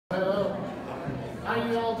How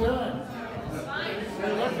you all doing?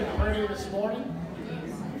 You're looking pretty this morning.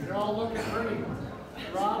 You're all looking pretty.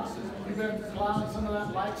 Rob, you've been plowing some of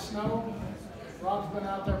that light snow? Rob's been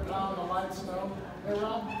out there plowing the light snow. Hey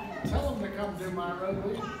Rob, tell them to come do my road,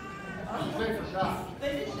 will you? They forgot.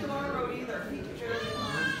 They didn't do our road either.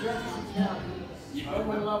 Jefferson County. Oh,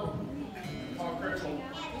 we love them. Paul Crystal.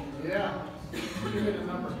 Yeah. Give me the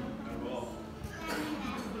number. I will.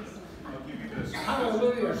 I'll give you this.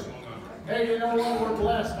 Hallelujah. Hey, you know what? We're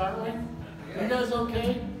blessed, aren't we? You guys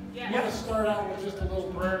okay? Yeah. I'm going to start out with just a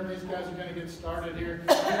little prayer. These guys are going to get started here.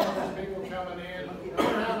 You know, there's people coming in.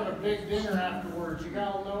 We're having a big dinner afterwards. You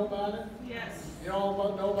all know about it? Yes. You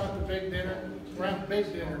all know about the big dinner? We're having a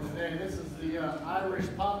big dinner today. This is the Irish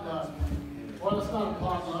potluck. Well, it's not a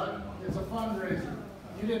potluck. It's a fundraiser.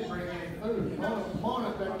 You didn't bring any food.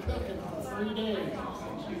 Mona's been cooking for 3 days.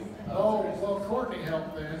 Oh, well, Courtney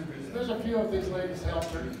helped then. There's a few of these ladies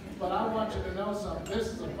helped her. But I want you to know something. This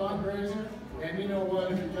is a fundraiser. And you know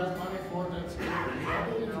what? If you've got money for it, that's good.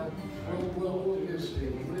 You know, we'll just do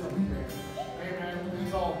it. We don't care. Amen.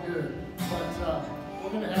 It's all good. But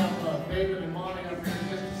we're going to have David and Monty up here in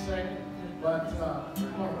just a second. But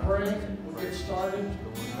we're going to pray. We'll get started.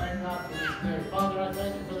 Thank God for this day. Father, I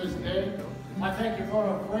thank you for this day. I thank you for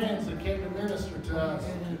our friends that came to minister to us.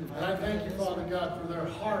 And I thank you, Father God, for their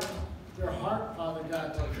heart, Father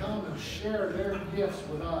God, to come and share their gifts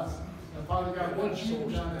with us. And Father God, what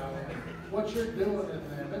you've done in them, what you're doing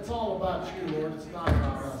in them. It's all about you, Lord. It's not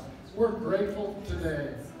about us. We're grateful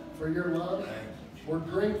today for your love. We're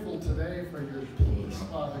grateful today for your peace,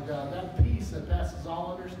 Father God, that peace that passes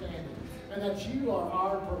all understanding. And that you are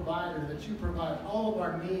our provider, that you provide all of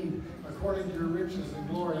our need according to your riches and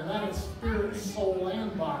glory. And that is spirit, soul,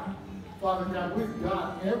 and body. Father God, we've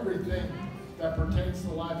got everything that pertains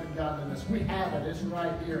to life and godliness. We have it. It's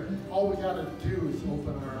right here. All we got to do is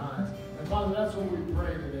open our eyes. And Father, that's what we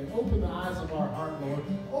pray today. Open the eyes of our heart, Lord.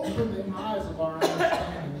 Open the eyes of our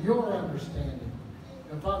understanding, your understanding.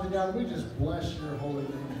 And Father God, we just bless your holy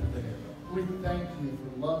name today. We thank you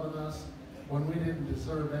for loving us when we didn't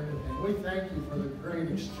deserve anything. We thank you for the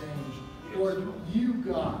great exchange. Lord, you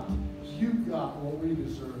got what we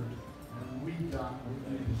deserved, and we got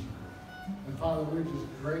what we deserved. And Father, we're just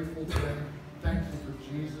grateful today. Thank you for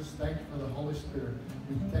Jesus. Thank you for the Holy Spirit.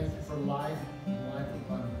 We thank you for life and life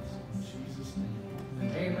abundance. In Jesus'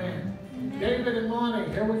 name. Amen. David and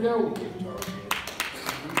Monty, here we go.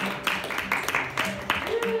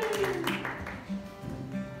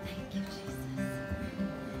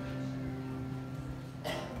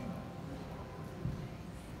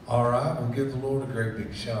 All right, we'll give the Lord a great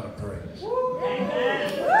big shout of praise.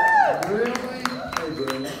 Really? Hey,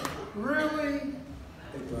 Brian. Really?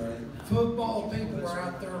 Hey, Brian. Football people are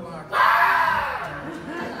out there like,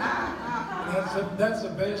 that's the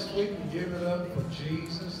best we can give it up for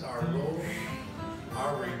Jesus, our Lord,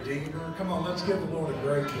 our Redeemer. Come on, let's give the Lord a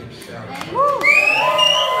great big shout of praise.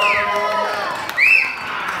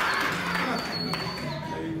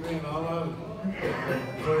 Amen. I love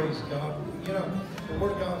it. Praise God. You know, the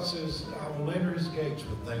Word of God says, I will enter his gates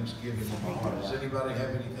with thanksgiving in my heart. Does anybody have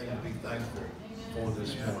anything to be thankful for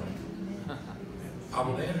this morning? I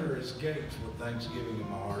will enter his gates with thanksgiving in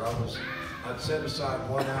my heart. I'd set aside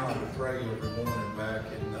 1 hour to pray every morning back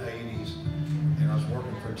in the 80s. And I was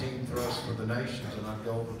working for Team Thrust for the Nations. And I'd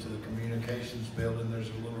go over to the communications building. There's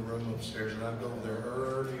a little room upstairs. And I'd go over there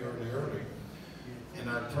early. And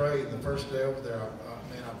I'd pray. The first day over there,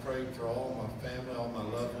 I prayed for all my family, all my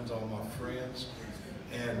loved ones, all my friends.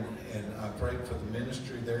 And I prayed for the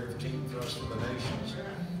ministry there of Team Thrust for the Nations.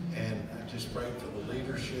 And I just prayed for the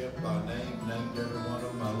leadership by name, named every one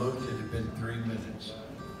of them. I looked, it had been 3 minutes.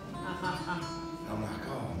 I'm like,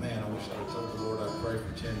 oh man, I wish I had told the Lord I'd pray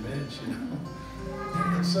for 10 minutes, you know.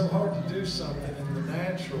 And it's so hard to do something in the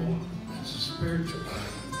natural, it's a spiritual thing.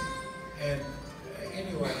 And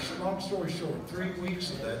anyway, long story short, 3 weeks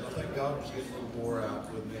of that, I think God was getting a little wore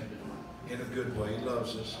out with me in a good way. He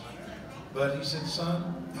loves us. But he said,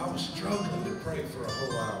 son, I was struggling to pray for a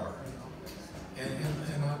whole hour.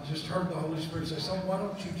 And I just heard the Holy Spirit say, son, why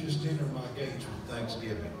don't you just enter my gates with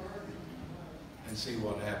thanksgiving and see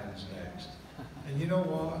what happens next? And you know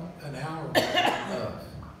what? An hour wasn't enough.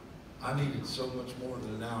 I needed so much more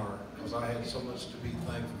than an hour because I had so much to be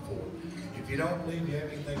thankful for. If you don't believe you have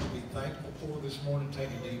anything to be thankful for this morning, take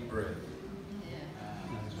a deep breath.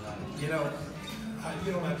 You know,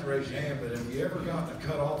 you don't have to raise your hand, but have you ever gotten a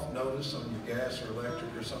cut-off notice on your gas or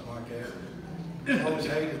electric or something like that? I always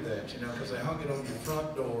hated that, you know, because they hung it on your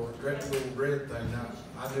front door, great little red thing. Now,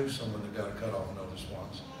 I knew someone that got a cut-off notice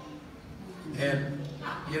once. And,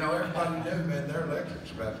 you know, everybody knew, man, their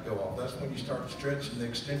electric's about to go off. That's when you start stretching the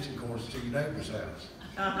extension cords to your neighbor's house.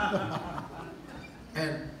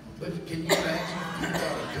 But can you imagine if you got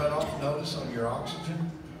a cutoff notice on your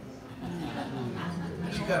oxygen?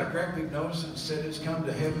 You got a great big notice that said it's come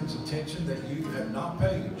to heaven's attention that you have not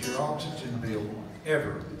paid your oxygen bill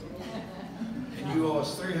ever. And you owe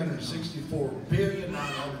us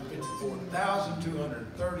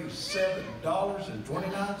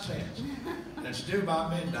 $364,954,237.29. And it's due by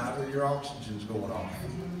midnight or your oxygen's going off.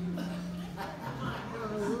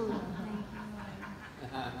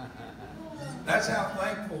 That's how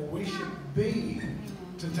thankful we should be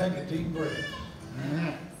to take a deep breath.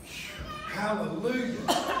 Hallelujah.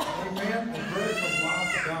 Amen. The breath of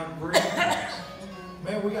life that God breathes in us.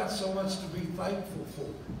 Man, we got so much to be thankful for.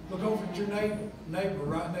 Look over at your neighbor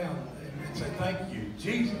right now and say, thank you,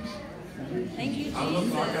 Jesus. Thank you, Jesus. I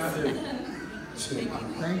look like I do.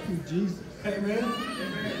 Thank you, Jesus. Amen.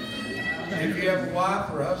 If you have a wife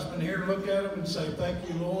or a husband here, look at them and say, thank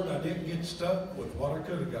you, Lord, I didn't get stuck with what I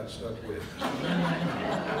could have got stuck with.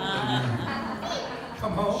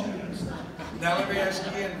 Come on. Now let me ask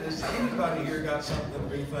again, has anybody here got something to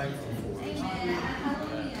be thankful for?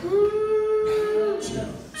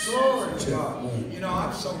 Glory to God. You know,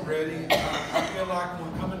 I'm so ready. I feel like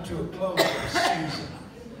we're coming to a close of the season.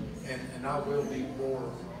 And I will need more.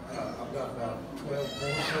 I've got about 12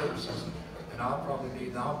 more services. And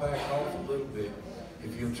I'll back off a little bit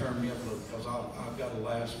if you'll turn me up a little, because I've got to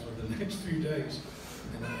last for the next few days.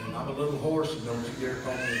 And I'm a little hoarse, and don't you dare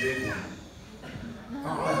call me a big one.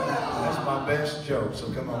 That's my best joke,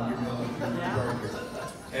 so come on, give me a little break.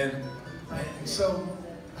 And so,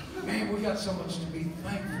 man, we got so much to be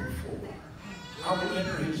thankful for. I will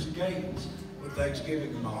enter his gates with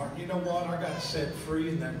thanksgiving in my heart. You know what? I got set free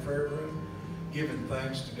in that prayer room, giving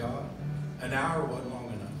thanks to God. An hour wasn't long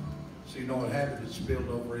enough. So you know what happened? It spilled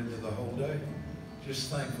over into the whole day. Just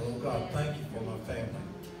thankful. Oh, God, thank you for my family.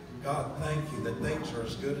 God, thank you that things are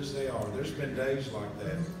as good as they are. There's been days like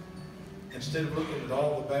that. Instead of looking at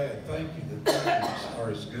all the bad, thank you that things are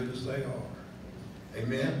as good as they are.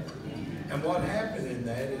 Amen? And what happened in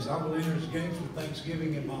that is I will enter his gates with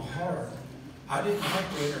thanksgiving in my heart. I didn't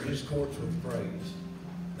have to enter his courts with praise.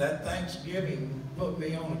 That thanksgiving put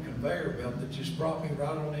me on a conveyor belt that just brought me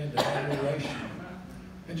right on into adoration.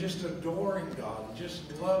 And just adoring God, and just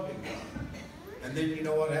loving God. And then you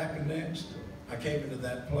know what happened next? I came into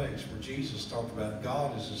that place where Jesus talked about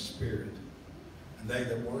God is a spirit. And they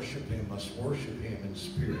that worship him must worship him in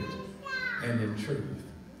spirit and in truth.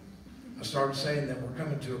 I started saying that we're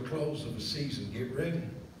coming to a close of a season. Get ready.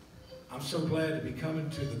 I'm so glad to be coming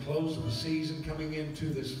to the close of a season, coming into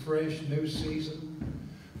this fresh new season.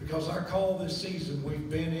 Because I call this season we've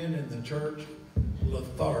been in the church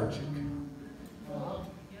lethargic.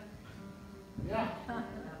 Yeah,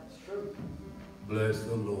 it's true. Bless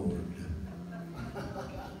the Lord.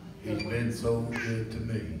 He's been so good to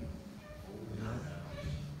me.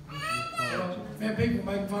 Man, people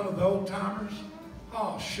make fun of the old timers.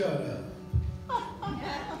 Oh, shut up.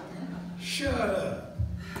 Shut up.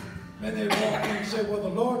 Man, they walk in and say, well, the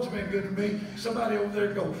Lord's been good to me. Somebody over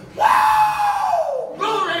there go, wow!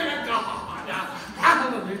 Glory to God!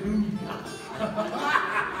 Hallelujah!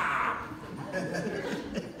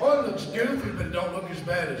 Oh, it looks goofy, but it don't look as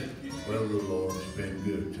bad as, well, the Lord's been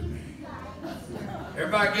good to me.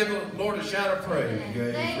 Everybody give the Lord a shout of praise.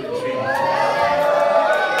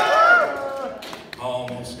 I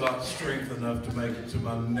almost got strength enough to make it to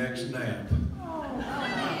my next nap.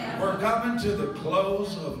 We're coming to the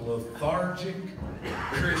close of lethargic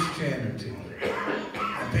Christianity.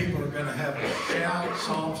 And people are going to have a shout.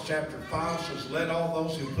 Psalms chapter 5 says, let all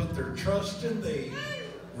those who put their trust in thee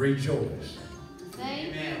rejoice.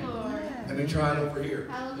 Thank you, Lord. Let me try it over here.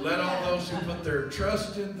 Hallelujah. Let all those who put their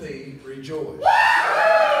trust in thee rejoice.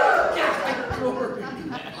 Glory.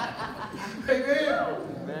 Amen.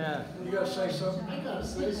 Amen. You got to say something? I gotta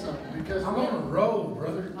say something because I'm on a roll,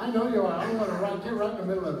 brother. I know you are. I'm gonna get right in the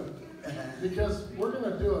middle of it because we're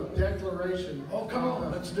gonna do a declaration. Oh, come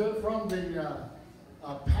on, let's do it. From the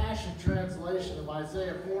Passion Translation of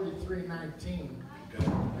Isaiah 43:19. Okay.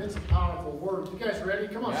 It's a powerful word. You guys ready?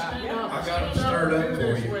 Come on, stand up. I got it Stand stirred and up do for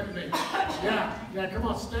this you. with me. Yeah, come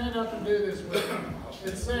on, stand up and do this with me.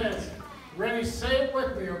 It says, ready, say it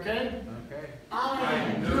with me, okay? Okay. I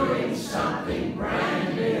am doing something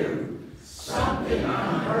brand new, something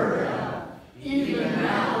unheard of. Even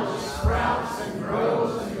now it sprouts and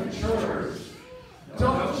grows and matures.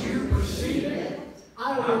 Don't you perceive it?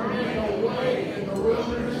 I will make a way in the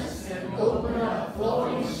wilderness and open up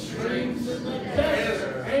flowing streams in the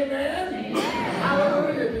desert. Amen?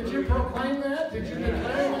 Hallelujah. Did you proclaim that? Did you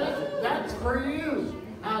declare that? That's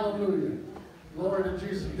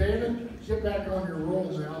get back on your roll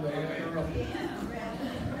now. They interrupted.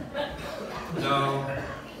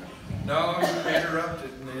 No, you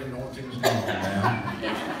interrupted and the anointing's gone now.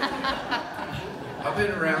 I've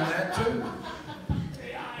been around that too.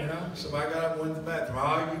 You know, somebody got up and went to the bathroom.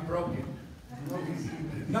 Oh, you broke it.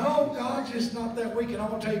 No, God's just not that weak. And I'm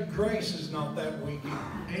going to tell you, grace is not that weak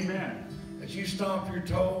either. Amen. As you stomp your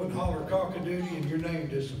toe and holler cock-a-doodle and your name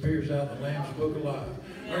disappears out of the Lamb's Book of Life.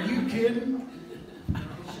 Are you kidding?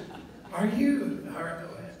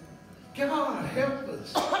 God help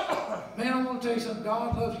us. Man, I want to tell you something.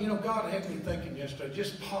 God loves you. You know, God had me thinking yesterday,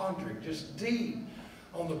 just pondering, just deep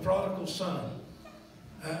on the prodigal son.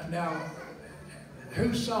 Now,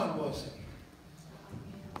 whose son was he?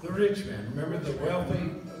 The rich man. Remember the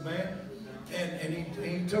wealthy man? And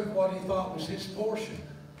he took what he thought was his portion.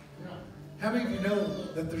 How many of you know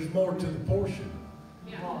that there's more to the portion?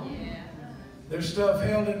 Yeah. There's stuff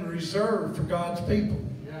held in reserve for God's people.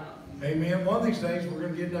 Amen. One of these days we're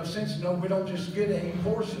going to get enough sense to know we don't just get any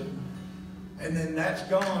portion and then that's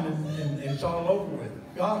gone and it's all over with.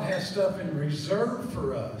 God has stuff in reserve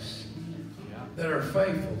for us that are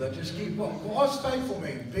faithful, that just keep on. What's faithful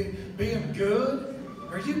mean? Being good?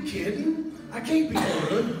 Are you kidding? I can't be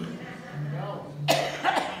good.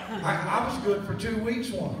 I was good for 2 weeks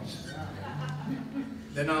once.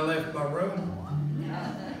 Then I left my room.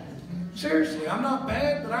 Seriously, I'm not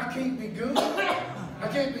bad, but I can't be good. I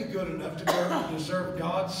can't be good enough to deserve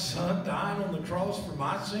God's Son dying on the cross for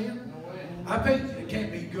my sin. I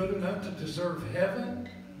can't be good enough to deserve heaven.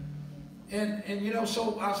 And you know,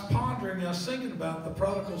 so I was pondering, I was thinking about the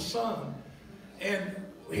prodigal son. And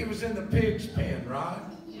he was in the pig's pen, right?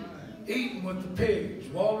 Eating with the pigs,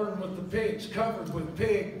 wallowing with the pigs, covered with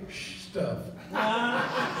pig stuff.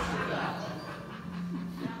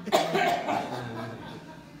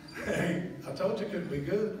 Hey, I told you it couldn't be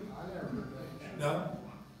good. No.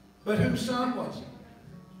 But whose son was he?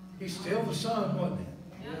 He's still the son, wasn't he?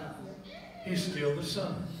 He's still the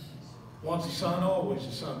son. Once a son, always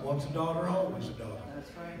a son. Once a daughter, always a daughter.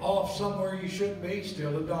 Off somewhere you shouldn't be,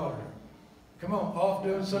 still a daughter. Come on, off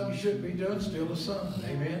doing something you shouldn't be doing, still a son.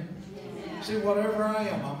 Amen? See, whatever I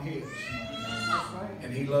am, I'm his.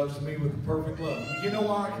 And he loves me with a perfect love. You know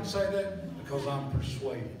why I can say that? Because I'm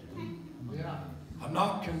persuaded. I'm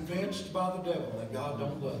not convinced by the devil that God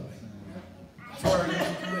don't love me. That's where I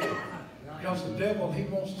used to live. Because the devil, he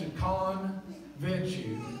wants to convince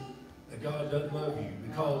you that God doesn't love you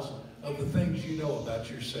because of the things you know about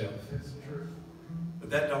yourself. But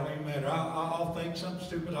that don't even matter. I'll think something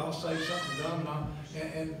stupid. I'll say something dumb.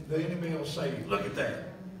 And the enemy will say, look at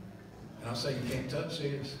that. And I'll say, you can't touch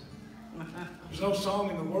this. There's no song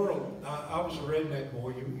in the world. I was a redneck boy.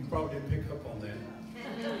 You probably didn't pick up on that.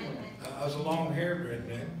 I was a long-haired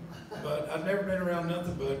redneck. But I've never been around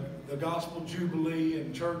nothing but the gospel jubilee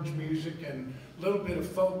and church music and a little bit of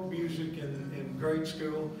folk music in grade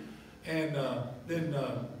school. And then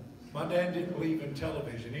my dad didn't believe in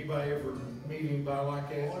television. Anybody ever meet anybody like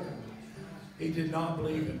that? He did not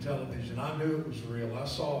believe in television. I knew it was real. I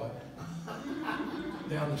saw it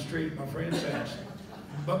down the street at my friend's house.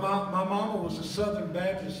 But my mama was a Southern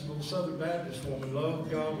Baptist, little Southern Baptist woman, loved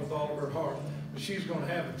God with all of her heart. But she was going to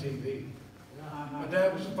have a TV. My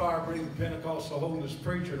dad was a fire-breathing Pentecostal holiness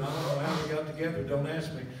preacher, and I don't know how we got together, don't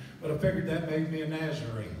ask me. But I figured that made me a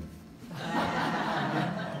Nazarene.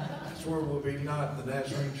 That's where we'll be united, the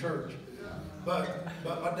Nazarene church. But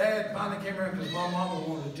my dad finally came around because my mama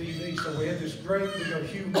wanted a TV, so we had this great big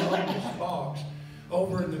humongous box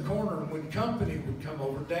over in the corner, and when company would come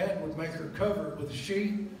over, Dad would make her cover it with a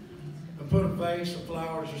sheet and put a vase of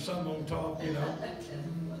flowers or something on top, you know,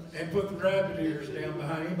 and put the rabbit ears down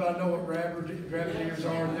behind. Anybody know what rabbit ears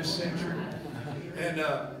are in this century? And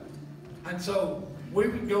so we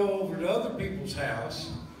would go over to other people's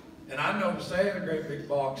house, and I noticed they had a great big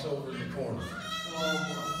box over in the corner.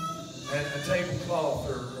 And a tablecloth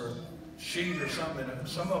or sheet or something. And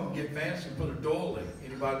some of them get fancy and put a doily.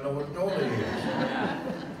 Anybody know what a doily is?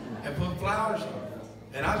 And put flowers on it.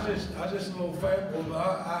 And I was just a little fat boy, but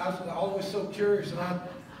I was always so curious. And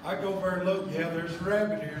I go over and look, yeah, there's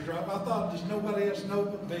rabbit ears, right? I thought, does nobody else know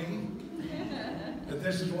but me that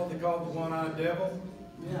this is what they call the one-eyed devil?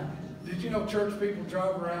 Yeah. Did you know church people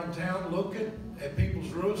drive around town looking at people's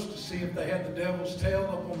roofs to see if they had the devil's tail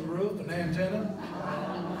up on the roof, an antenna?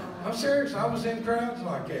 I'm serious. I was in crowds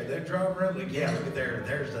like that. They'd drive around like, yeah, look at there.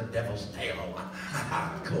 There's the devil's tail.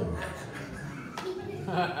 Cool.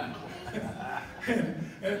 But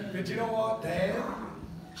you know what? Dad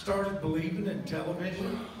started believing in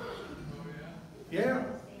television. Yeah.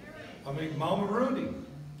 I mean, Mama Rudy.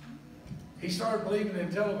 He started believing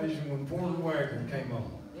in television when Ford and Wagner came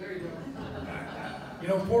on. You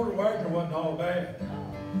know, Porter Wagner wasn't all bad.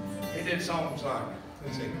 He did songs like,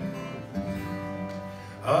 let's see.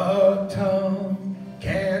 A tongue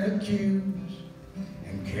can accuse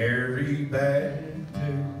and carry bad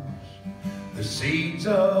news. The seeds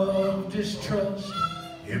of distrust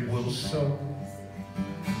it will sow.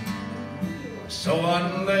 So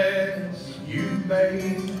unless you've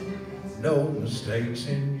made no mistakes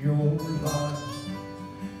in your life,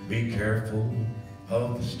 be careful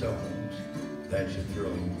of the stones that you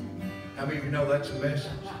throw. How many of you know that's a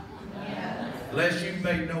message? Yeah. Unless you've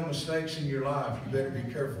made no mistakes in your life, you better be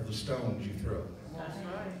careful of the stones you throw. That's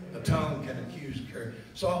right. A tongue can accuse and carry.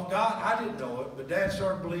 So God, I didn't know it, but Dad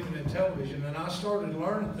started believing in television, and I started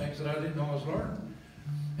learning things that I didn't know I was learning.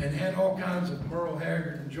 And had all kinds of Merle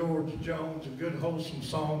Haggard and George Jones and good wholesome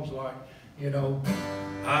songs like, you know,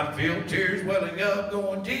 I feel tears welling up,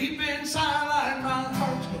 going deep inside, like my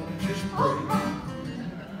heart's going to just break.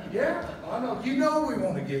 Yeah, I know. You know we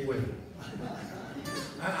want to get with it.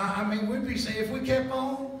 I mean, we'd be saying, if we kept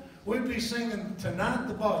on, we'd be singing Tonight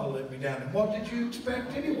the Bottle Let Me Down. And what did you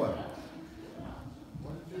expect anyway?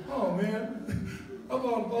 Oh, man, I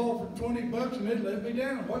bought a ball for $20 and it let me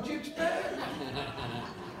down. What'd you expect?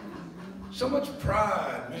 So much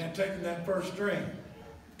pride, man, taking that first drink.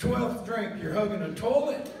 12th drink, you're hugging a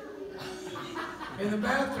toilet. In the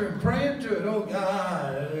bathroom, praying to it. Oh,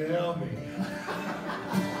 God, help me.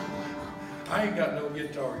 I ain't got no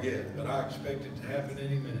guitar yet, but I expect it to happen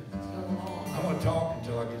any minute. I'm going to talk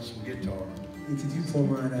until I get some guitar. Hey, could you pour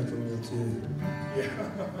mine out for me too? Yeah.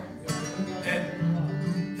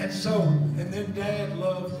 And then Dad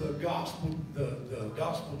loved the gospel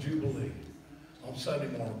jubilee on Sunday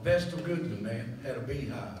morning. Vestal Goodman, man, had a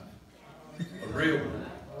beehive. A real one.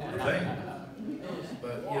 A thing.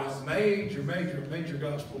 But, you know, major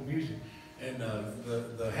gospel music. And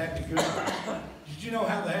the Happy Goodmans. Did you know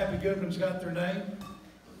how the Happy Goodmans got their name?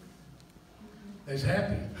 They's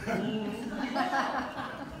happy.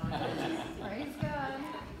 Praise God.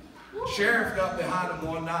 Sheriff got behind them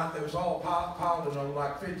one night. They was all piled in a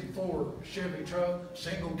like 54 Chevy truck,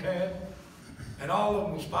 single cab. And all of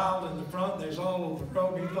them was piled in the front. They was all over the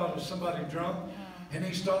road. He thought it was somebody drunk. And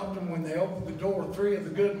he stopped them. When they opened the door, 3 of the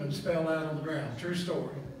Goodmans fell out on the ground. True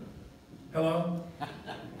story. Hello?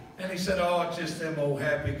 And he said, oh, it's just them old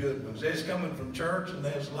Happy Goodmans. They's coming from church and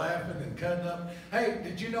they was laughing and cutting up. Hey,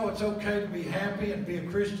 did you know it's okay to be happy and be a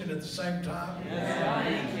Christian at the same time?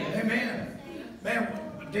 Yes. Amen. Man,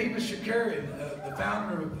 Demas Shakarian, the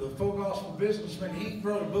founder of the Full Gospel Businessman, he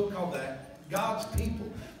wrote a book called God's People,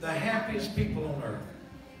 the happiest people on earth.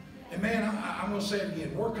 And man, I'm going to say it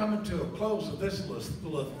again. We're coming to a close of this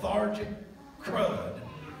lethargic crud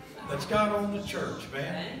that's got on the church,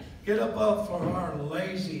 man. Get up for our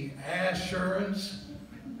lazy assurance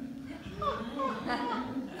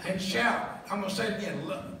and shout. I'm going to say it again.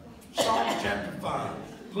 Psalm chapter 5.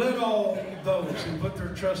 Let all those who put their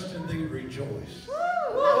trust in thee rejoice.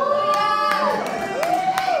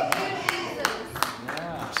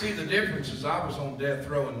 See, the difference is I was on death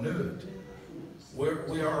row and knew it.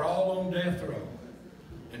 We are all on death row.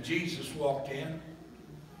 And Jesus walked in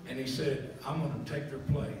and he said, I'm going to take their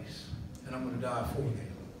place and I'm going to die for them.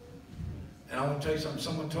 And I want to tell you something.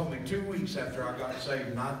 Someone told me 2 weeks after I got saved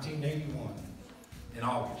in 1981, in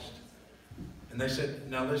August. And they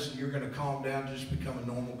said, now listen, you're going to calm down, just become a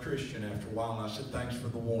normal Christian after a while. And I said, thanks for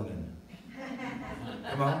the warning.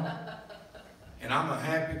 Come on. And I'm a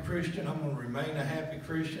happy Christian. I'm going to remain a happy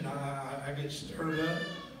Christian. I get stirred up.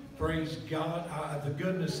 Praise God. The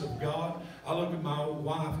goodness of God. I look at my old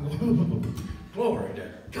wife and go, glory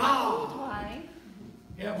to God. Old wife?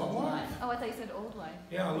 Yeah, my wife. Oh, I thought you said old wife.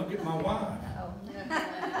 Yeah, I look at my wife. Oh.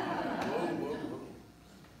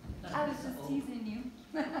 I was just teasing you.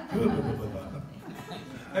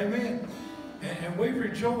 Amen. And we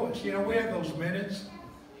rejoice. You know, we have those minutes.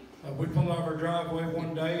 We pulled out of our driveway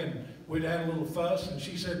one day and we'd had a little fuss, and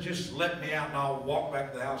she said, just let me out and I'll walk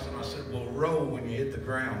back to the house. And I said, well, roll when you hit the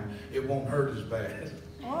ground. It won't hurt as bad.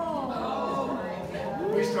 Oh.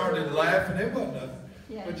 We started laughing. It wasn't nothing.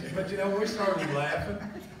 Yeah. But you know, we started laughing.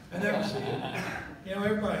 And that was it. You know,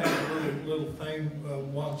 everybody has a little thing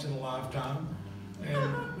once in a lifetime.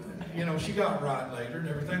 And, you know, she got right later and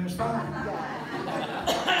everything was fine.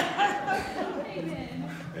 Amen.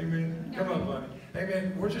 Amen. Come on, buddy.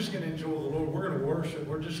 Amen. We're just going to enjoy the Lord. We're going to worship.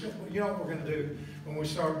 We're just going to, you know what we're going to do? When we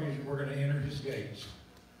start music, we're going to enter his gates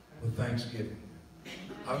with thanksgiving.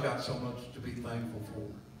 I've got so much to be thankful for.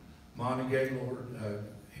 Monty Gaylord,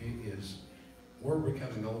 we're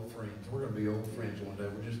becoming old friends. We're going to be old friends one day.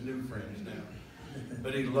 We're just new friends now.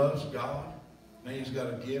 But he loves God. Man, he's got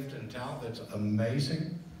a gift and a talent that's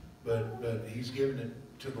amazing. But he's given it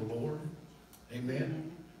to the Lord.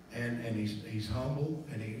 Amen. And he's humble,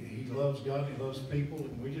 and he loves God, he loves people,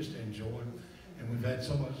 and we just enjoy him. And we've had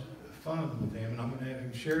so much fun with him, and I'm going to have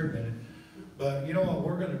him share a minute. But you know what?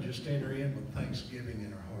 We're going to just enter in with thanksgiving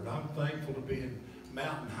in our heart. I'm thankful to be in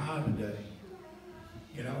Mountain High today.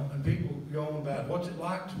 You know, and people go on about what's it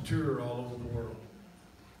like to tour all over the world.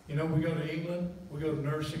 You know, we go to England, we go to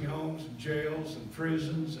nursing homes and jails and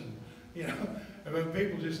prisons, and you know, but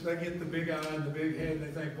people just, they get the big eye and the big head, and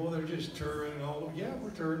they think, well, they're just touring and all. Yeah, we're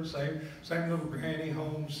touring, same little granny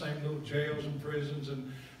homes, same little jails and prisons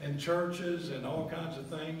and churches and all kinds of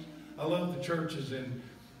things. I love the churches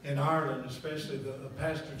in Ireland, especially. The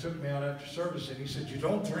pastor took me out after service, and he said, "You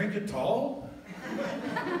don't drink at all?"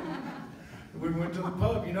 We went to the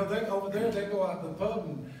pub. You know, over there, they go out to the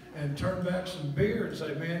pub and turn back some beer and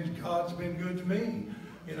say, "Man, God's been good to me."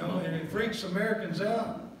 You know, and it freaks Americans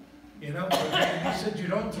out. You know, he said, "You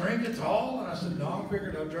don't drink at all?" And I said, "No, I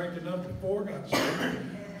figured I drank enough before I got saved.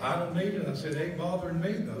 I don't need it." I said, "It ain't bothering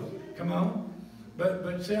me, though. Come on."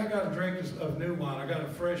 But see, I got a drink of new wine. I got a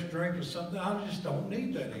fresh drink of something. I just don't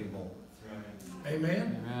need that anymore.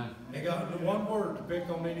 Amen? Amen. And God, one word to pick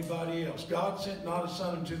on anybody else. God sent not his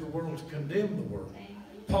Son into the world to condemn the world.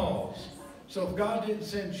 Pause. So if God didn't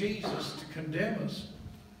send Jesus to condemn us,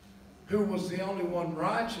 who was the only one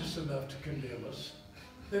righteous enough to condemn us,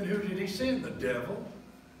 then who did he send? The devil?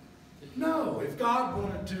 No. If God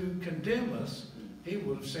wanted to condemn us, he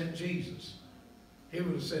would have sent Jesus. He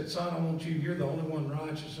would have said, "Son, I want you, you're the only one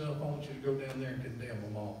righteous enough, I want you to go down there and condemn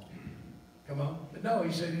them all." Come on. But no,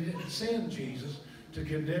 he said he didn't send Jesus to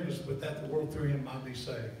condemn us, but that the world through him might be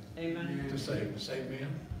saved. Amen. To save us. Amen.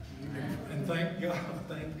 And thank God,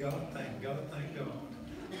 thank God, thank God, thank God.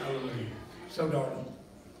 Hallelujah. So, darling.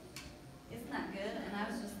 Isn't that good? And I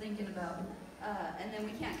was just thinking about, and then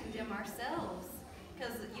we can't condemn ourselves.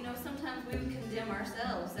 Because, you know, sometimes we condemn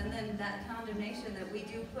ourselves, and then that condemnation that we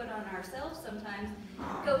do put on ourselves sometimes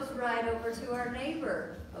goes right over to our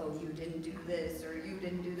neighbor. "Oh, you didn't do this, or you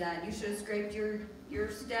didn't do that. You should have scraped your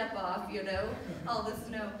step off," you know, all this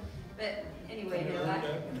snow. But anyway, no,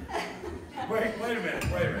 Wait a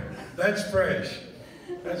minute. That's fresh.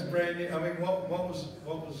 That's brand new. I mean, what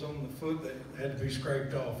was on the foot that had to be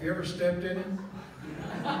scraped off? You ever stepped in it?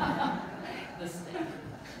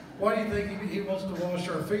 Why do you think he wants to wash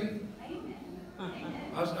our feet?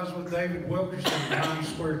 I was with David Wilkerson at Times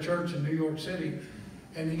Square Church in New York City,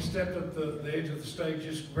 and he stepped up the edge of the stage,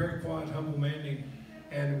 just very quiet, humble man,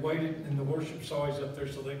 and waited, and the worship saw he's up there,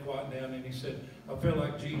 so they quieted down, and he said, "I feel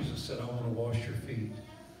like Jesus said, I want to wash your feet."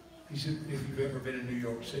 He said, if you've ever been in New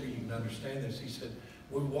York City, you can understand this. He said,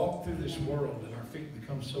 we walk through this world, and our feet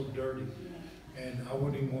become so dirty, and I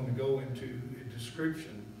wouldn't even want to go into a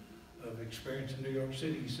description of experience in New York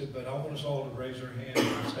City. He said, but I want us all to raise our hands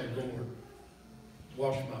and say, "Lord,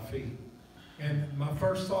 wash my feet." And my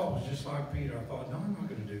first thought was just like Peter. I thought, no, I'm not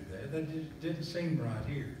going to do that. That just didn't seem right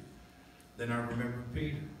here. Then I remembered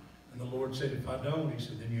Peter. And the Lord said, if I don't, he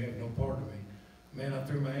said, then you have no part of me. Man, I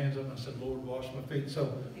threw my hands up and I said, "Lord, wash my feet."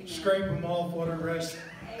 So scrape them off, whatever rest.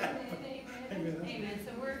 Amen.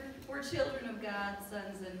 So we're children of God,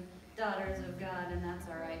 sons and daughters of God, and that's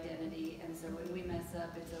our identity. And so when we mess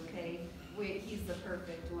up, it's okay. He's the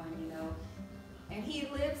perfect one, you know. And he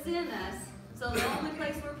lives in us. So the only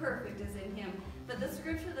place we're perfect is in him. But the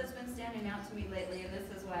scripture that's been standing out to me lately, and this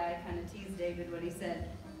is why I kind of teased David when he said,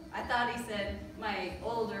 I thought he said my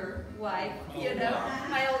older wife, you know,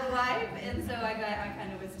 my old wife. And so I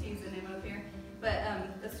kind of was teasing him up here. But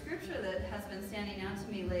the scripture that has been standing out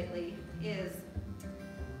to me lately is,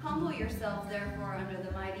 "Humble yourself, therefore, under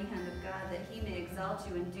the mighty hand of God, that he may exalt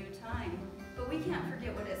you in due time." But we can't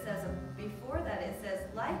forget what it says before that. It says,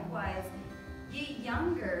 "Likewise, ye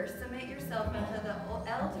younger, submit yourself unto the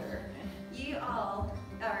elder. Ye all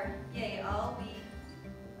are, yea, all be..."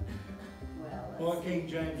 Well, King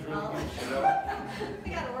James really gets it up. We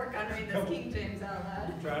got to work on reading this King James out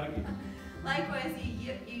loud. Try it again. "Likewise,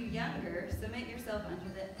 you younger, submit yourself unto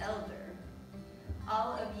the elder.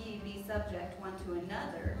 All of ye be subject one to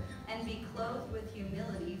another, and be clothed with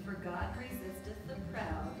humility, for God resisteth the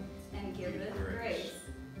proud, and giveth grace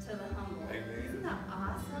to the humble." Amen. Isn't that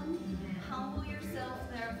awesome? "Humble yourself,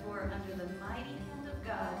 therefore, under the mighty hand of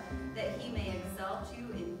God, that he may exalt you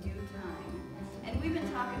in due time." And we've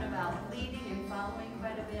been talking about leading and following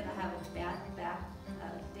quite a bit. I have a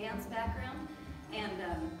dance background, and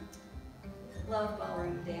love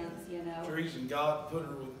ballroom dance, you know. It's the reason God put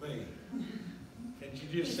her with me. Can't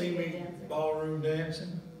you just see me ballroom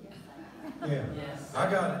dancing? Yeah. Yes. I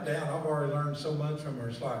got it down. I've already learned so much from her.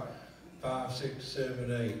 It's like 5, 6,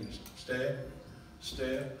 7, 8. Step,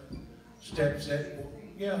 step, step, step.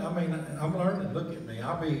 Yeah, I mean, I'm learning. Look at me.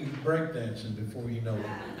 I'll be breakdancing before you know it.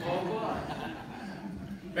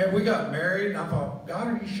 Man, we got married, and I thought, God,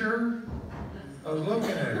 are you sure? I was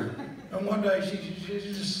looking at her. And one day she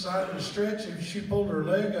just decided to stretch, and she pulled her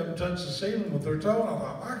leg up and touched the ceiling with her toe. And I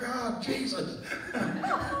thought, my God, Jesus.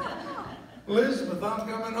 Elizabeth, I'm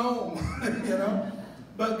coming home, you know.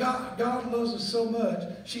 But God loves us so much.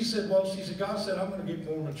 She said, God said, I'm going to get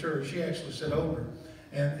more mature. She actually said older.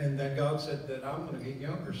 And then God said that I'm going to get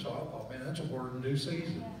younger. So I thought, man, that's a word in due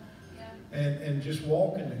season. And just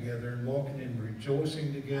walking together and walking and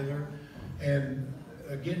rejoicing together and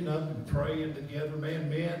getting up and praying together. Man,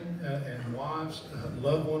 men and wives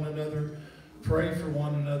love one another, pray for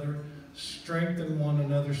one another, strengthen one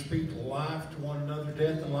another, speak life to one another.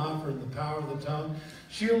 Death and life are in the power of the tongue.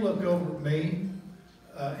 She'll look over at me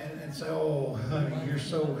and say, oh, honey, you're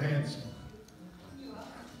so handsome.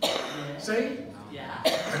 See? Yeah.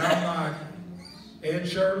 And I'm like, Ed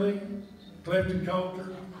Shirley, Clifton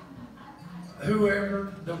Coulter,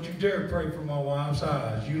 whoever, don't you dare pray for my wife's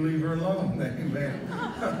eyes. You leave her alone. Amen.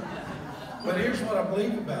 But here's what I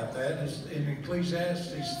believe about that. Is in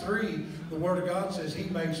Ecclesiastes 3, the Word of God says He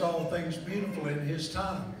makes all things beautiful in His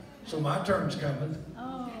time. So my turn's coming.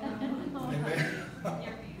 Oh. Amen. But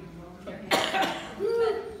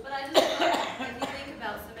I just thought, if you think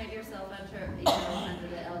about submit yourself under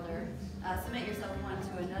the elder, submit yourself one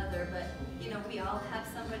to another. But we all have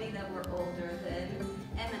somebody that we're older than,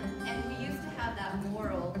 and we used to have that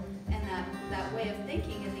moral and that way of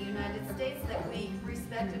thinking in the United States that we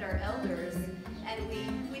respected our elders and we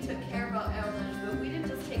took care of our elders, but we didn't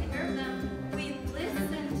just take care of them. We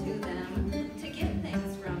listened to them to get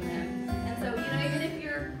things from them. And so even if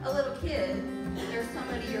you're a little kid, there's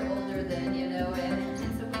somebody you're older than,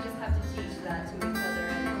 and so we just have to teach that to each other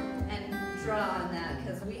and draw on that,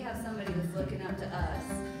 because we have somebody that's looking up to us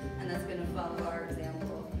and that's going to follow our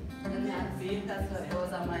example. And that's what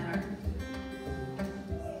goes on my heart.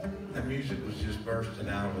 The music was just bursting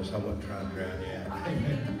out of us. I wasn't trying to drown you out.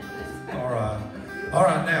 Amen. All right. All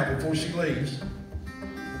right, now, before she leaves,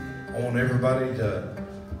 I want everybody to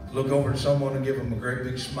look over at someone and give them a great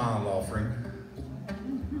big smile offering.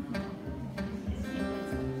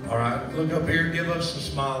 All right, look up here and give us a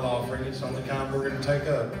smile offering. It's on the kind we're going to take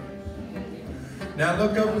up. Now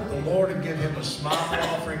look up at the Lord and give Him a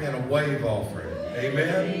smile offering and a wave offering.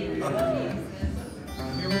 Amen? Here we go.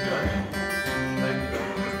 Thank you.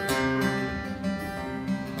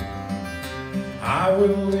 I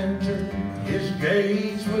will enter His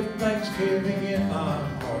gates with thanksgiving in my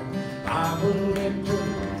heart. I will enter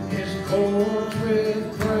His courts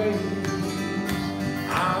with praise.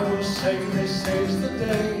 I will say, this is the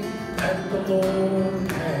day that the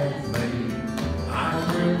Lord hath made. I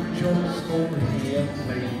will rejoice, for He hath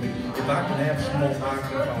made me. If I can have some more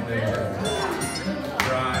microphone there.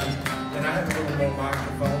 Right. Can I have a little more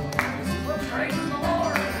microphone? Praise the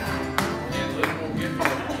Lord. Yeah, a little more gift if I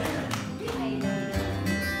can.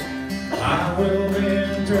 I will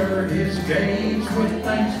enter His gates with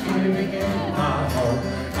thanksgiving in my heart.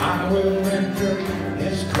 I will enter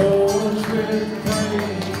His courts with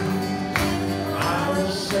praise. I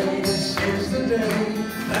will say, this is the day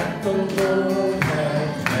that the Lord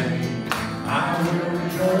hath made. I will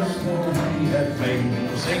rejoice, for He hath made me.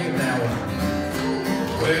 We'll sing it now.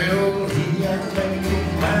 Well, He hath made me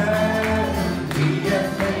glad. He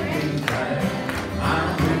hath made me glad. I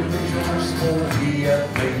will rejoice, for He hath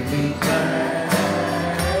made me glad.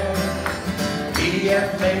 He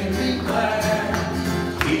hath made me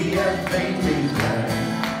glad. He hath made me glad.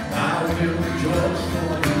 I will rejoice,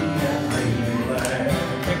 for He hath made me glad.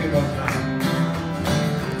 Take it one time.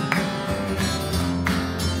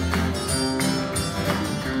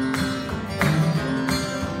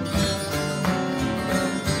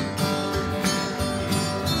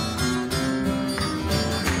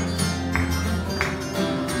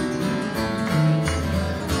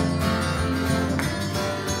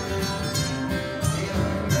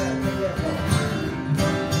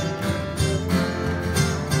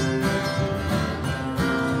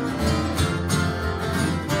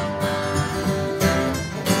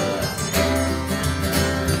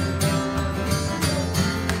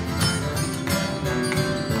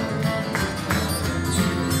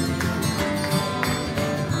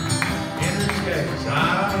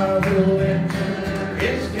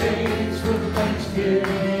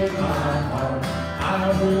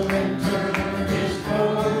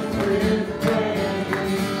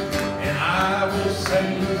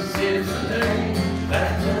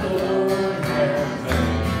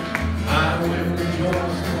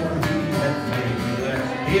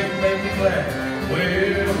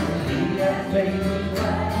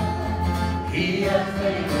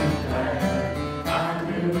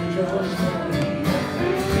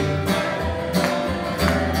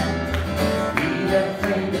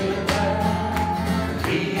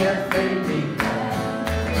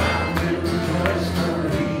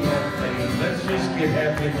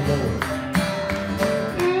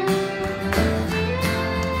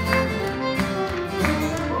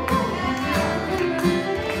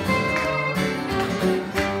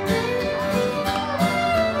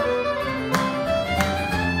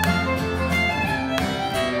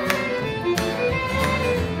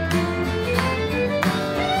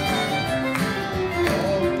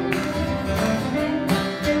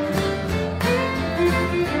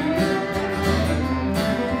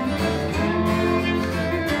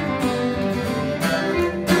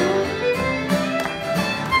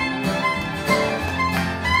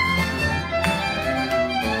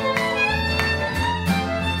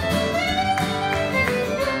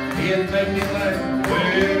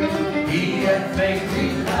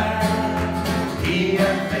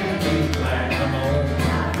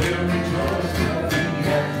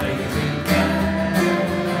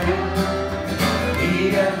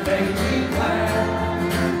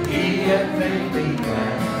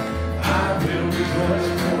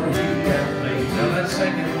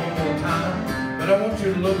 But I want you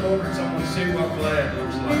to look over at someone and see what glad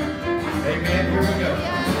looks like. Amen. Here we go.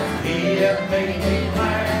 He hath made me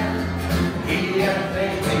glad. He hath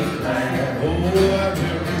made me glad. Oh, I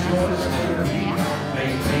will rejoice for He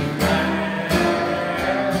made me glad.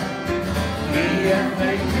 He hath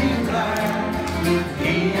made me glad.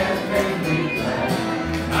 He hath made me glad.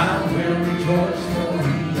 I will rejoice for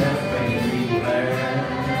He hath made me glad.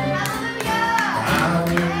 I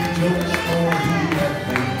will rejoice for He hath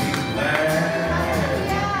made me glad.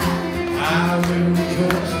 I will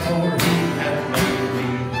rejoice for He hath made me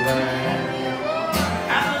glad.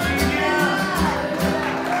 Hallelujah!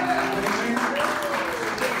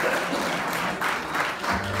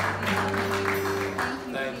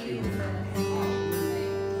 Thank you.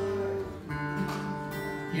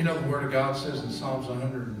 You know the Word of God says in Psalms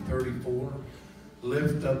 134,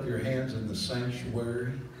 lift up your hands in the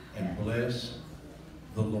sanctuary and bless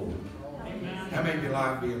the Lord. How many of you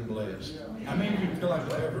like being blessed? How many of you feel like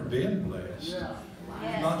you've ever been blessed?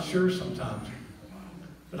 I'm not sure sometimes.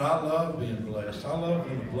 But I love being blessed. I love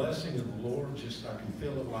when the blessing of the Lord, just I can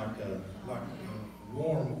feel it like a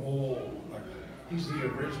warm oil. Like He's the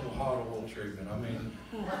original hot oil treatment. I mean,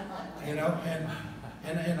 you know,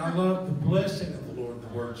 and I love the blessing of the Lord. The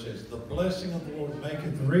Word says, the blessing of the Lord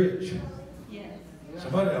maketh rich. Yes.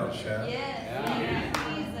 Somebody ought to shout. Yes.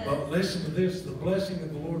 Jesus. But listen to this, the blessing of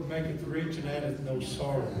the Lord maketh rich and addeth no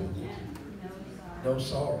sorrow with it. No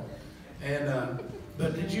sorrow. And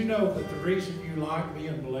but did you know that the reason you like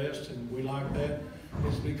being blessed and we like that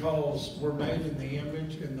is because we're made in the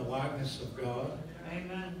image and the likeness of God.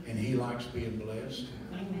 Amen. And He likes being blessed.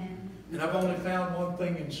 Amen. And I've only found one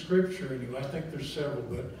thing in Scripture anyway. I think there's several,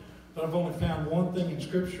 but I've only found one thing in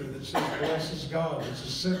Scripture that says blesses God. It's a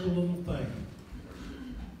simple little thing.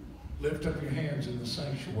 Lift up your hands in the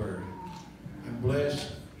sanctuary and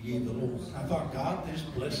bless ye the Lord. I thought, God, this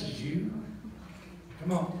blesses you?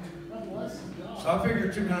 Come on. So I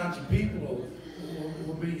figure two kinds of people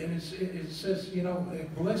will be, and it says, you know,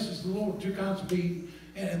 it blesses the Lord. Two kinds of people.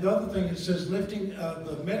 And the other thing, it says lifting,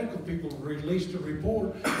 the medical people released a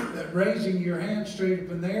report that raising your hand straight up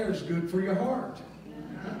in the air is good for your heart.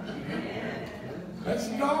 That's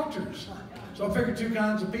the doctors. So I figured two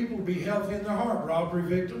kinds of people will be healthy in their heart. Robbery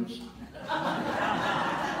victims.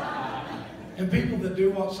 And people that do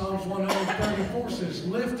what Psalms 134 says,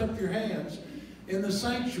 lift up your hands in the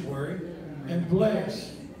sanctuary and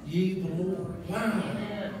bless ye the Lord. Wow.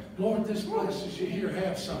 Lord, this blesses you. Here,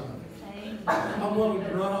 have some of it. I'm willing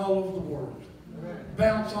to run all over the world.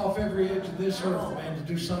 Bounce off every edge of this earth, man, to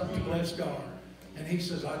do something to bless God. And He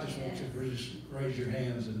says, I just want you to raise your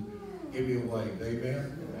hands and give me a wave.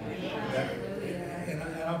 Amen? And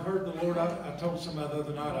I've heard the Lord, I told somebody the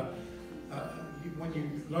other night, when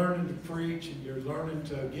you're learning to preach and you're learning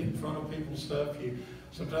to get in front of people and stuff, you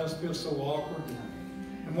sometimes feel so awkward.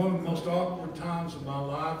 And one of the most awkward times of my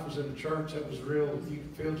life was in a church that was real, you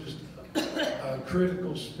could feel just a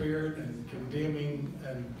critical spirit and condemning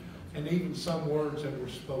and even some words that were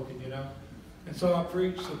spoken, you know. And so I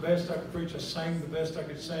preached the best I could preach. I sang the best I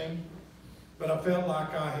could sing. But I felt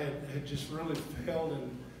like I had just really failed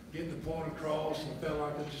in getting the point across. I felt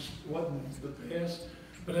like it just wasn't the best.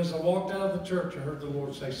 But as I walked out of the church, I heard the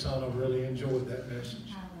Lord say, son, I really enjoyed that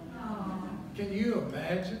message. Can you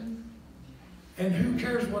imagine? And who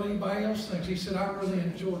cares what anybody else thinks? He said, I really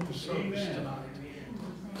enjoyed the service tonight.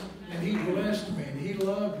 And He blessed me, and He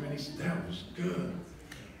loved me, and He said, that was good.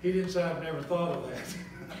 He didn't say, I've never thought of that.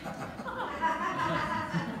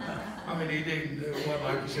 I mean, He didn't do what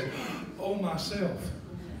like He said, oh, myself.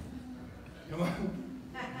 Come on.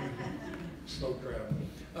 Slow crowd.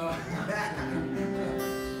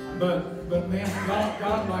 But man,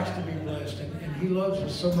 God likes to be blessed, and He loves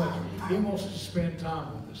us so much. He wants to spend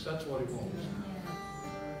time with us. That's what He wants.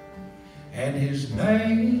 And His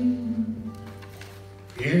name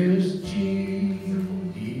is Jesus.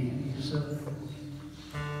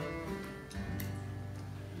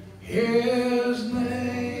 His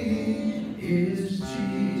name is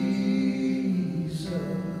Jesus.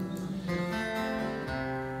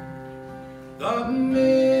 The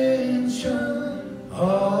mention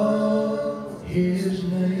of His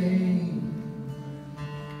name,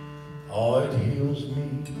 oh, it heals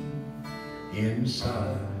me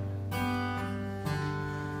inside.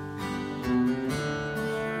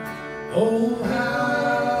 Oh,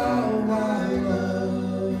 how I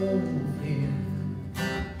love Him.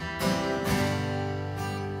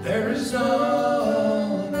 There is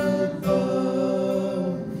none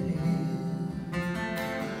above Him.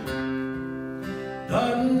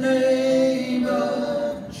 The name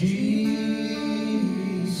of Jesus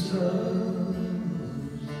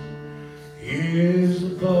is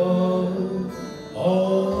above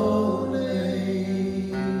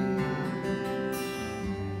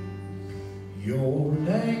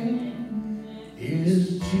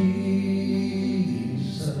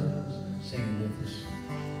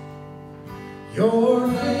Your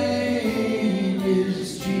name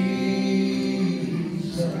is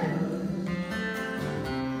Jesus.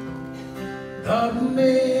 The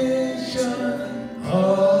mention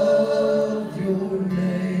of your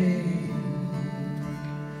name,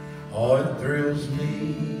 oh, it thrills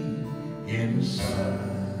me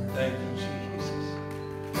inside. Thank you, Jesus.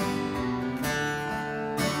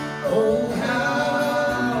 Oh,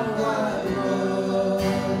 how I love you.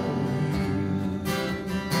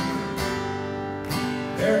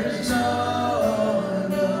 There is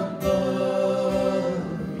none above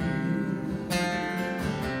you.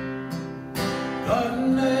 The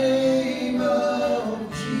name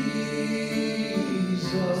of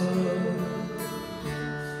Jesus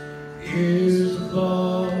is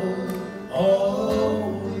above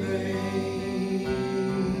all names.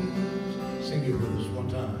 Sing it with us one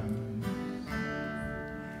time.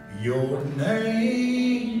 Your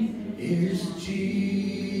name is Jesus.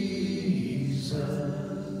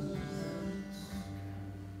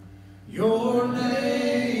 Your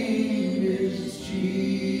name is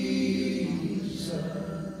Jesus.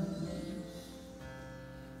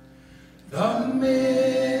 The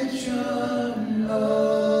mention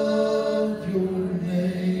of your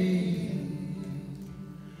name,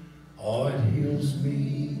 oh, it heals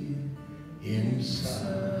me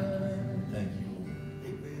inside. Thank you, Lord.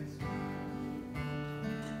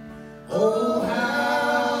 Oh,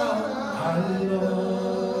 how I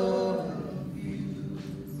love you.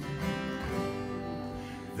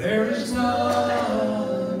 There is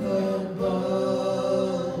none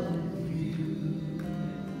above you.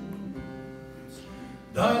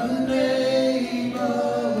 The name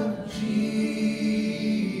of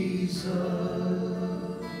Jesus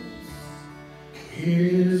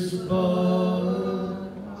is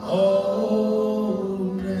above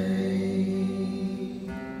all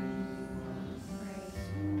names.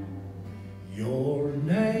 Your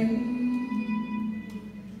name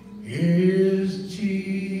is Jesus.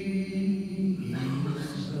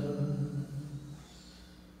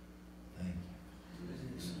 Thank you.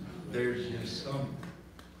 There's just something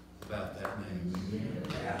about that name.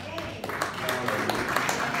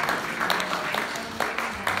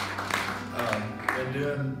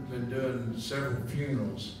 Been doing several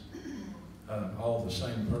funerals, all the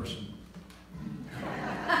same person.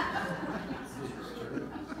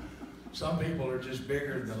 Some people are just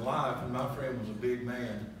bigger than life, and my friend was a big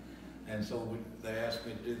man, and so they asked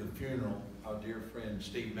me to do the funeral. Our dear friend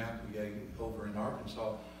Steve McElgay over in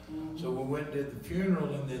Arkansas. So we went and did the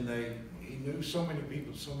funeral, and then he knew so many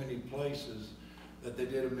people, so many places, that they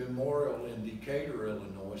did a memorial in Decatur,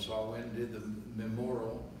 Illinois. So I went and did the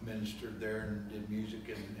memorial, ministered there and did music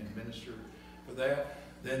and ministered for that.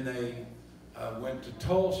 Then they went to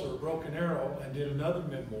Tulsa or Broken Arrow and did another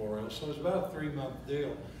memorial. So it was about a 3-month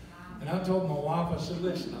deal. And I told my wife, I said,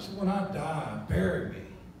 listen, I said, when I die, bury me.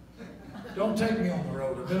 Don't take me on the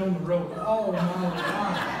road. I've been on the road all my life.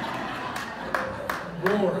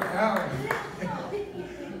 Roar out.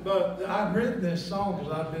 But I'd written this song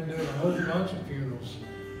because I'd been doing a whole bunch of funerals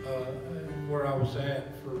where I was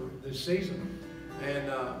at for this season.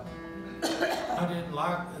 And I didn't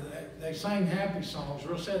like, they sang happy songs,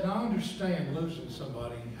 real sad. And I understand losing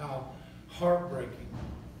somebody, how heartbreaking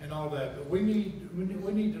and all that. But we need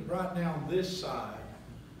to, right now on this side,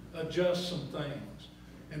 adjust some things.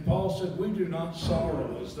 And Paul said, we do not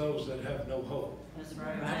sorrow as those that have no hope. That's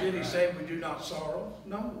right. Now, did he say we do not sorrow?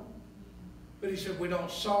 No. But he said we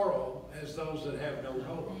don't sorrow as those that have no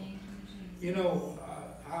hope. You know,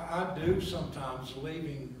 I do sometimes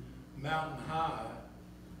leaving Mountain High,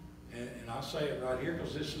 and I say it right here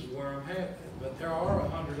because this is where I'm at, but there are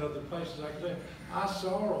 100 other places I can say, I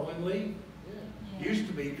sorrow and leave. Yeah. Used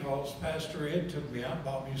to be because Pastor Ed took me out and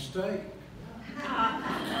bought me a steak.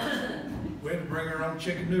 We had to bring our own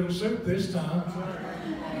chicken noodle soup this time.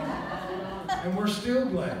 And we're still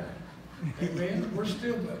glad. Amen? We're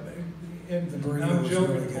still glad. And I'm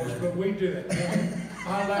joking, of course, but we do it.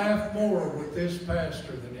 I laugh more with this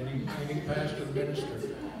pastor than any pastor or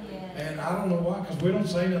minister. And I don't know why, because we don't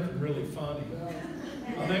say nothing really funny.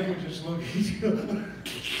 I think we just look at each other.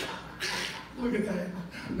 Look at that.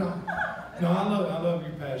 No, I love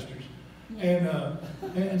you, pastors. And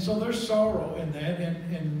so there's sorrow in that.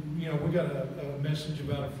 And you know, we got a message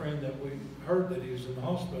about a friend that we heard that he was in the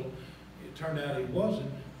hospital. It turned out he wasn't.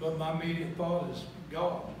 But my immediate thought is,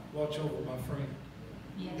 God, watch over my friend.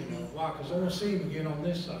 Yeah. You know, why? Because I want to see him again on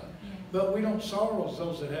this side. Yeah. But we don't sorrow as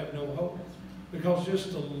those that have no hope. Because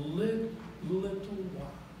just a little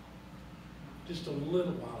while, just a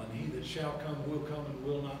little while, and he that shall come and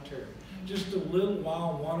will not tarry. Just a little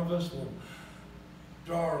while, one of us will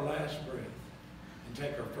draw our last breath and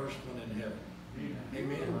take our first one in heaven.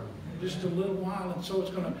 Amen. Just a little while, and so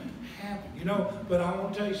it's going to happen. You know, but I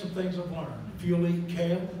want to tell you some things I've learned. If you'll eat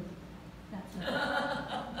kale,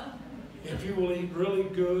 if you will eat really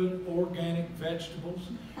good organic vegetables,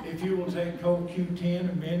 if you will take CoQ10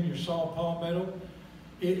 and then your saw palmetto,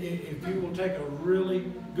 if you will take a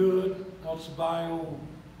really good, what's the bio,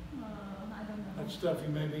 that stuff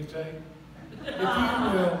you made me take?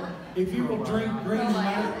 If you will drink green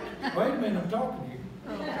milk, wait a minute, I'm talking to you.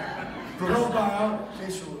 Probiotics.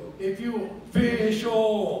 Fish oil. If you will, fish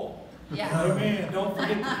oil. Yeah. Amen. Don't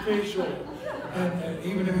forget the fish oil. And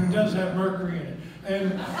even if it does have mercury in it.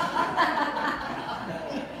 And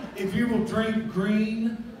if you will drink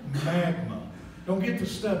green magma, don't get the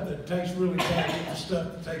stuff that tastes really bad, get the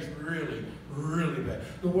stuff that tastes really, really bad.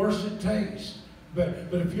 The worse it tastes. But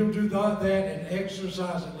if you'll do that and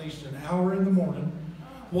exercise at least an hour in the morning,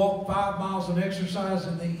 walk 5 miles and exercise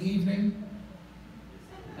in the evening,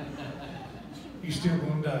 you're still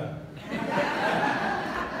going to die.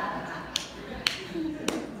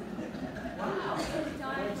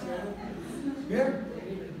 Yeah.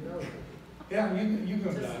 Yeah, you're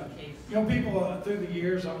going to die. You know, people through the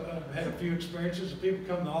years, I've had a few experiences, and people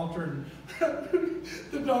come to the altar and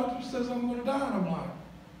the doctor says, I'm going to die. And I'm like,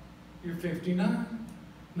 you're 59.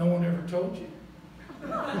 No one ever told you.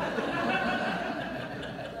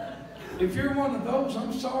 If you're one of those,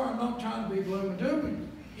 I'm sorry, I'm not trying to be gloom and doom.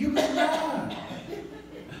 You can die.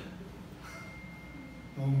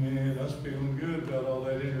 Oh man, I was feeling good about all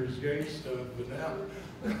that Enter's Gate stuff, but now,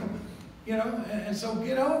 you know, and so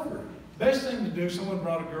get over it. Best thing to do, someone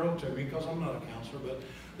brought a girl to me, because I'm not a counselor, but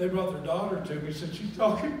they brought their daughter to me and said, she's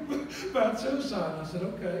talking about suicide. And I said,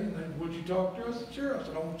 okay. And then, would you talk to her? I said, sure. I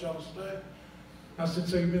said, I want y'all to stay. I said,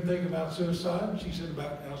 so you've been thinking about suicide? And she said,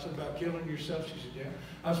 I said, about killing yourself? She said, yeah.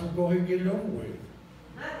 I said, well, go ahead and get it over with.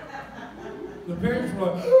 The parents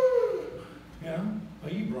were like, you know,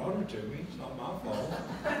 well, you brought her to me. It's not my fault.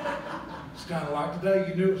 It's kind of like today,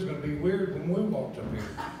 you knew it was going to be weird when we walked up here.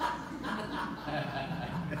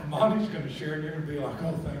 Monty's going to share, and you're going to be like,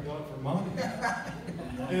 oh, thank God for Monty.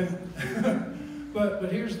 And,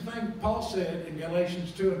 but here's the thing. Paul said in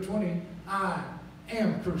Galatians 2:20, I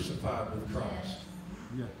am crucified with Christ.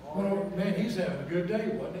 Yeah. Well, man, he's having a good day,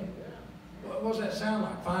 wasn't he? What does that sound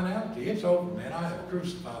like? Finality. It's over, man. I have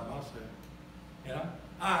crucified myself. You know?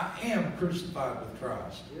 I am crucified with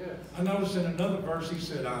Christ. Yes. I noticed in another verse he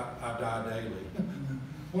said, I die daily.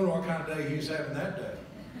 Wonder what kind of day he's having that day.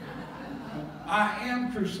 I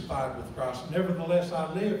am crucified with Christ. Nevertheless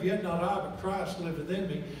I live, yet not I, but Christ liveth in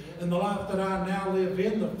me. And the life that I now live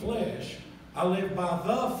in the flesh, I live by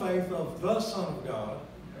the faith of the Son of God.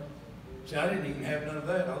 See, I didn't even have none of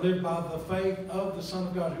that. I live by the faith of the Son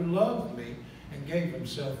of God who loved me and gave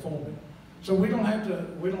himself for me. So we don't have to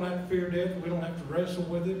fear death. We don't have to wrestle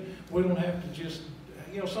with it. We don't have to just,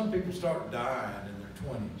 you know, some people start dying in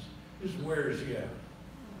their 20s. It just wears you out.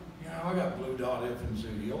 You know, I got blue dot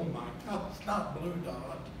FNZ. Oh my God, it's not blue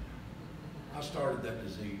dot. I started that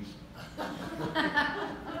disease.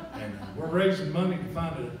 And we're raising money to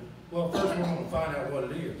find it. Well, first we're going to find out what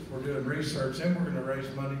it is. We're doing research, then we're going to raise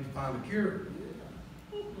money to find a cure.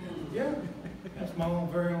 Yeah, that's my own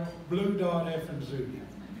very own blue dot FNZ.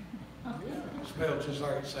 Spelled just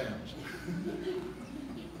like it sounds.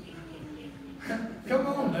 Come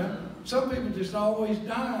on now. Some people just always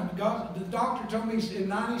die. The doctor told me in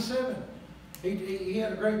 97, he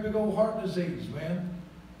had a great big old heart disease, man.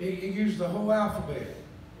 He used the whole alphabet.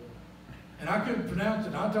 And I couldn't pronounce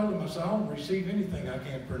it. I told him, I said, I don't receive anything I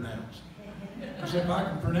can't pronounce. I said, if I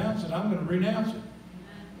can pronounce it, I'm going to renounce it.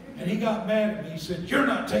 And he got mad at me. He said, you're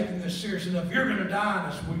not taking this serious enough. You're going to die. And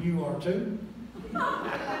I said, well, you are too.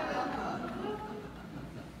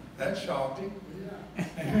 That shocked him.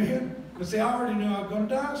 Amen. But see, I already knew I was going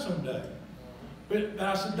to die someday. But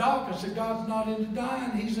I said, Doc, I said, God's not into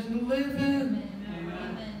dying. He's into living.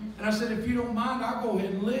 Amen. And I said, if you don't mind, I'll go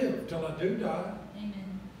ahead and live till I do die.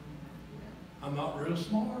 Amen. I'm not real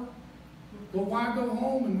smart. But why go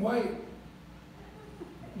home and wait?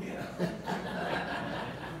 Yeah.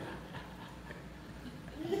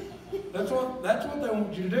 That's what they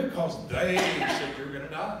want you to do, because they said you're going to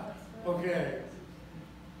die. Okay.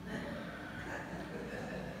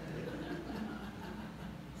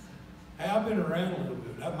 Hey, I've been around a little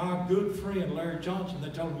bit. My good friend Larry Johnson, they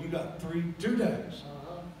told him you got 2 days.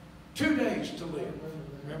 2 days to live.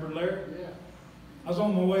 Remember Larry? Yeah. I was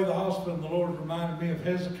on my way to the hospital and the Lord reminded me of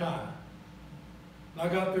Hezekiah. And I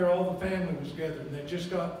got there, all the family was gathered, and they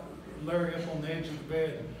just got Larry up on the edge of the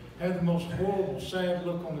bed and had the most horrible, sad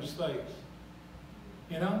look on his face.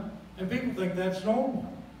 You know? And people think that's normal.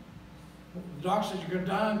 The doc says you're going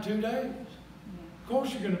to die in 2 days. Of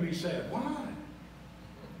course you're going to be sad. Why?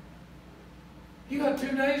 You got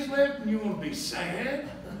 2 days left and you want to be sad?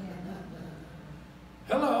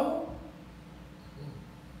 Hello?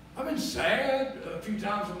 I've been sad a few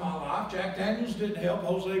times in my life. Jack Daniels didn't help.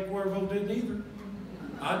 Jose Cuervo didn't either.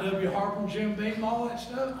 I.W. Harper, Jim Beam, all that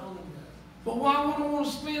stuff. But why would I want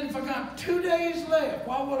to spend, if I got 2 days left,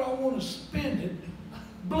 why would I want to spend it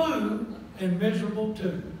blue and miserable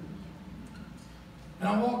too? And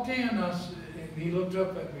I walked in, and he looked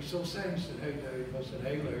up at me so sad. He said, "Hey, Dave." I said,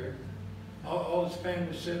 "Hey, Larry." All his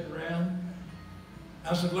family sitting around.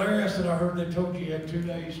 I said, "Larry," I said, "I heard they told you had 2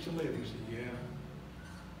 days to live." He said, "Yeah,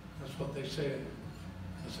 that's what they said."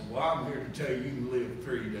 I said, "Well, I'm here to tell you you can live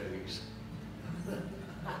 3 days."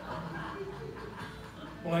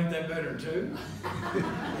 Well, ain't that better than 2?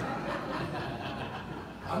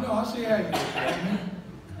 I know, I see how you look at me.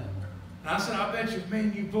 And I said, "I bet you if me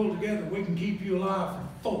and you pull together, we can keep you alive for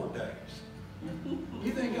 4 days."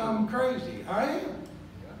 You think I'm crazy? I am.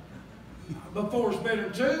 But 4 is better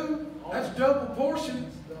than 2. That's double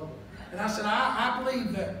portion. And I said, I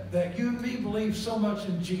believe that you and me believe so much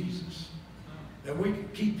in Jesus that we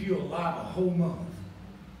could keep you alive a whole month.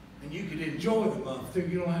 And you could enjoy the month too.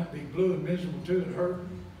 You don't have to be blue and miserable too and hurt.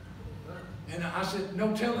 And I said,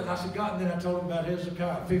 "No telling." I said, "God," and then I told him about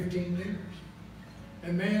Hezekiah, 15 years.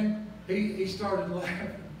 And man, he started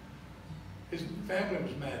laughing. His family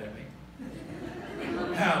was mad at me.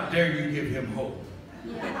 How dare you give him hope?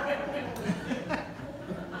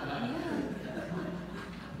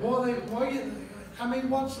 I mean,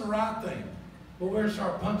 what's the right thing? Well, we're going to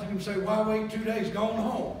start punching him and say, "Why wait 2 days? Going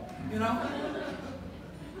home." You know?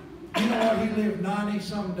 You know what? He lived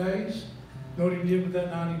 90-some days. You know what he did with that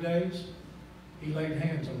 90 days? He laid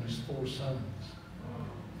hands on his 4 sons.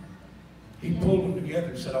 He pulled them together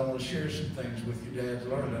and said, "I want to share some things with you, Dad's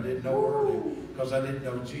learned. I didn't know early because I didn't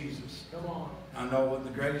know Jesus. Come on. I know I wasn't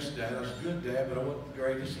the greatest dad. I was a good dad, but I wasn't the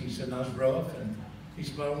greatest." He said, "I was rough." And he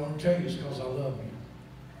said, "But I want to tell you it's because I love you.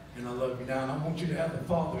 And I love you now. And I want you to have the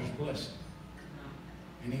Father's blessing."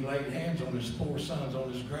 And he laid hands on his 4 sons,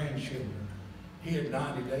 on his grandchildren. He had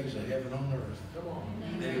 90 days of heaven on earth. Come on.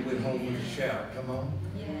 And then he went home with a shout. Come on.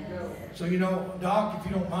 Yes. So, you know, Doc, if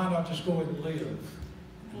you don't mind, I'll just go ahead and live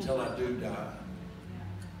until I do die.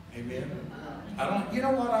 Amen. You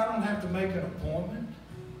know what? I don't have to make an appointment.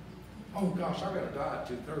 Oh, gosh, I got to die at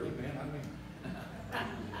 2:30, man.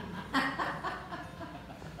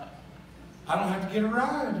 I don't have to get a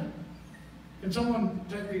ride. Can someone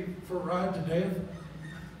take me for a ride to death?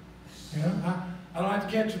 You know, I don't have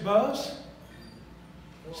to catch a bus.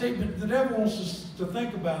 See, but the devil wants us to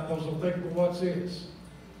think about those. They'll think, "Well, what's this?"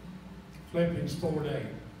 Philippians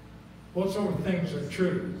 4:8. Whatsoever things are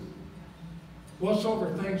true.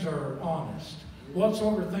 Whatsoever things are honest.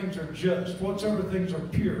 Whatsoever things are just. Whatsoever things are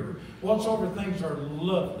pure. Whatsoever things are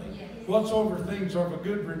lovely. Whatsoever things are of a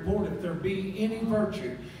good report. If there be any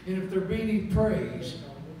virtue, and if there be any praise,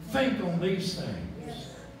 think on these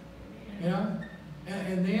things. You know?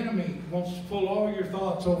 And the enemy wants to pull all your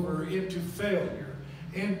thoughts over into failure,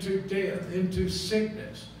 into death, into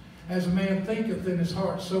sickness. As a man thinketh in his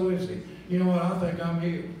heart, so is he. You know what? I think I'm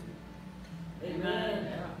healed. Amen.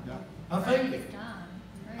 I think it.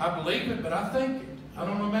 I believe it, but I think it. I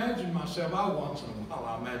don't imagine myself. Once in a while,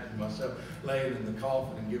 I imagine myself laying in the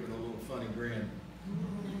coffin and giving a little funny grin.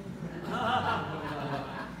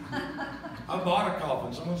 I bought a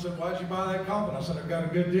coffin. Someone said, "Why'd you buy that coffin?" I said, "I got a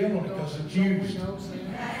good deal on it because it's used."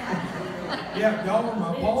 Yeah, y'all are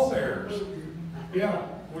my pallbearers. Yeah,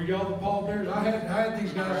 were y'all the pallbearers? I had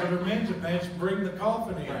these guys that are men's advance bring the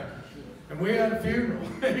coffin in. And we had a funeral.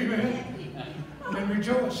 Amen. And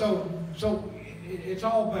rejoice. So it's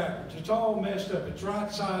all backwards. It's all messed up. It's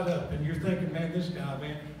right side up. And you're thinking, "Man, this guy,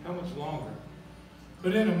 man, how much longer?"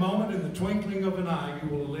 But in a moment, in the twinkling of an eye, you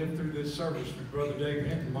will live through this service with Brother Dave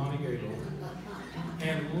Hinton, Monty Gaylord,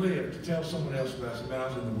 and live to tell someone else about it. Man, I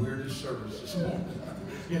was in the weirdest service this morning.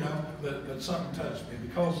 You know, but something touched me.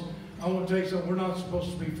 Because I want to tell you something, we're not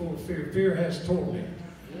supposed to be full of fear. Fear has torment.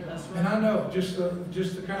 And I know, just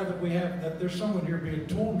the kind that we have, that there's someone here being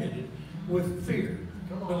tormented with fear.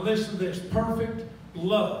 But listen to this. Perfect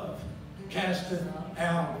love casteth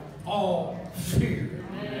out all fear.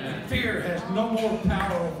 And fear has no more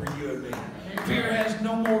power over you and me. Fear has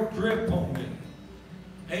no more grip on me.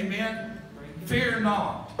 Amen? Fear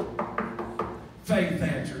not. Faith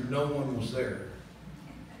answered, no one was there.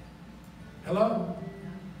 Hello?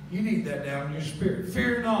 You need that down in your spirit.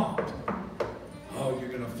 Fear not. Oh, you're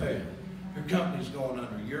going to fail. Your company's going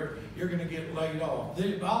under. You're going to get laid off.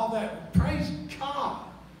 All that. Praise God.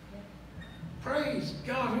 Praise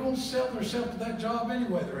God. Who wants to sell themselves to that job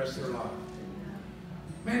anyway the rest of their life?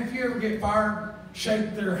 Man, if you ever get fired,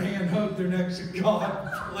 shake their hand, hug their neck, say,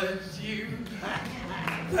 God bless you.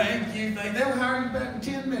 Thank you. They'll hire you back in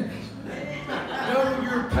 10 minutes. Double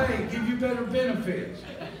your pay, give you better benefits.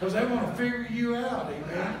 Because they want to figure you out,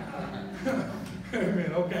 amen.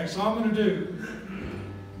 Amen. Okay, so I'm going to do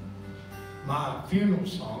my funeral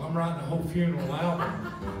song. I'm writing a whole funeral album.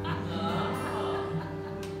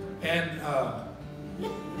 And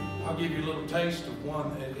I'll give you a little taste of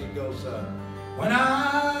one. It goes, when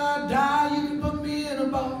I die, you can put me in a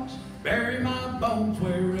box, bury my bones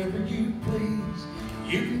wherever you please.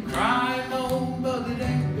 You can cry and moan, but it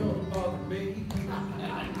ain't gonna bother me.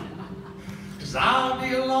 'Cause I'll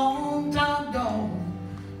be a long time gone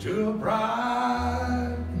to a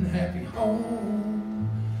bright and happy home,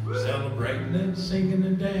 celebrating and singing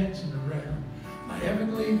and dancing around my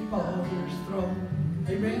heavenly Father's throne.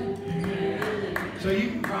 Amen? Amen. So you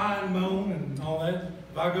can cry and moan and all that.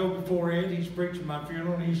 If I go before Ed, he's preaching my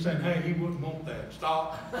funeral and he's saying, hey, he wouldn't want that.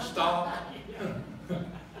 Stop, stop,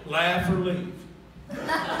 laugh or leave.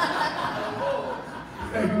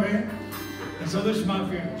 Amen. And so this is my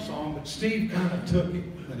funeral song, but Steve kind of took it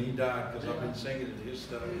when he died because I've been singing it his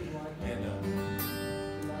stuff. And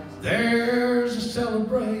there's a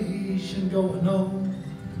celebration going on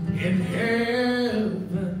in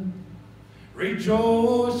heaven,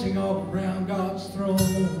 rejoicing all around God's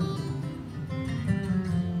throne.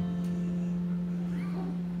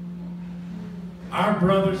 Our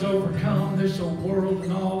brother's overcome this old world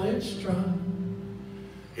and all its strife.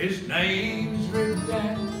 His name's written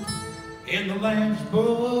down in the Lamb's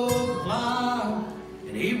book of life,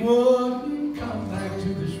 and he wouldn't come back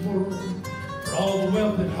to this world for all the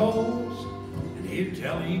wealth it holds, and he'd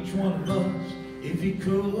tell each one of us if he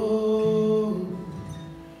could.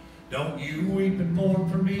 Don't you weep and mourn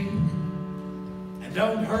for me, and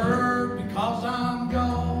don't hurt because I'm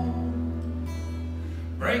gone.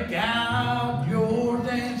 Break out your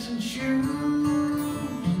dancing shoes,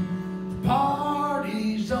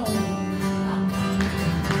 party's on.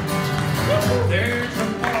 There's a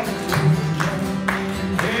party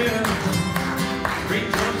in heaven,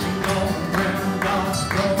 rejoicing all around God's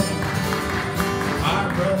throne. Our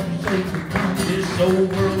brothers overcome this old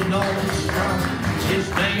world and all its strife. His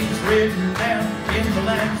name's written down in the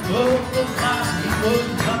Lamb's book of life. He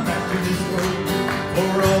wouldn't come back to this world for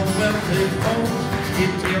all the wealth it holds.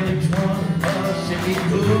 He'd tell each one of us if he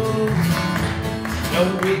could.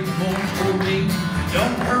 Don't weep and mourn for me,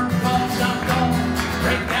 don't hurt because I'm gone.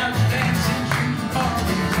 Break out your dancing shoes and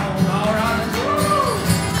parties on, all right.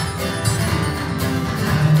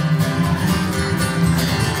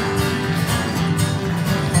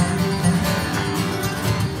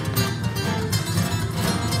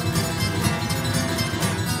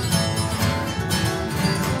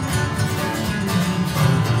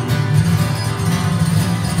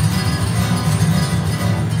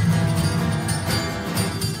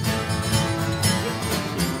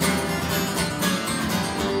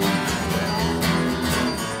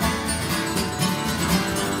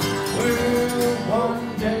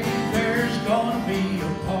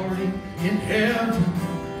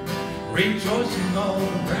 Rejoicing all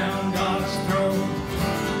around God's throne.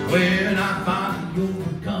 When I finally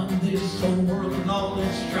overcome this old world and all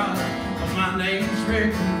its strife, 'cause my name's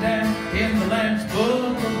written down in the Lamb's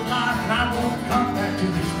book of life, and I won't come back to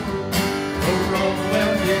this world for all the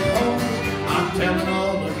wealth it holds. I'm telling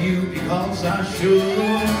all of you because I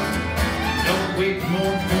should. Don't weep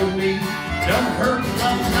more for me, don't hurt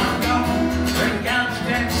because I'm gone. Break out your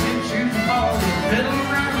dancing shoes and party, fiddle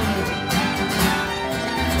around.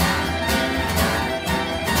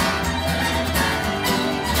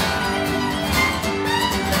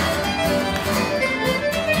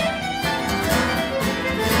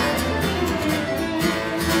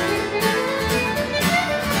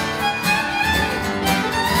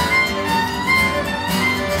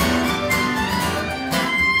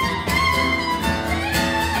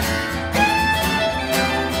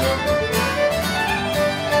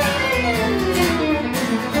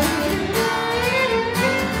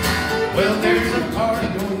 Well, there's a party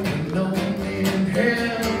going on in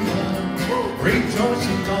heaven,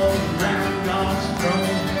 rejoicing all around God's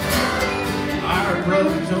throne. Our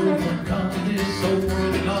brothers overcome this old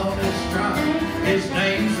world and all its strife. His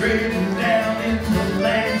name's written down in the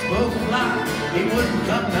Lamb's book of life. He wouldn't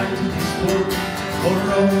come back to this world for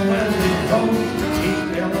all the wealth it holds. He'd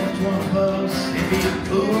tell each one of us if he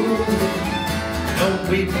could. Don't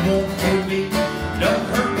weep and mourn for me, don't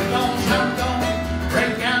hurt because I'm gone.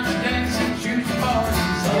 Break out your dancing shoes and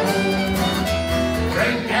parties on.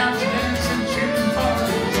 Break out your dancing shoes and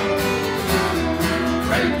parties on.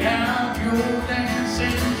 Break out your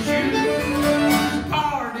dancing shoes,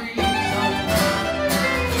 parties on.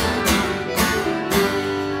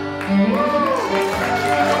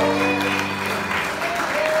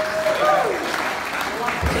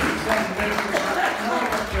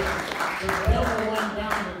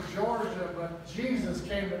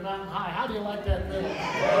 High. How do you like that thing?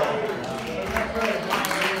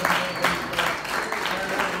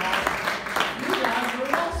 You guys are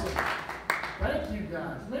awesome. Thank you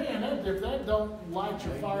guys. Man, if that don't light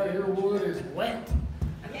your fire, your wood is wet.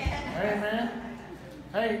 Amen.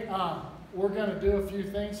 Hey, we're going to do a few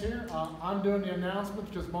things here. I'm doing the announcement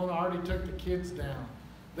because Mona already took the kids down.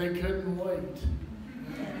 They couldn't wait.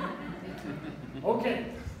 Okay,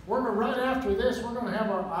 right after this, we're going to have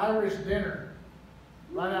our Irish dinner.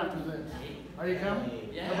 Right after this. Are you coming?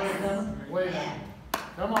 Yes. Everybody coming? Wait up.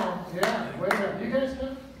 Come on. Yeah, wait up. You guys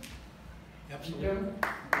come? Absolutely. You come?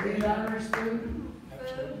 We eat Irish food?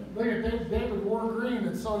 Absolutely. Look at David wore green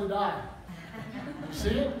and so did I. You see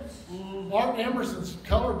it? Mark Emerson's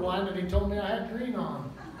colorblind and he told me I had green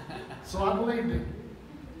on. So I believed him.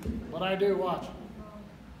 But I do, watch.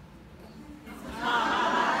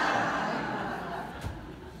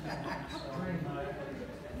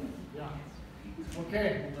 Yeah.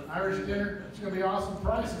 Okay, Irish dinner. It's going to be awesome.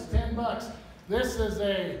 Price is $10. This is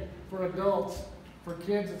for adults. For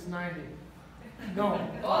kids, it's $90. No.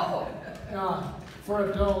 For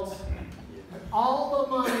adults. All the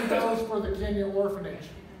money goes for the Kenya orphanage.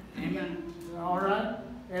 All right?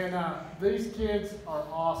 And these kids are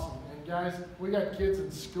awesome. And guys, we got kids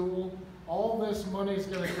in school. All this money is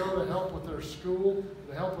going to go to help with their school,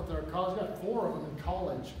 to help with their college. We've got 4 of them in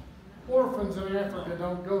college. Orphans in Africa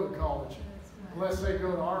don't go to college unless they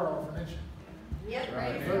go to our orphanage. Yep,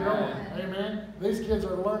 They're going. Amen. These kids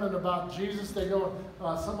are learning about Jesus. They go.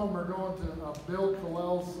 Some of them are going to Bill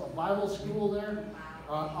Colell's Bible school there.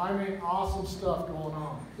 I mean, awesome stuff going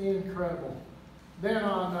on. Incredible. Then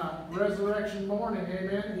on Resurrection morning,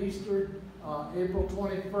 amen, Easter, April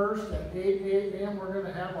 21st at 8 a.m., we're going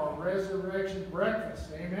to have our resurrection breakfast.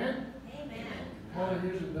 Amen? Amen. Mona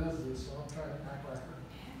usually does this, so I'm trying to act like her.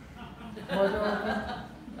 Am I doing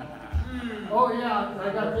okay? Oh, yeah, I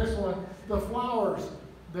got this one. The flowers.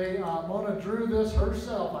 Mona drew this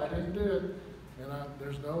herself. I didn't do it. And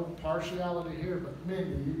there's no partiality here, but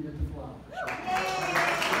Mindy, you get the flowers.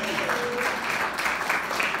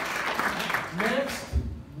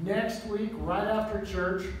 Next week, right after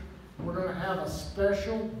church, we're going to have a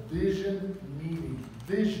special vision meeting.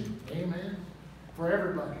 Vision, amen, for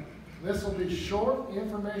everybody. This will be short,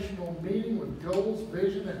 informational meeting with goals,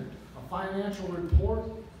 vision, and a financial report,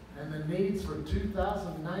 and the needs for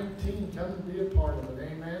 2019. Come and be a part of it,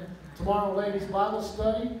 amen. Tomorrow, ladies' Bible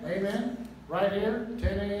study, amen. Right here,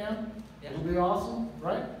 10 a.m. Yep. It'll be awesome,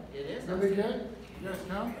 right? It is. It'll be good. You guys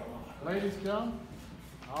come? Ladies come?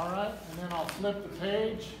 All right, and then I'll flip the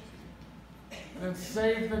page. And then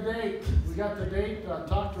save the date. We got the date.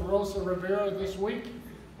 Talked to Rosa Rivera this week.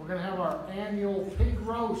 We're going to have our annual pig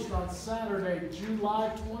roast on Saturday,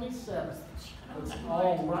 July 27th. It's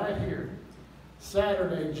all right here.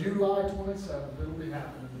 Saturday, July 27th. It'll be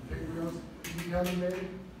happening. The pig roast. You coming, baby?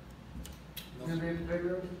 You going to be at the pig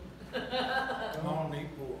roast? Come on, eat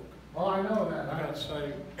pork. Oh, I know that. I got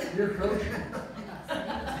saved. You're kosher.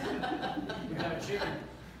 You got a chicken.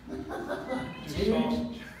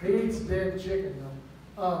 He eats dead chicken,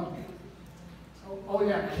 though. Oh,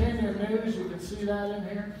 yeah, Kenya News, you can see that in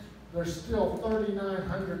here. There's still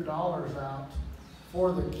 $3,900 out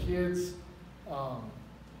for the kids'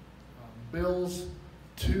 bills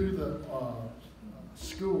to the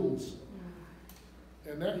schools.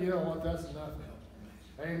 And that, you know what, that's nothing.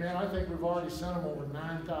 Amen. I think we've already sent them over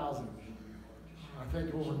 9,000. I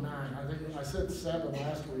think over 9. I said 7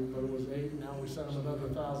 last week, but it was 8. Now we sent them another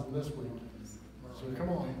 1,000 this week. So come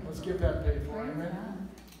on, let's get that paid for. Amen.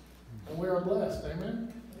 And we are blessed.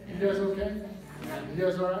 Amen. You guys okay? You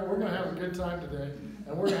guys all right? We're going to have a good time today,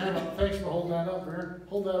 and we're going to have. Thanks for holding that up, Bear.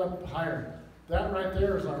 Hold that up higher. That right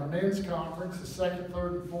there is our men's conference, the 2nd,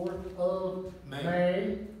 3rd, and 4th of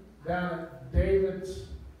May, down at David's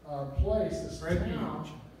place, this town,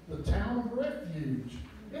 the town of Refuge.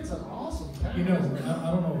 It's an awesome town. You know,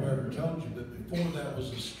 I don't know if I ever told you, but before that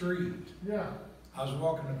was a street. Yeah. I was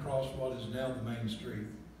walking across what is now the main street,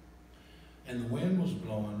 and the wind was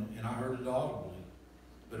blowing, and I heard it audibly,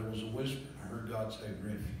 but it was a whisper. I heard God say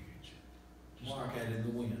refuge, just like that in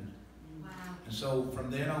the wind. Wow. And so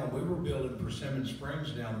from then on, we were building Persimmon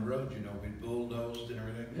Springs down the road, you know, we bulldozed and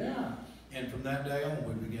everything. Yeah. And from that day on,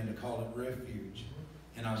 we began to call it refuge.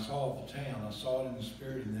 And I saw the town, I saw it in the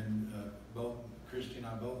spirit, and then both Christy and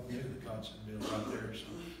I both knew that God said build right there. So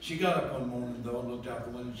she got up one morning though and looked out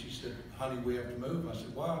the window and she said, honey, we have to move. I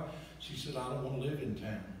said, why? She said, I don't want to live in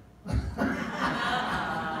town. I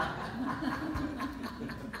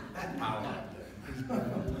like that.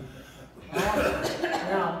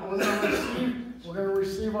 Now, we're going to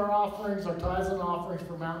receive our offerings, our tithes and offerings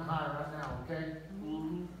for Mountain High right now, okay?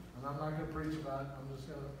 And I'm not going to preach about it. I'm just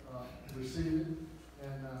going to receive it,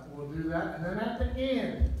 and we'll do that. And then at the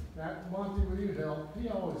end, that Monty, will you help? He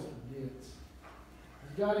always forgets.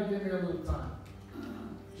 He's got to give me a little time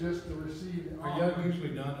just to receive the Are y'all offering.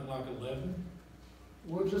 usually done at like 11?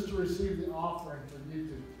 Well, just to receive the offering for you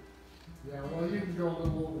two. Yeah, well, you can go a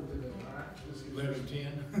little over today, all right? Just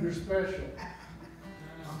 11:10? You're special.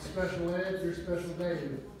 I'm special Ed, you're special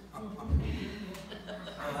David.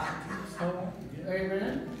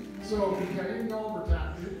 Amen. So you can go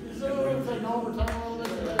overtime. Is there going to take overtime a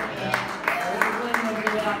little bit today? Everything will be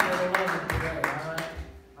out there at 11 today, all right?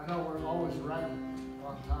 I know we're always right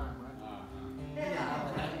on time, right?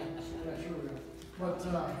 Yeah, sure we are. But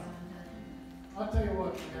I'll tell you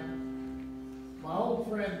what, man. My old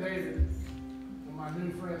friend David and my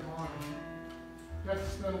new friend Monty got to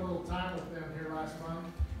spend a little time with them here last month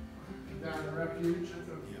down in Refuge.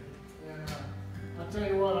 And I'll tell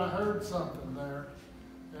you what, I heard something there.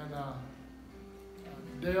 And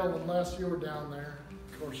Dale and Les, you were down there.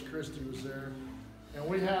 Of course, Christy was there. And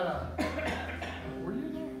we had were you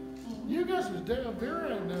there? You guys was Dale,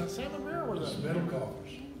 Vera, and Sam and Vera were The there.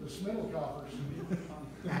 Smiddlecoffers. The Smiddlecoffers.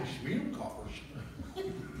 The Smiddlecoffers.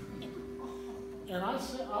 And I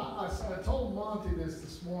told Monty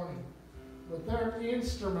this morning, but their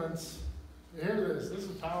instruments, hear this is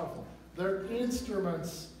powerful. Their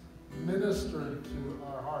instruments ministered to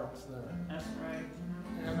our hearts there. That's right.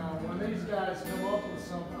 And when these guys come up with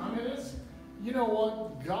something, I mean, it's, you know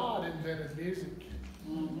what? God invented music.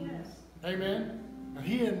 Yes. Amen?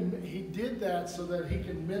 And he did that so that he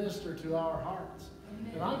can minister to our hearts.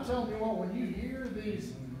 And I'm telling you what, when you hear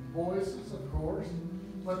these voices, of course,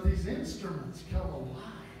 but these instruments come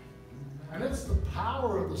alive. And it's the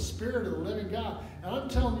power of the Spirit of the living God. And I'm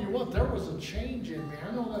telling you what, there was a change in me.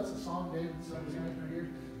 I know that's a song David sung for years,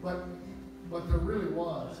 but there really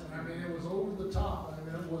was. And I mean, it was over the top. I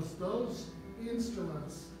mean, it was those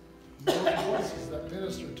instruments, those voices that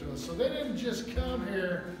ministered to us. So they didn't just come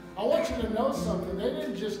here. I want you to know something. They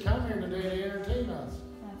didn't just come here today to entertain us.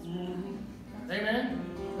 Amen?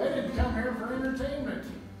 They didn't come here for entertainment.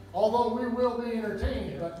 Although we will be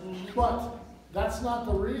entertained. But that's not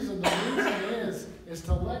the reason. The reason is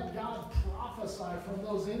to let God prophesy from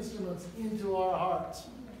those instruments into our hearts.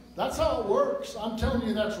 That's how it works. I'm telling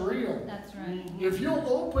you, that's real. That's right. If you'll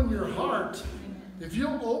open your heart,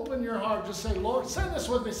 just say, Lord, say this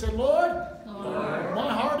with me. Say, Lord,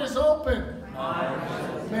 my heart is open.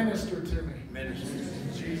 Minister to me. In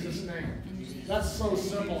Jesus' name. That's so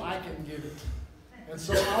simple, I can get it. And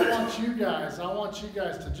so I want you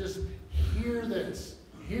guys to just hear this.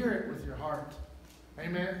 Hear it with your heart.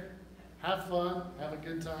 Amen. Have fun. Have a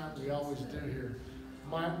good time. We always do here.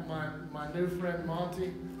 My new friend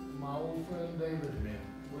Monty, my old friend David.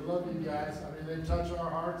 We love you guys. I mean, they touch our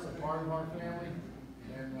hearts, a part of our family,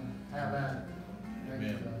 and have at it.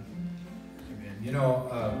 Amen. Amen. You know,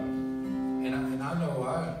 and I know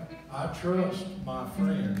I trust my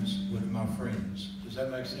friends with my friends. Does that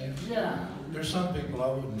make sense? Yeah. There's some people I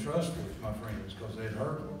wouldn't trust with my friends because they'd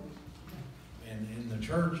hurt them. And in the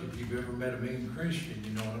church, if you've ever met a mean Christian,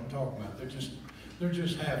 you know what I'm talking about. They're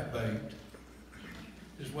just half-baked.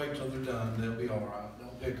 Just wait till they're done. They'll be all right.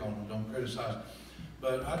 Don't pick on them. Don't criticize them.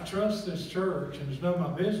 But I trust this church, and it's none of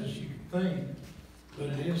my business, you can think, but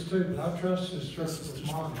it is too. But I trust this church with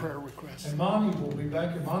Monty. Prayer request. And Monty will be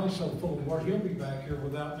back here. Monty's so full of work, he'll be back here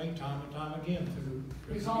without me time and time again through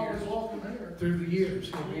He's the always years. welcome here. Through the years,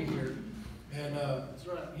 he'll be here. And, That's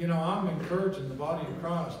right. you know, I'm encouraging the body of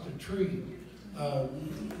Christ to treat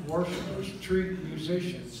worshipers, treat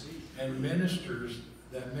musicians and ministers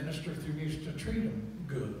that minister through music, to treat them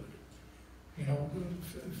good. You know,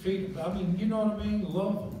 feed them. I mean, you know what I mean?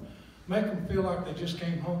 Love them. Make them feel like they just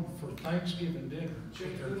came home for Thanksgiving dinner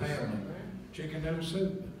with their family. Chicken noodle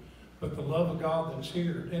soup. But the love of God that's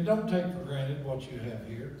here. And don't take for granted what you have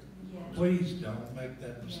here. Yes. Please don't make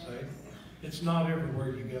that mistake. It's not everywhere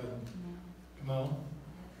you go. Come on.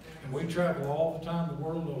 And we travel all the time, the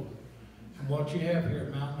world over. And what you have here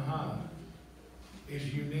at Mountain High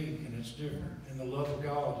is unique and it's different. And the love of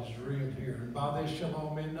God is real here. And by this shall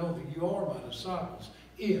all men know that you are my disciples,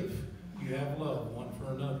 if you have love one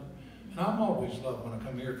for another. And I'm always loved when I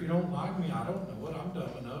come here. If you don't like me, I don't know it. I'm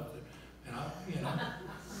dumb enough that,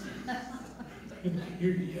 and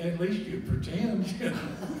at least you pretend.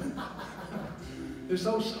 This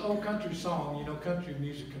old country song, you know, country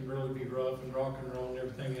music can really be rough, and rock and roll and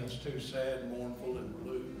everything else too, sad and mournful and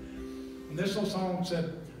blue. And this old song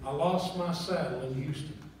said, I lost my saddle in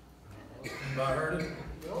Houston. Anybody heard it?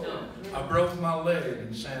 I broke my leg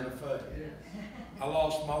in Santa Fe. I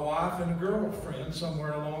lost my wife and a girlfriend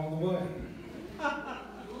somewhere along the way.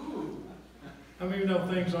 I mean, you know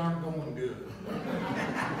things aren't going good.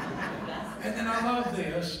 And then I love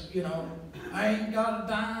this, you know, I ain't got a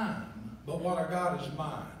dime, but what I got is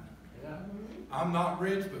mine. Yeah. I'm not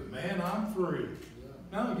rich, but man, I'm free.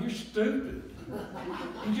 No, you're stupid.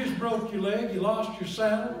 You just broke your leg, you lost your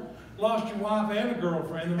saddle, lost your wife and a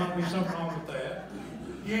girlfriend. There might be something wrong with that.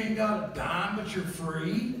 You ain't got a dime, but you're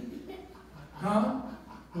free. Huh?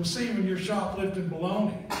 We'll see when you're shoplifting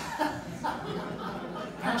bologna.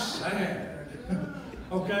 How sad.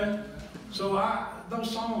 Okay? So those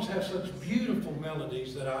songs have such beautiful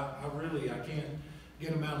melodies that I can't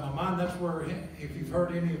get them out of my mind. That's where, if you've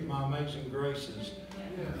heard any of my Amazing Graces,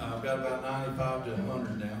 I've got about 95 to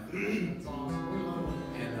 100 now.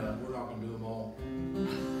 And we're not going to do them all.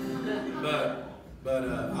 But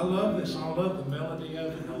I love this. I love the melody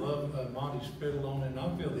of it. I love Monty's fiddle on it. And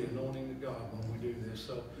I feel the anointing of God when we do this.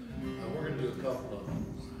 So we're going to do a couple of them.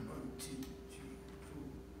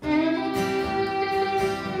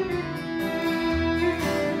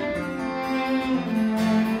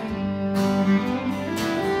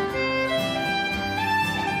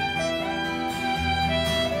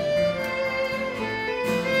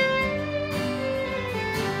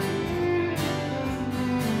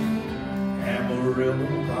 Amarillo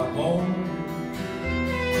by morning,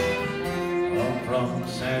 I'm from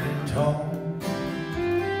San Antonio.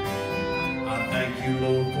 I thank you,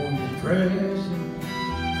 Lord, for your presence.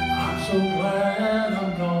 I'm so glad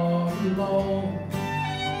I'm not alone.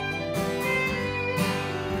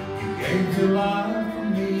 You gave your life for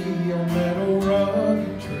me on that old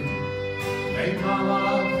rugged tree, made my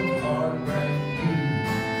life a heart brand new.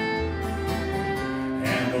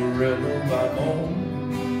 Amarillo by morning,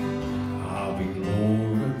 I'll be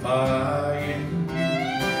glorifying you.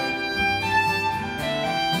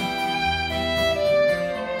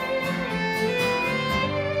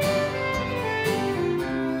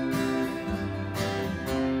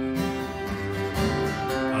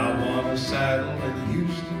 I won a saddle in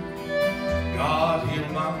Houston, God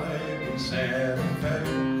healed my leg in Santa Fe.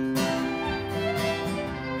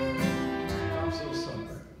 I'm so sorry.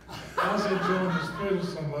 I was enjoying this fiddle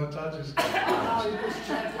so much, I just...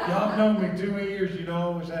 Y'all known me too many years, you know, I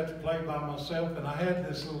always had to play by myself, and I had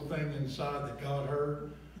this little thing inside that God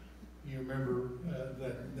heard. You remember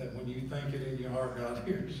that when you think it in your heart, God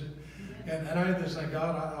hears it. And I had this thing,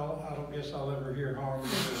 God, I don't guess I'll ever hear harmony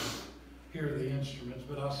or hear the instruments,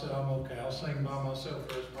 but I said, I'm okay, I'll sing by myself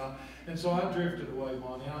for the rest of my life. And so I drifted away,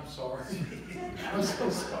 Monty, I'm sorry. I'm so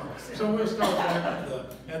sorry. So we'll start back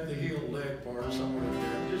at the heel leg part somewhere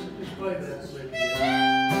there. Just play that lick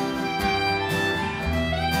again.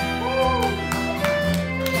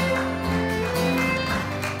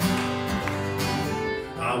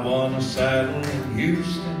 I won a saddle in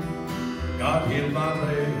Houston, God healed my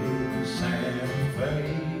leg in Santa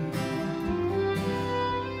Fe.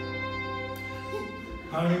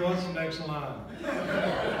 Honey, what's the next line? I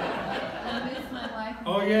miss my wife.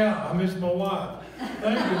 Oh yeah, I miss my wife.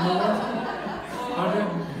 Thank you, Lord. I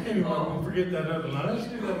didn't, anyway, we'll forget that other line. Let's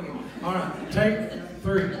do that again. All right, take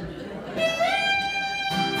 3.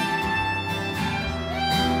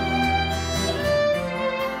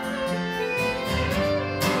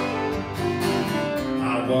 I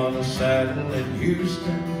won a saddle in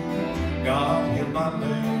Houston, God healed my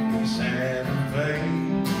leg in Santa Fe.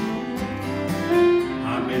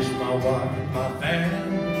 I miss my wife and my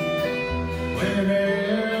family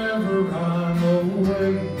whenever I'm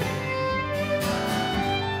away.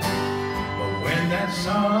 But when that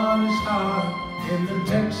sun is high in the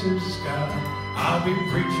Texas sky, I'll be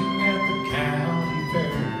preaching at the county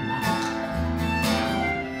fair.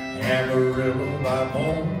 Amarillo by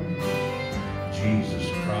morning, Jesus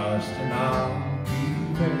Christ and I'll be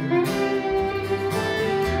there.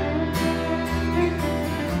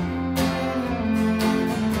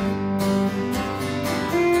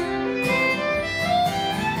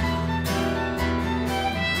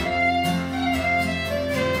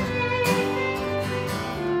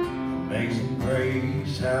 Amazing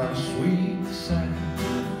grace, how sweet the sound,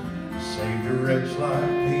 saved a wretch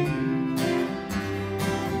like me.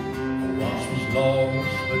 I once was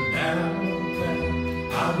lost, but now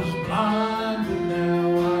I was blind, but now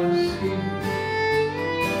I see.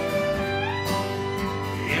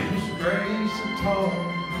 It was grace that taught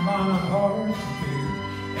my heart to fear,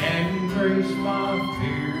 and in grace my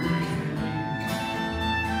fears relieved.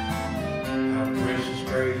 How precious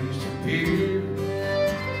grace appeared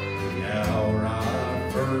the hour I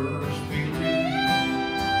first believed.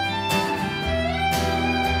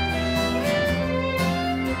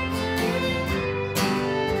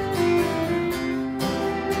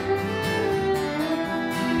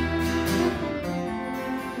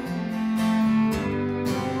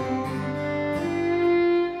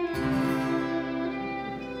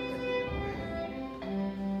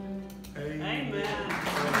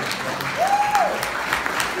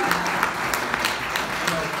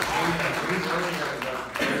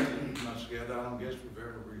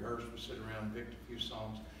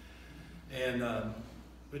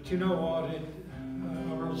 But you know what?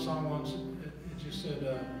 I wrote a song once. It just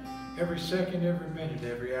said, every second, every minute,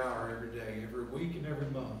 every hour, every day, every week, and every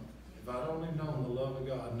month, if I'd only known the love of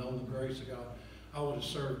God, known the grace of God, I would have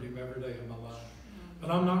served Him every day of my life. But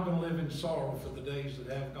I'm not going to live in sorrow for the days that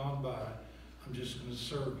have gone by. I'm just going to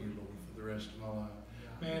serve you, Lord, for the rest of my life.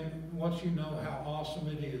 Man, once you know how awesome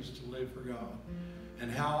it is to live for God, and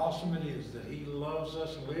how awesome it is that He loves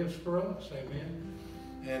us and lives for us, amen.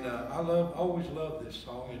 And I always love this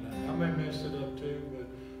song, and I may mess it up too, but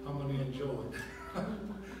I'm going to enjoy it.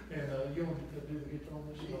 And you want to do the guitar on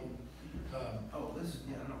this song?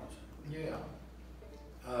 Yeah.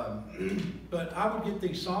 But I would get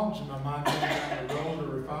these songs in my mind going down the road,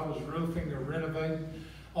 or if I was roofing or renovating,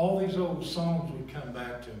 all these old songs would come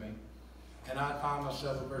back to me. And I'd find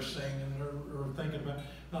myself ever singing or thinking about it.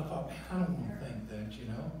 And I thought, man, I don't want to think that, you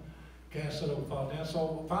know. Cast that old thought down.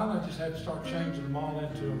 So finally I just had to start changing them all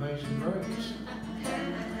into Amazing Grace.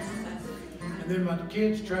 And then my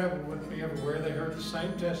kids traveled with me everywhere. They heard the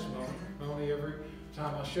same testimony every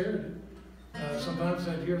time I shared it. Sometimes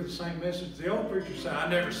they'd hear the same message. The old preacher said, I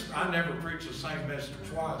never preach the same message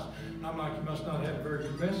twice. And I'm like, you must not have a very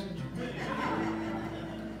good message.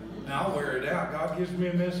 Now I'll wear it out. God gives me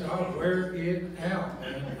a message, I'll wear it out.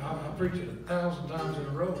 And I preach it 1,000 times in a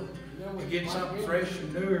row. We get something fresh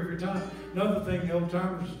and new every time. Another thing the old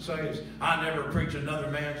timers would say is, I never preach another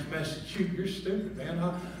man's message. Shoot, you're stupid, man.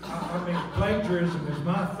 I mean, plagiarism is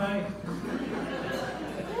my thing.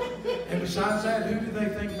 And besides that, who do they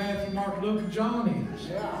think Matthew, Mark, Luke, and John is?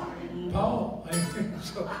 Yeah. Paul.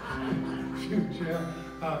 So, shoot, yeah.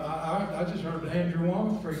 I just heard Andrew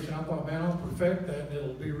Wong preach, and I thought, man, I'll perfect that, and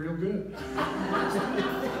it'll be real good.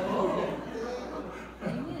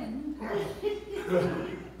 Amen.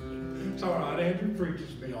 It's all right. Andrew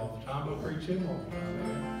preaches me all the time. I preach him all the time,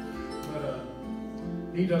 man.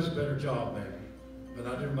 But he does a better job, maybe. But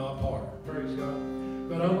I do my part. Praise God.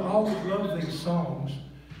 But I always love these songs,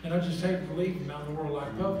 and I just hate to leave them out in the world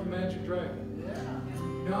like Puff the Magic Dragon.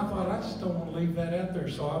 You know, I thought I just don't want to leave that out there,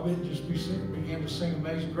 so I would just began to sing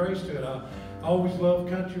Amazing Grace to it. I always loved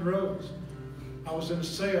country roads. I was in a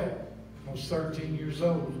cell. I was 13 years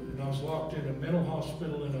old, and I was locked in a mental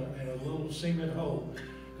hospital in a little cement hole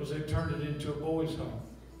because they turned it into a boys' home.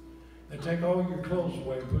 They take all your clothes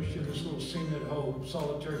away and push you in this little cement hole,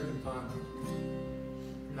 solitary confinement.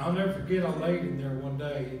 And I'll never forget, I laid in there one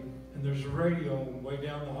day, and there's a radio way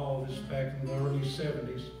down the hall. This is back in the early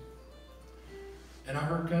 70s. And I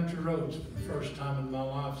heard Country Roads for the first time in my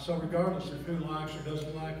life. So regardless of who likes or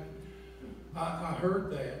doesn't like it, I heard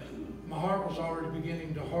that. My heart was already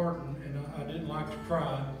beginning to harden, and I didn't like to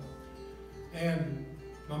cry. And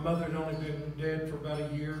my mother had only been dead for about a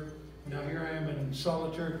year. Now here I am in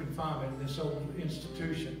solitary confinement in this old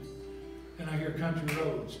institution. And I hear Country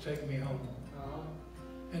Roads, Take Me Home.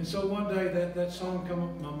 And so one day that song came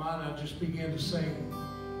up in my mind, I just began to sing.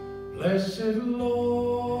 Blessed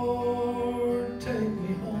Lord, take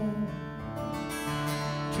me home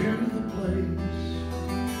to the place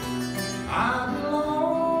I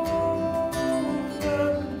belong, up in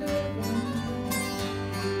heaven,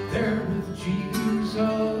 there with Jesus,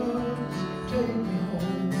 take me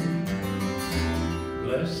home,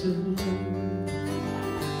 blessed Lord.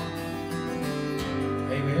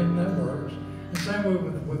 Amen, that works. The same way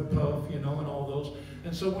with Puff, you know, and all those.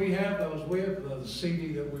 And so we have those. We have the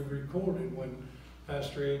CD that we recorded when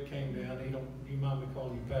Pastor Ed came down. You mind me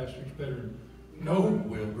calling you Pastor? It's better than no,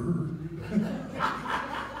 Wilbur.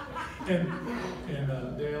 and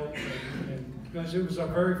Dale, and because it was our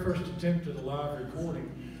very first attempt at a live recording,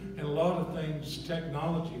 and a lot of things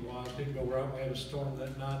technology-wise didn't go right. We had a storm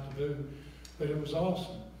that night to do, but it was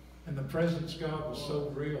awesome. And the presence of God was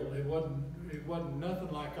so real. It wasn't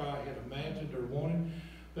nothing like I had imagined or wanted.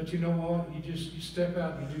 But you know what? You step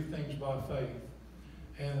out and you do things by faith.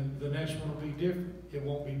 And the next one will be different. It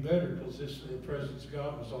won't be better because the presence of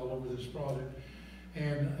God was all over this product.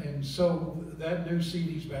 And so that new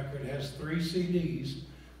CD's back there. It has 3 CDs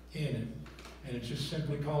in it. And it's just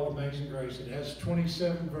simply called Amazing Grace. It has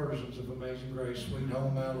 27 versions of Amazing Grace. Sweet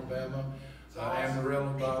Home Alabama,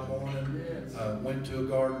 Amarillo by Morning, Went to a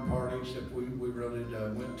Garden Party, except we wrote it,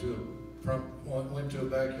 went to a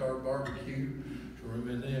backyard barbecue.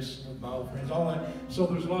 Reminisce with my old friends, all that. So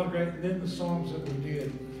there's a lot of great, and then the songs that we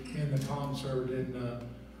did in the concert, and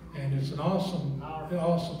it's an awesome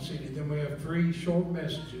CD. Then we have 3 short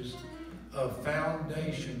messages of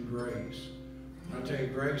foundation grace. And I tell you,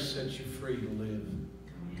 grace sets you free to live.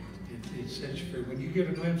 It sets you free. When you get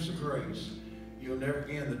a glimpse of grace, the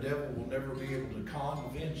devil will never be able to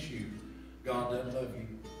convince you God doesn't love you.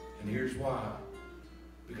 And here's why.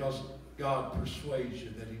 Because God persuades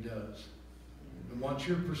you that He does. And once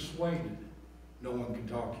you're persuaded, no one can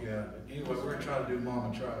talk you out of it. Anyway, we're going to try to do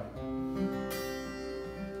Mama Try.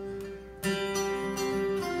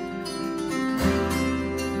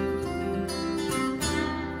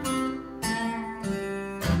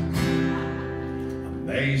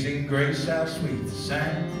 Amazing grace, how sweet the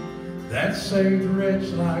sound that saved a wretch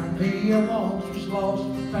like me. I once was lost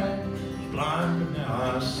and found, was blind, but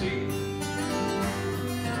now I see.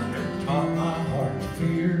 It taught my heart to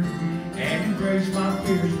fear, and in grace my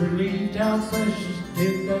fears relieved. How precious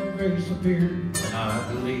did that grace appear when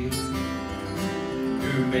I believed.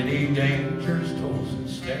 Through many dangers, toils, and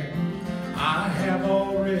snares, I have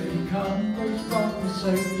already come. Grace brought me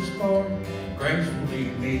safe this far. Grace will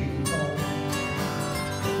lead me home.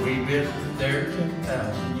 We've been there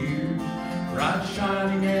 10,000 years, bright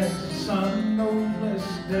shining as the sun. Those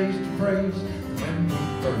blessed days to praise when we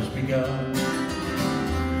first begun.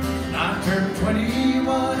 And I turned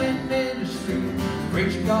 21 in ministry,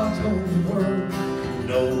 preached God's holy word.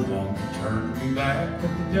 No one could turn me back, but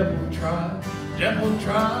the devil tried. Devil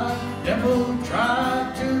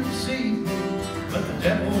tried to deceive me, but the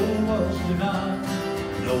devil was denied.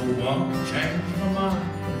 No one could change my mind,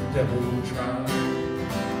 but the devil tried.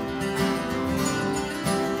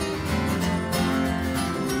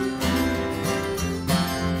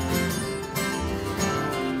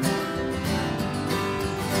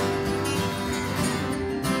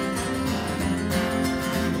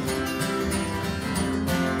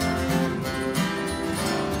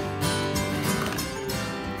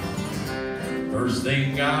 First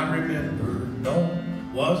thing I remember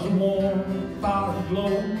knowing was a warm fire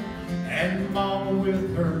glow, and Mama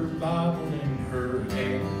with her Bible in her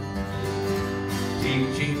hand,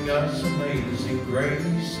 teaching us amazing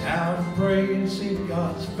grace, how to pray and seek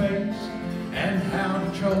God's face, and how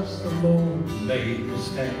to trust the Lord to make a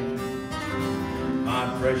stand.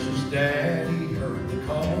 My precious daddy heard the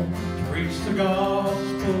call to preach the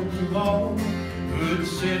gospel to all who'd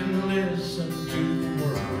sit and listen to the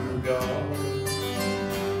word of God.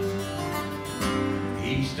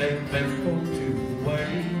 He stayed faithful to the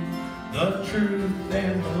way, the truth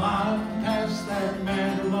and the life. Passed that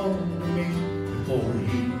man alone to me before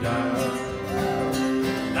he died.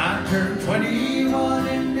 And I turned 21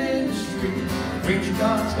 in ministry, preached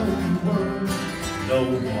God's holy word. No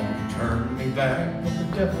one turned me back, but the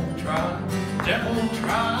devil tried. Devil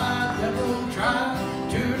tried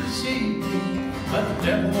to deceive me, but the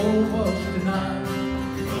devil was denied.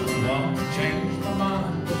 No one changed my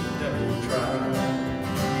mind, but the devil tried.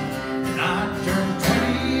 I turned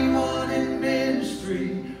 21 in ministry,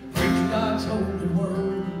 preached God's holy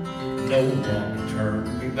word. No one can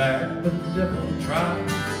turn me back, but the devil tried.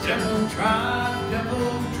 Devil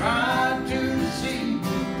tried to deceive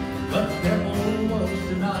me, but the devil was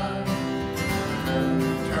denied.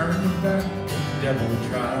 Turn me back, but the devil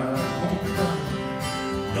tried.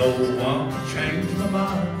 No one can change my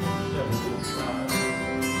mind, but the devil tried.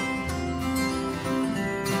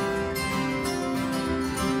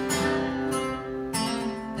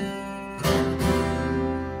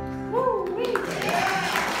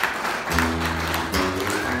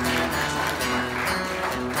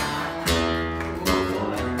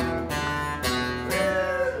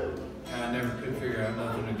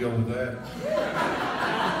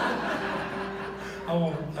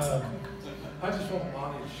 I just want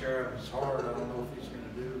Monty to share his heart. I don't know if he's going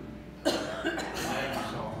to do a name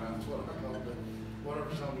song. That's what I called it.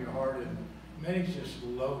 Whatever's on your heart. And Manny's just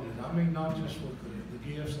loaded. I mean, not just with the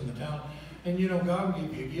gifts and the talent. And you know, God will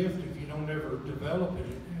give you a gift. If you don't ever develop it,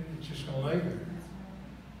 it's just going to lay there.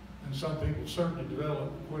 And some people certainly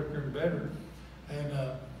develop quicker and better. And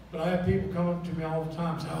but I have people come up to me all the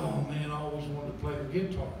time and say, "Oh man, I always wanted to play the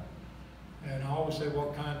guitar." And I always say,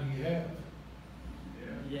 "What kind do you have?"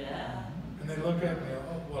 Yeah. And they look at me,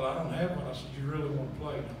 "Oh, well, I don't have one." I said, "You really want to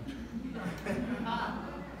play, don't you?"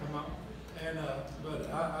 Come on. And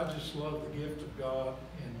but I just love the gift of God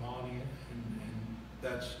in Monty, and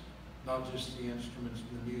that's not just the instruments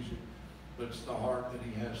and the music, but it's the heart that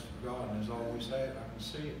he has for God and has always had. I can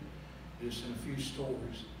see it just in a few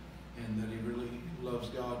stories, and that he really loves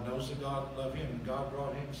God, knows that God loves him, and God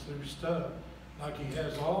brought him through stuff like he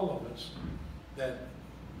has all of us that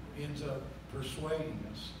ends up persuading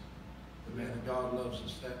us, the man that God loves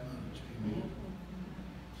us that much. Amen.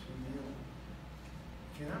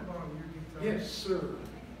 Can I borrow your guitar? Yes, sir.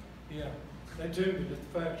 Yeah, they tuned it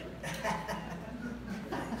at the factory.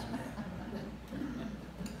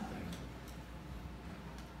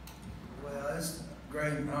 Well, it's a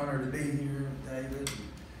great honor to be here, David.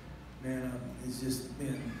 Man, it's just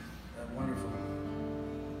been a wonderful,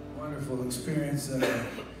 wonderful experience.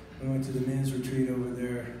 We went to the men's retreat over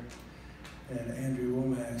there, and Andrew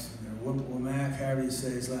Womack, or Womack, however you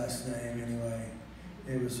say his last name anyway.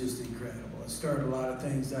 It was just incredible. It started a lot of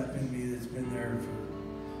things up in me that's been there for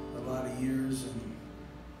a lot of years, and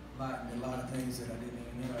lightened a lot of things that I didn't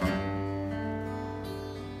even know.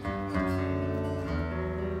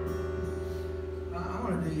 I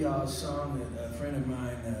want to do y'all a song that a friend of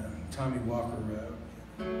mine, Tommy Walker, wrote.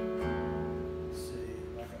 Let's see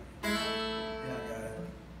if I can. Yeah, I got it.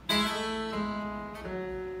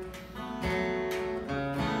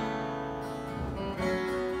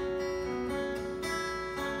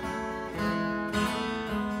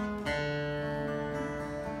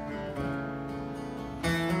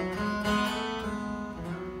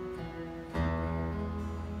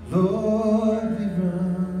 Lord, we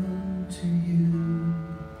run to you.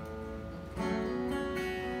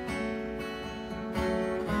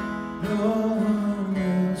 No one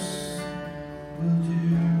else will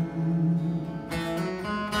do.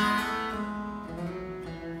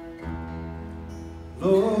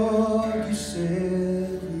 Lord, you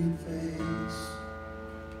said we'd face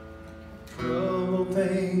trouble,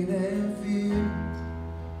 pain, and fear,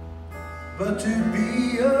 but to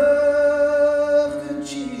be of good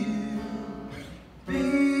cheer,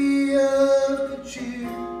 be of good cheer,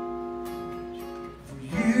 for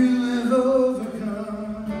you have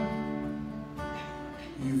overcome.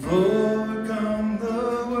 You've overcome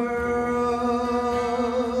the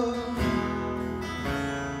world.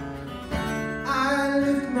 I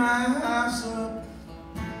lift my eyes up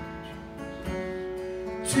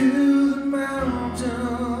to the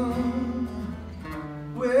mountain.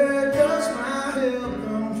 Where does my help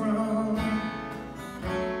come from?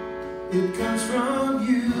 It comes from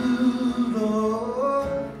you,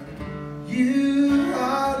 Lord. You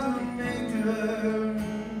are the maker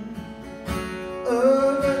of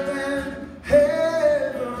earth and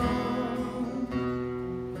heaven.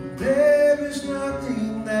 There is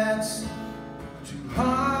nothing that's too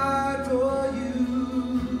hard for you.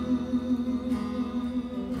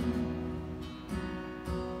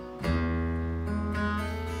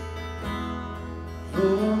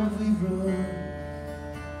 Lord, we run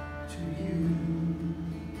to you.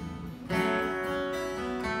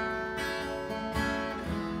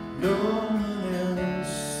 No one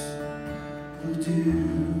else will do.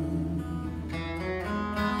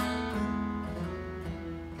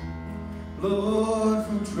 Lord,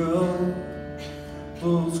 from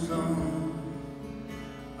troubles come,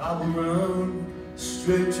 I will run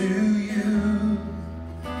straight to you.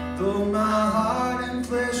 Though my heart and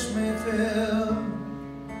flesh may fail,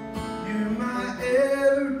 you're my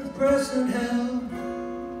ever-present help,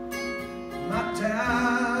 my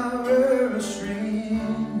tower of strength,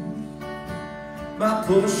 my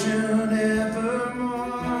portion evermore.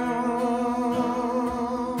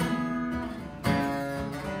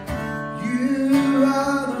 You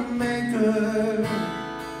are the maker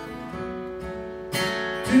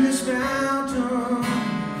to this mountain.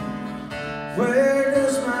 Where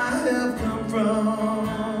does my help come from?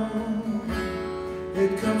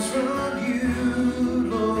 It comes from you,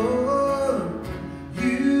 Lord.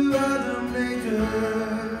 You are the maker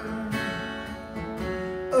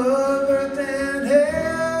of earth and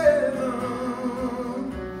heaven,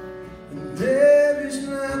 and there is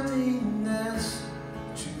nothing that's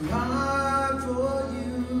too hard for you.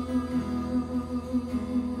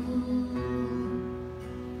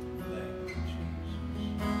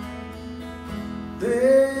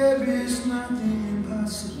 There is nothing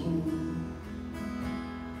impossible.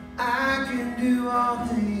 I can do all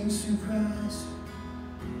things through Christ.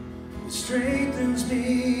 It strengthens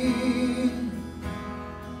me.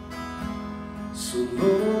 So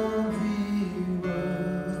Lord, we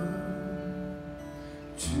run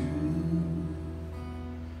to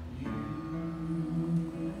you.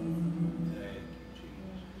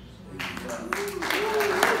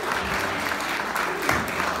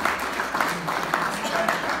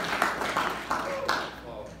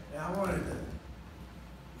 Now I wanted to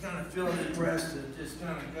kind of feel impressed to just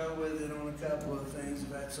kind of go with it on a couple of things, if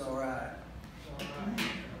that's all right.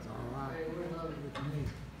 It's all right. Hey, we're loving it to me.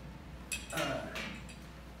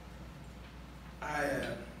 I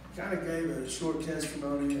kind of gave a short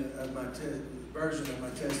testimony of my version of my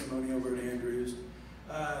testimony over at Andrews.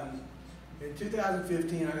 In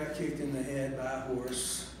 2015, I got kicked in the head by a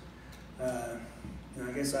horse. And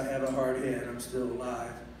I guess I have a hard head. I'm still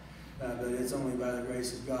alive, but it's only by the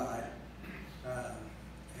grace of God.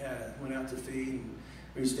 Went out to feed and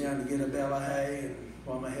reached down to get a bale of hay, and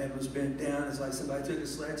while my head was bent down, it's like somebody took a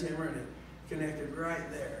sledgehammer and it connected right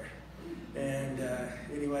there. And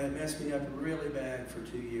anyway, it messed me up really bad for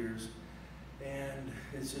 2 years. And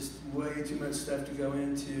it's just way too much stuff to go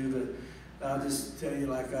into, I'll just tell you,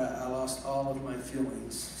 like, I lost all of my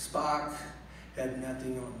feelings. Spock had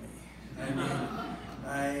nothing on me. I mean,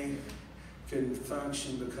 I couldn't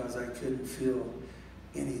function because I couldn't feel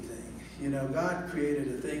anything. You know, God created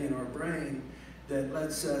a thing in our brain that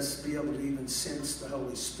lets us be able to even sense the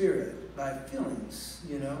Holy Spirit by feelings,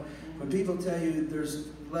 you know. When people tell you there's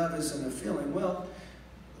love isn't a feeling, well,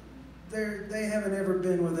 they haven't ever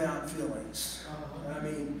been without feelings. I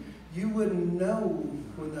mean, you wouldn't know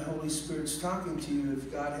when the Holy Spirit's talking to you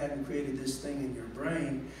if God hadn't created this thing in your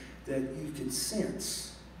brain that you could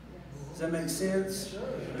sense. Does that make sense?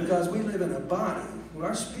 Because we live in a body. Well,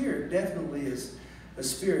 our spirit definitely is a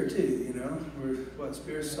spirit too, you know. We're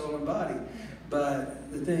spirit, soul, and body.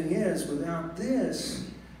 But the thing is, without this,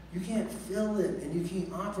 you can't feel it and you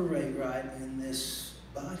can't operate right in this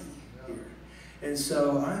body here. And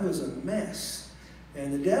so I was a mess.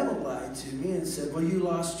 And the devil lied to me and said, well, you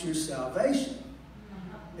lost your salvation.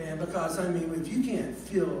 And because, I mean, if you can't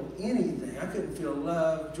feel anything, I couldn't feel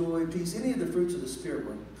love, joy, peace, any of the fruits of the Spirit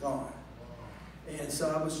were gone. And so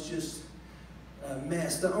I was just a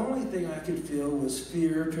mess. The only thing I could feel was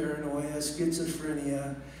fear, paranoia,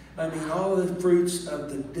 schizophrenia. I mean, all the fruits of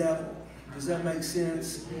the devil. Does that make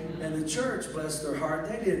sense? And the church, bless their heart,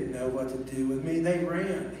 they didn't know what to do with me. They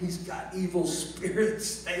ran. He's got evil spirits.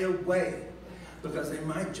 Stay away. Because they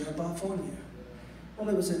might jump off on you. Well,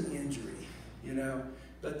 it was an injury, you know.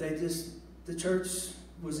 But the church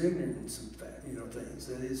was ignorant in some things.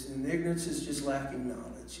 That is, and ignorance is just lacking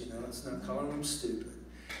knowledge, you know. It's not calling them stupid.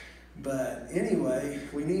 But anyway,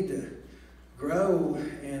 we need to grow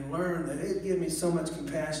and learn that it gave me so much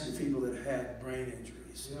compassion to people that had brain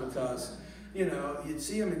injuries. Yeah. Because, you know, you'd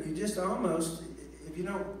see them and you just almost, if you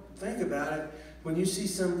don't think about it, when you see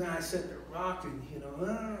some guy sitting there rocking, you know,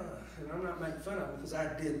 and I'm not making fun of him because I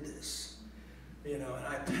did this, you know, and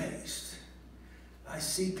I paced. I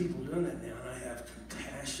see people doing that now, and I have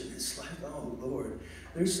compassion. It's like, oh, Lord,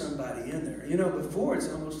 there's somebody in there. You know, before it's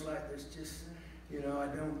almost like there's just, you know, I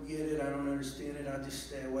don't get it, I don't understand it, I just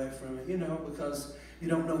stay away from it, you know, because you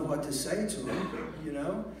don't know what to say to them, you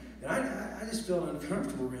know. And I just feel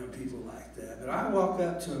uncomfortable around people like that. But I walk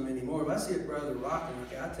up to them anymore. If I see a brother rocking,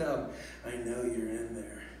 okay, I tell them, I know you're in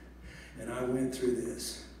there. And I went through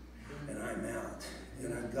this. And I'm out.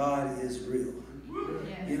 And God is real.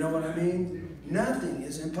 You know what I mean? Nothing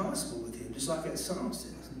is impossible with him. Just like that song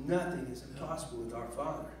says, nothing is impossible with our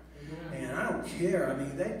Father. And I don't care. I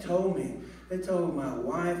mean, they told my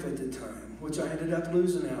wife at the time, which I ended up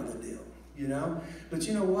losing out of the deal, you know? But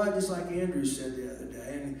you know what? Just like Andrew said the other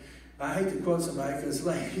day, and I hate to quote somebody because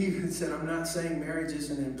like he even said, I'm not saying marriage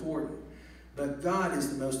isn't important, but God is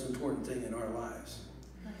the most important thing in our lives.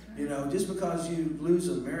 You know, just because you lose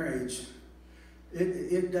a marriage,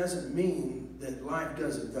 it doesn't mean that life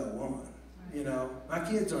doesn't go on. You know, my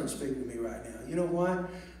kids aren't speaking to me right now. You know what?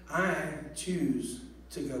 I choose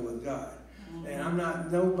to go with God. And I'm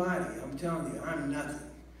not nobody. I'm telling you, I'm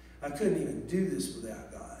nothing. I couldn't even do this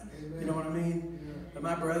without God. You know what I mean? And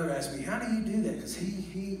my brother asked me, how do you do that? Because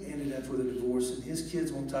he ended up with a divorce and his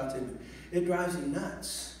kids won't talk to him. It drives him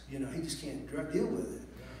nuts. You know, he just can't deal with it.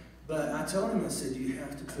 But I told him, I said, you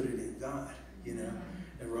have to put it in God, you know,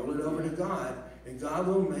 and roll it over to God, and God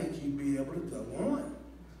will make you be able to go on.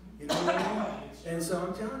 You know what I mean? And so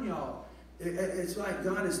I'm telling y'all, it's like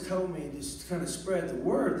God has told me to kind of spread the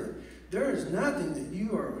word that there is nothing that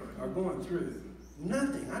you are going through.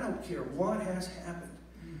 Nothing. I don't care what has happened.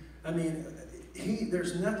 I mean,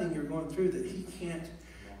 there's nothing you're going through that he can't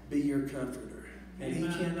be your comforter. And he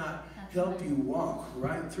cannot help you walk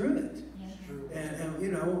right through it. And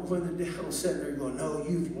you know, when the devil's sitting there going, no,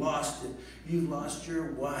 you've lost it. You've lost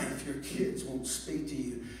your wife. Your kids won't speak to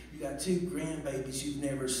you. You got 2 grandbabies you've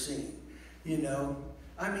never seen. You know,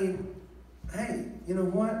 I mean, hey, you know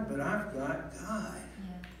what? But I've got God.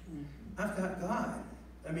 I've got God.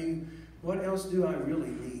 I mean, what else do I really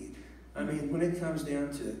need? I mean, when it comes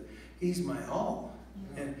down to it, he's my all.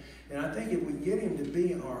 And I think if we get him to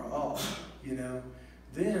be our all, you know,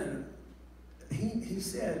 then he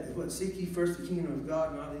said, what, seek ye first the kingdom of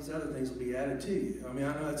God and all these other things will be added to you. I mean,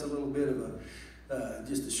 I know that's a little bit of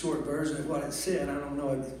just a short version of what it said. I don't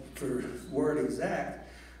know it for word exact.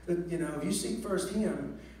 But, you know, if you seek first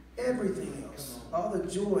him, everything else, all the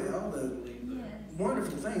joy, all the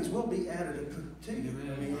wonderful things will be added to you.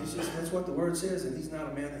 I mean, it's just, that's what the word says, and he's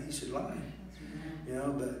not a man that he should lie. You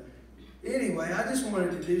know, but anyway, I just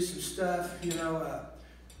wanted to do some stuff. You know,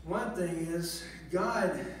 one thing is,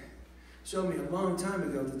 God showed me a long time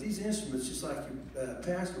ago that these instruments, just like your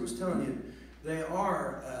pastor was telling you, they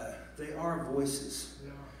are voices.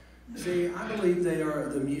 See, I believe they are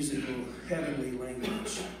the musical heavenly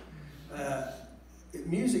language.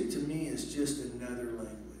 music to me is just another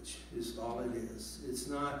language, is all it is. It's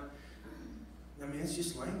not, I mean, it's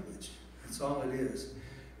just language. That's all it is.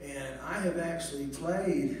 And I have actually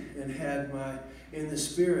played and had in the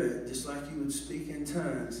spirit, just like you would speak in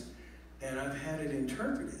tongues, and I've had it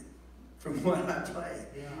interpreted from what I played.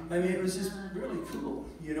 I mean, it was just really cool.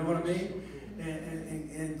 You know what I mean?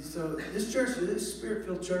 And so this church, this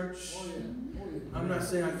Spirit-filled church, I'm not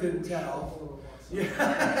saying I couldn't tell.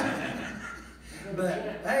 Yeah.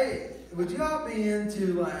 But hey, would you all be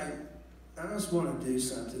into, like, I just want to do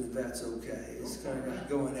something if that's okay. It's kind of like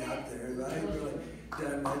going out there. I ain't really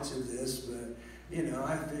done much of this, but you know,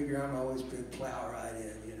 I figure I'm always been plow right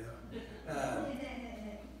in, you know.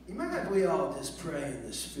 You mind if we all just pray in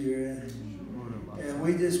the Spirit? And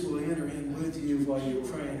we just will enter in with you while you're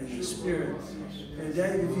praying in the Spirit. And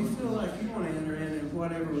Dave, if you feel like you want to enter in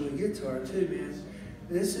whatever with a guitar too, man,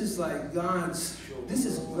 this is like God's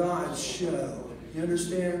show. You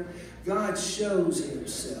understand? God shows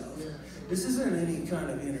himself. This isn't any kind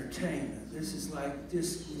of entertainment. This is like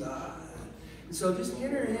just God. And so just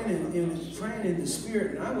enter in and praying in the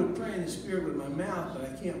Spirit. And I would pray in the Spirit with my mouth, but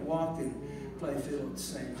I can't walk and play fiddle at the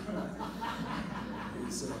same time.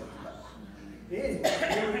 And so,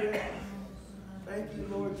 anyway, thank you,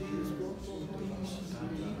 Lord Jesus.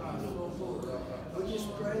 We just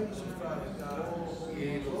praise you, Father God.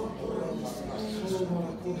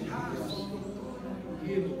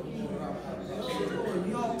 And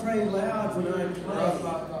you all pray loud when I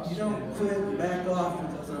play. You don't quit and back off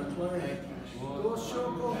because I'm playing.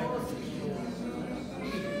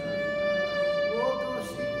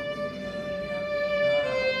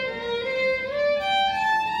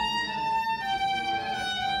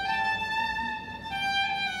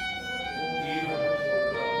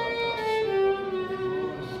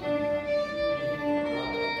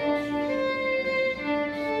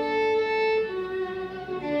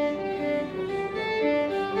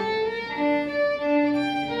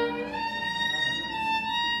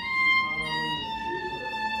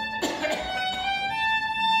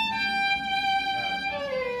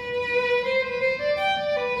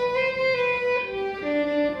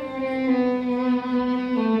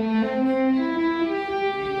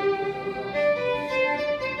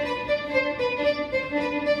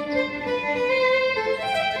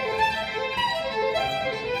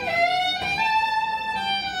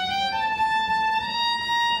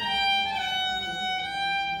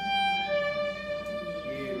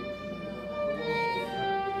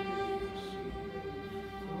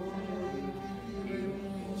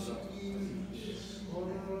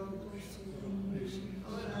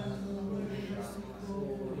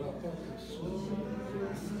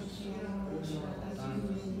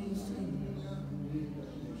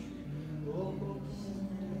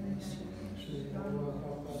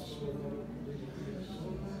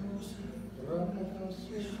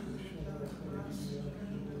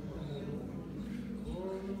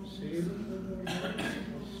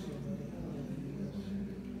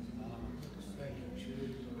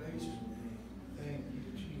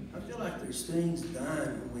 There's things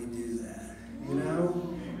done when we do that, you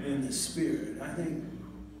know, in the Spirit. I think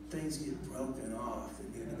things get broken off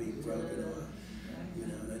that need to be broken off. You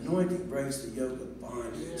know, the anointing breaks the yoke of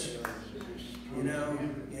bondage, you know,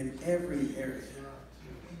 in every area.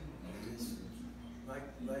 It's like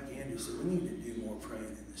Andrew said, we need to do more praying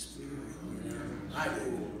in the Spirit, you know. I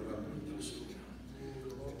do.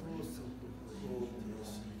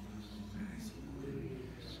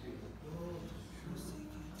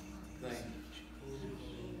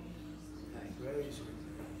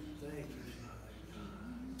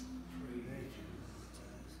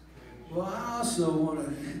 Well, I also want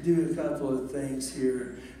to do a couple of things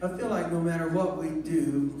here. I feel like no matter what we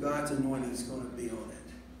do, God's anointing is going to be on it.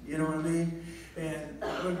 You know what I mean? And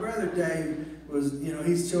when Brother Dave was, you know,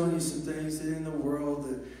 he's showing you some things that in the world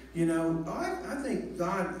that, you know, I think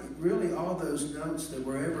God, really all those notes that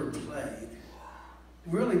were ever played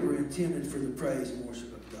really were intended for the praise and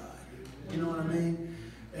worship of God. You know what I mean?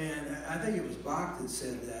 And I think it was Bach that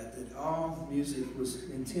said that all music was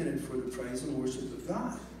intended for the praise and worship of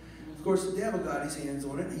God. Of course, the devil got his hands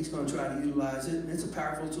on it, and he's going to try to utilize it, and it's a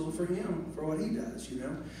powerful tool for him, for what he does, you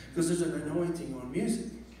know, because there's an anointing on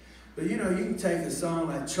music. But, you know, you can take a song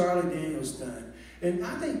like Charlie Daniels done, and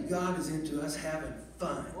I think God is into us having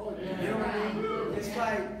fun. You know what I mean? It's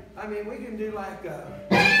like, I mean, we can do like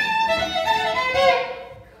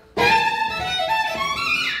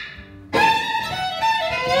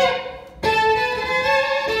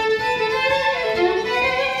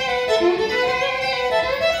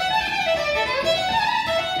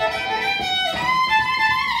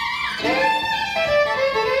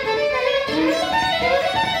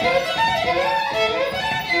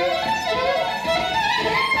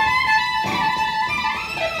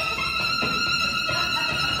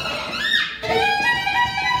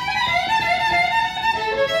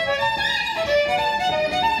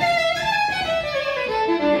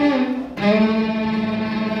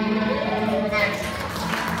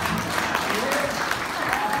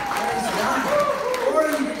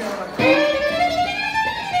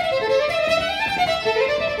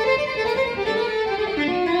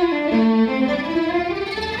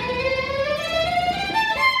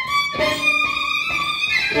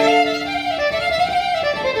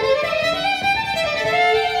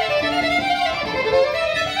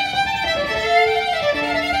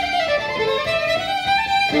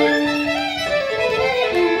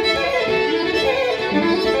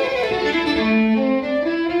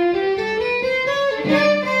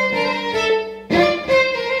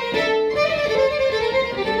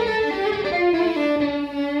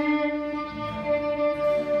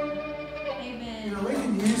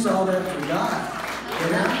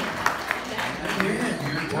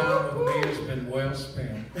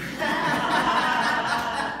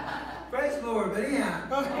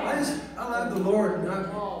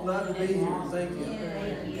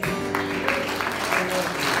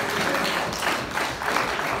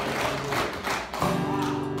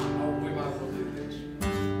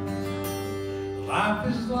Life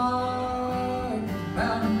is like a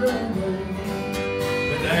mountain railway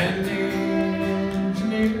with an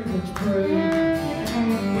engineer that's brave.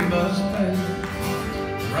 We must pay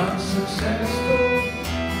to run successful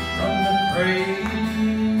from the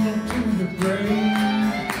cradle to the grave.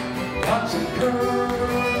 Watch it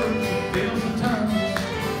curve, feels the turns,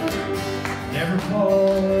 never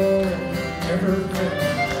fall, never fail.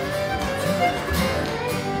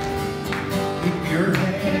 Keep your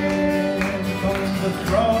hand on the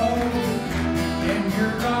throne and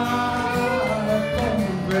your eye on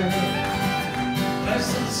the rail.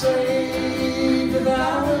 Blessed Savior,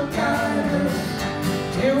 thou wilt guide us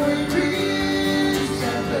till we reach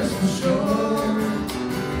that blessed shore,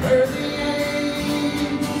 where the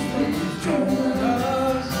angels will join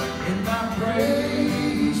us in thy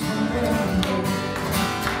praise forevermore.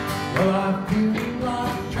 Well, I feel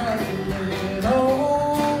like traveling on.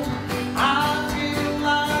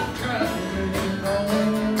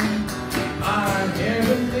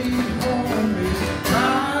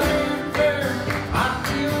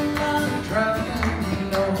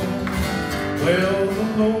 Well, the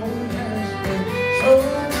Lord has been so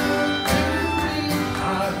good to me. I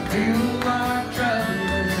feel like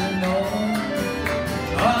traveling on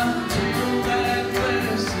until that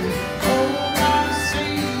blessed home I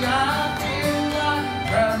see. I feel like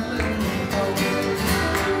traveling on.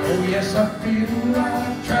 Oh yes, I feel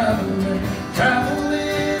like traveling,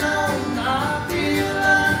 traveling on. I feel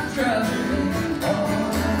like traveling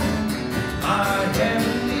on. My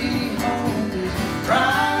heavenly home is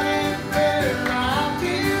right.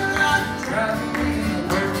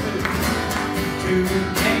 To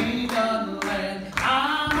Canaan land,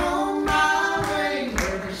 I'm on my way,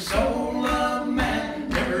 where the soul of man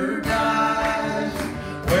never dies,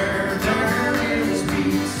 where there is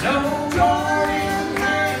peace, no joy in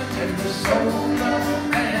land, and the soul of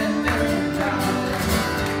man never dies.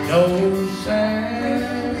 No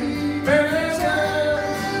sad farewell,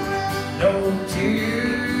 no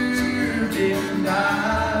tear dim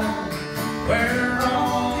die, where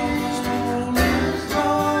all is gone,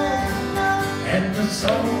 and the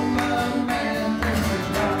soul of man never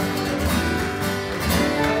dies.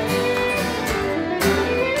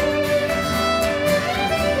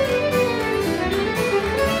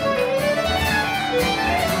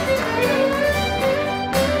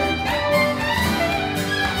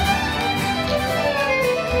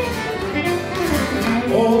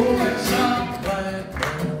 Oh, it's a black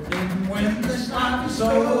morning when this life is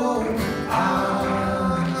over,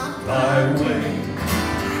 I'll fly away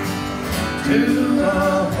to the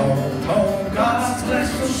home on God's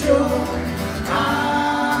blessed shore.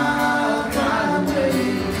 I'll fly away,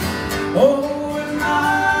 oh, and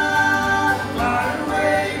I'll fly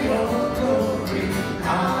away, oh glory.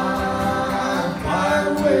 I'll fly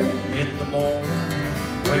away in the morning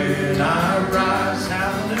when I rise,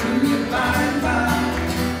 hallelujah, by and by.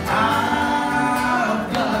 I'll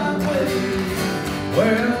fly away,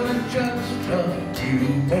 well, it just a few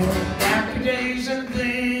more happy days and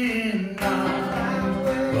then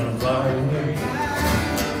gonna fly away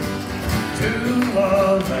to a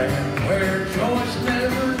land where joys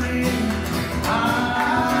never end.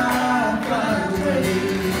 I'll fly away,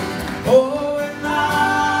 oh, and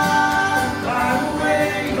I'll fly away,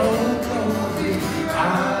 oh glory.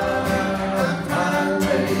 I'll fly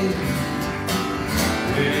away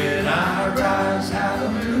when I rise,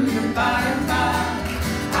 hallelujah, by and by.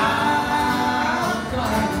 I'll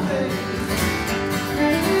fly away.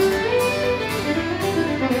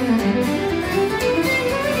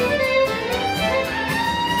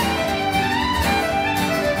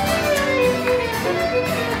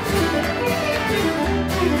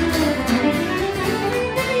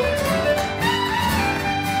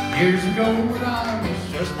 ago when I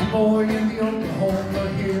was just a boy in the Oklahoma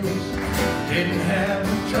hills, didn't have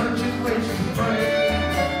a church in which to pray.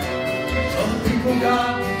 So the people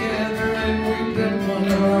got together and we built one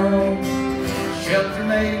of our own, shelter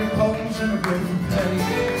made of poles and a roof of hay.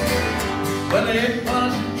 Well, it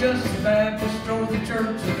wasn't just the Baptist or the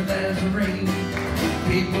Church of the Nazarene.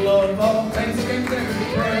 People of all faiths came there to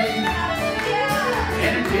pray.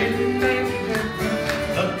 And it didn't make a difference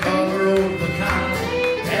the color or the kind,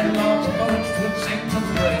 and lots of folks would sing till the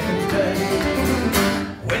break of day.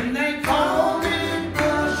 When they called it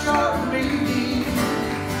the short meeting,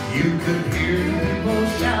 you could hear the people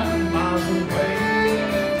shouting miles away,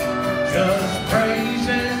 just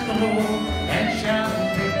praising the Lord and shouting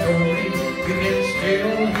victory. You can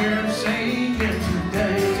still hear them singing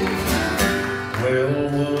today. Well,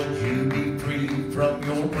 would you be free from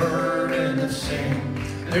your burden of sin?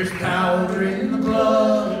 There's power in the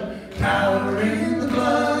blood, power in the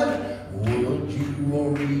blood. Would you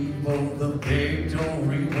or evil the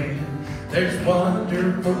victory win? There's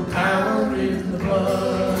wonderful power in the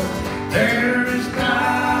blood. There is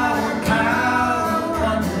power, power,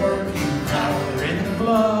 wonder-working power in the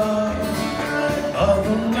blood of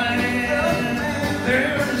the Lamb.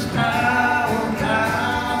 There is power,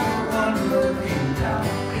 power, wonder-working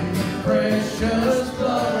power in the precious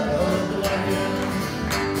blood of the Lamb.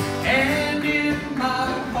 And in my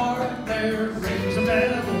heart there rings a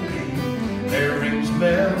melody, there rings a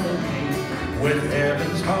melody with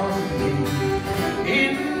heaven's harmony.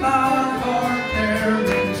 In my heart there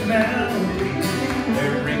rings a melody,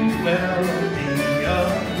 there rings a melody of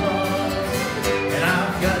love. And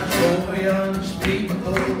I've got joy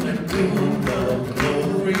unspeakable and full of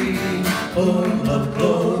glory, full of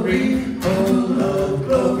glory, full of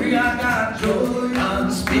glory. I got joy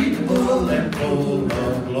unspeakable and full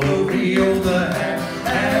of glory. Oh, the half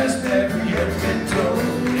has never yet been told.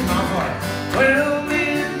 In my heart, well,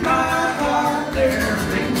 in my heart there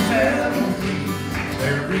rings melody,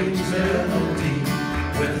 there rings melody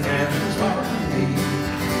with heaven's harmony.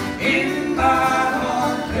 In my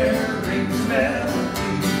heart there rings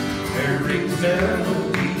melody, there rings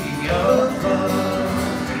melody of love.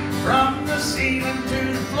 From the ceiling to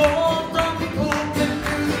the floor, from the pulpit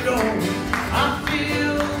to the door, I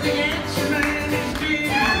feel the answer man is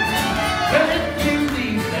dear. Well, if you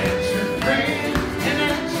need an answer, friend, an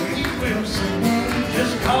answer he will send.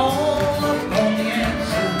 Just call up on the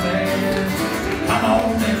answer man. Come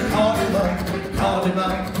on and call him up, call him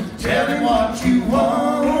up. Tell him what you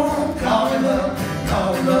want. Call him up,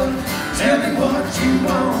 call him up. Tell him what you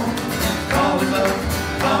want. Call him up,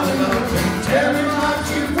 call him up, and tell him what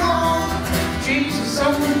you want. Jesus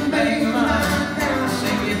on the main line now.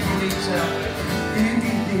 Sing if you need salvation. If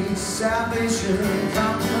you need salvation,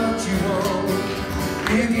 call him what you want.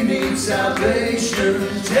 If you need salvation,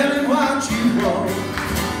 tell him what you want.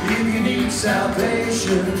 If you need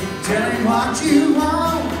salvation, tell him what you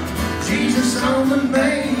want. Jesus on the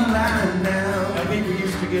main line now. Now people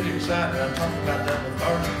used to get excited. I'm talking about that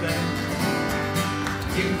lethargic thing.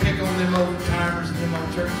 You can pick on them old timers and them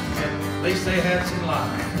old churches, and at least they had some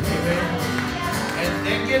life. Amen. And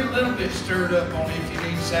they get a little bit stirred up on if you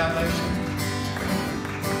need salvation.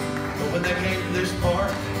 But when they came to this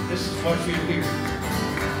part, this is what you hear.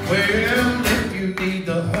 Well, if you need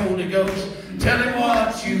the Holy Ghost, tell him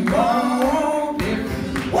what you want. Tell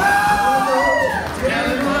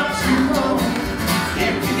him what you want.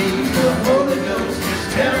 If you need the Holy Ghost, just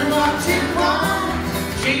tell him what you want.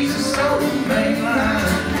 Jesus on the main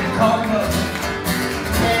line, call him up.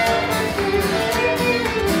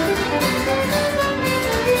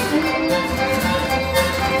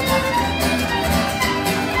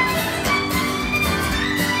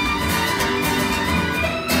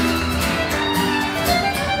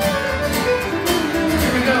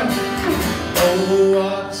 Here we go. Oh,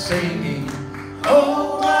 what singing,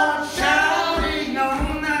 oh, what shouting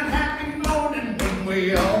on that happy morning when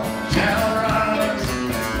we all shall rise.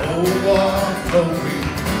 Oh, what glory,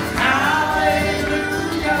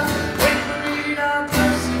 hallelujah, when we meet our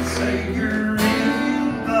blessed Savior in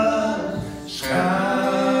the sky.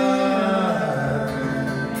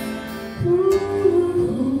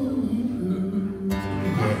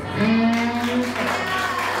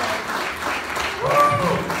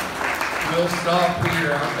 We'll stop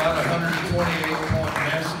here. I've got a 128-point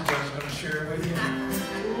message I was going to share with you.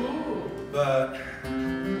 But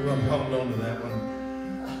we'll hold on to that one.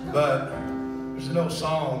 But there's an old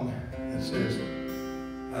song that says,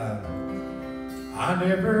 I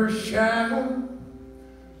never shall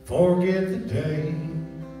forget the day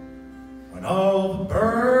when all the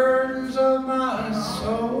burdens of my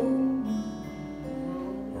soul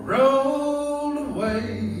were rolled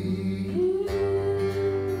away.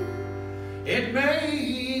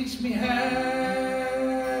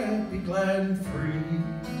 happy, glad and free.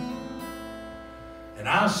 And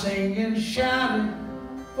I'll sing and shout it,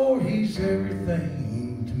 for He's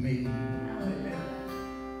everything to me.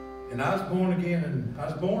 And I was born again, and I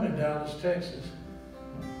was born in Dallas, Texas.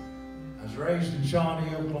 I was raised in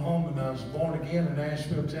Shawnee, Oklahoma, and I was born again in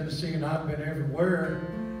Nashville, Tennessee, and I've been everywhere,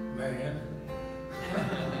 man.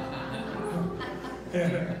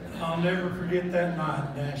 And I'll never forget that night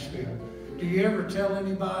in Nashville. Do you ever tell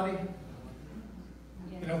anybody?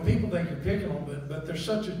 You know, people think you're picking on them, but there's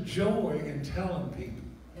such a joy in telling people.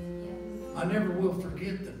 I never will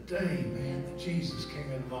forget the day, man, that Jesus came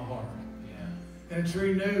into my heart. And it's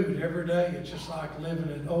renewed every day. It's just like living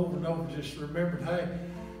it over and over. Just remembered, hey,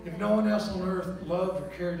 if no one else on earth loved or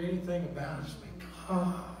cared anything about us,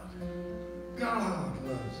 God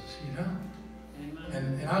loves us, you know?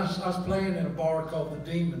 And I was playing in a bar called the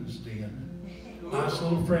Demon's Den. Nice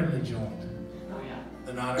little friendly joint.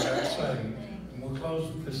 The night I got saved. And we'll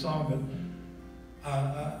close with this song, but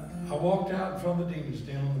I walked out in front of the Demon's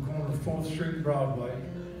Den on the corner of 4th Street and Broadway.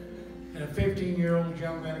 And a 15-year-old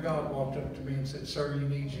young man of God walked up to me and said, "Sir, you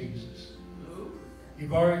need Jesus."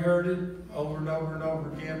 You've already heard it over and over and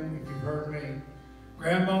over again if you've heard me.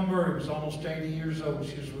 Grandma Murray was almost 80 years old.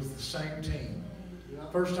 She was with the same team.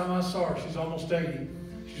 First time I saw her, she's almost 80.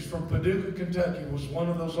 She's from Paducah, Kentucky. Was one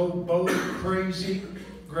of those old bold, crazy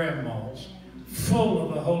grandmas, full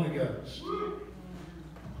of the Holy Ghost.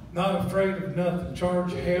 Not afraid of nothing.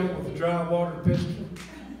 Charge hell with a dry water pistol.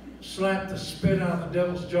 Slap the spit out of the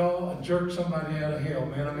devil's jaw and jerk somebody out of hell,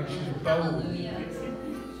 man. I mean, she's bold.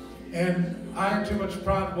 And I had too much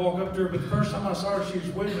pride to walk up to her, but the first time I saw her, she was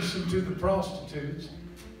witnessing to the prostitutes.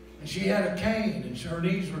 And she had a cane, and her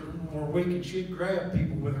knees were weak, and she'd grab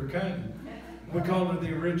people with her cane. We called her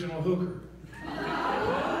the original hooker.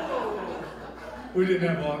 We didn't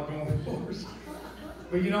have a lot going for us.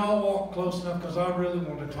 But you know, I walked close enough because I really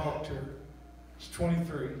wanted to talk to her. She's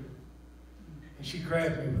 23. And she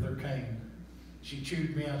grabbed me with her cane. She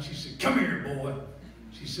chewed me out. She said, "Come here, boy."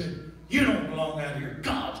 She said, "You don't belong out here.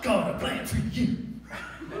 God's got a plan for you."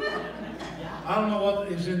 I don't know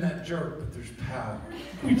what is in that jerk, but there's power.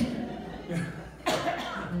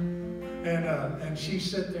 And she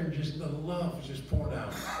sat there and just, the love was just poured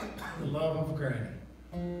out. The love of Granny.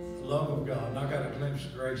 The love of God. And I got a glimpse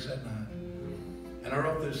of grace that night. And I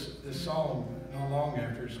wrote this song not long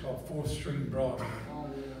after. It's called 4th Street and Broadway.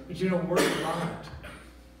 But you know, we're the light.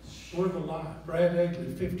 We're the light. Brad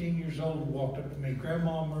Egley, 15 years old, walked up to me.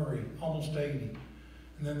 Grandma Murray, almost 80.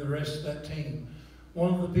 And then the rest of that team.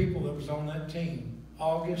 One of the people that was on that team,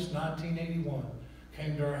 August 1981,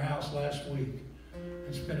 came to our house last week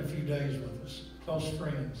and spent a few days with us. Close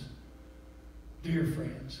friends. Dear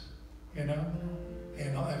friends. You know?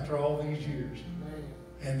 And after all these years.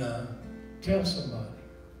 And tell somebody.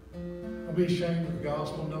 Don't be ashamed of the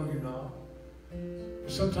gospel. No, you're not.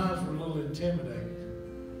 But sometimes we're a little intimidated.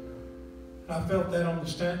 I felt that on the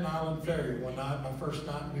Staten Island Ferry one night, my first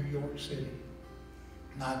night in New York City.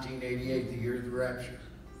 1988, the year of the rapture.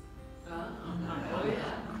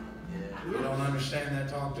 You don't understand that?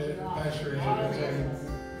 Talk to Pastor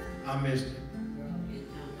Hinton. I missed it.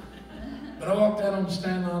 But I walked out on the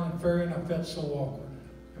Staten Island Ferry and I felt so awkward.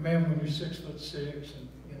 And man, when you're 6'6" and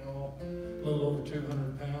you know, a little over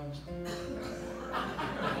 200 pounds.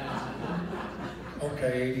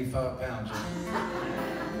 Okay, 85 pounds.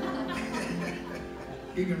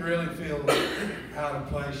 You can really feel out of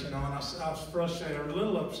place, you know. And I was frustrated, a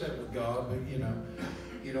little upset with God, but you know,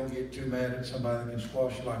 you don't get too mad at somebody that can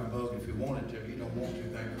squash you like a bug if you wanted to. You don't want to,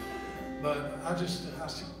 but I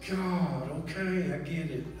said, God, okay, I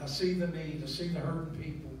get it. I see the need. I see the hurting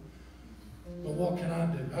people. But what can I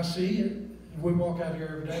do? I see it. We walk out here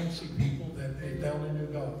every day and see people that they only knew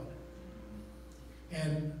God.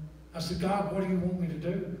 And I said, God, what do you want me to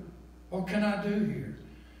do? What can I do here?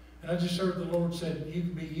 And I just heard the Lord said, you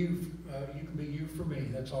can be you. You can be you for me.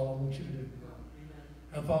 That's all I want you to do.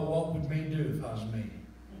 And I thought, what would me do if I was me?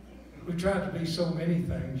 We tried to be so many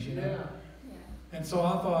things, you know. Yeah. And so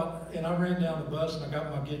I thought, and I ran down the bus and I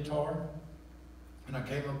got my guitar and I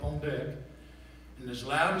came up on deck. And as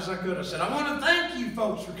loud as I could, I said, I want to thank you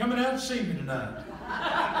folks for coming out to see me tonight.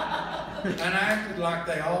 And I acted like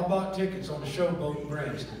they all bought tickets on the showboat in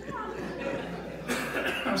Branson.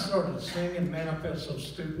 I started singing, man, I felt so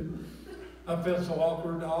stupid. I felt so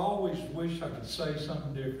awkward. I always wish I could say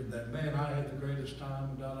something different. That, man, I had the greatest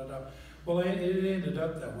time, da-da-da. Well, it ended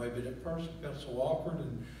up that way, but at first it felt so awkward,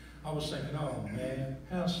 and I was thinking, oh, man,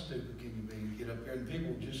 how stupid can you be to get up here? And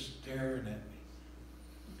people just staring at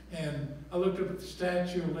me. And I looked up at the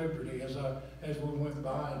Statue of Liberty as we went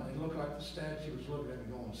by, and it looked like the statue was looking at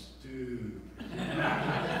me going, "Stu."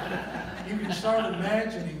 You can start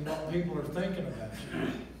imagining what people are thinking about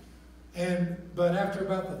you. But after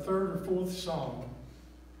about the third or fourth song,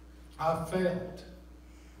 I felt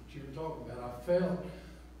what you were talking about. I felt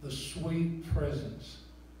the sweet presence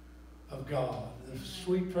of God, the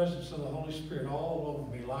sweet presence of the Holy Spirit all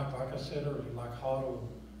over me, like I said earlier, like hot oil.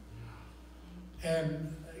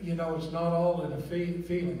 And you know, it's not all in a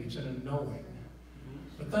feeling, it's in a knowing.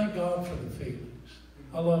 But thank God for the feelings.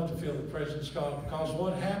 I love to feel the presence of God, because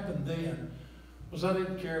what happened then was I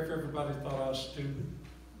didn't care if everybody thought I was stupid.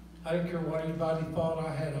 I didn't care what anybody thought.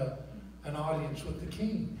 I had an audience with the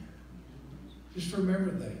King. Just remember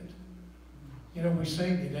that. You know, we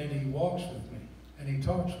sing it, and He walks with me, and He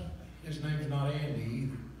talks with me. His name's not Andy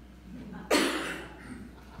either.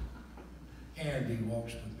 Andy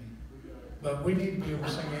walks with me. But we need to be able to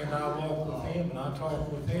sing, and I walk with Him, and I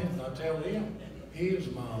talk with Him, and I tell Him, He is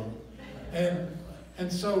my own.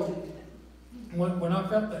 And so, when I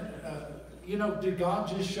felt that, you know, did God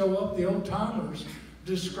just show up? The old timers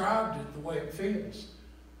described it the way it feels.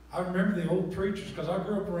 I remember the old preachers, because I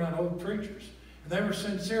grew up around old preachers. And they were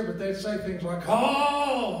sincere, but they'd say things like,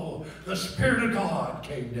 "Oh, the Spirit of God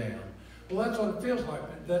came down." Well, that's what it feels like,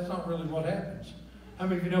 but that's not really what happens. How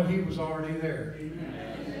many of you know He was already there?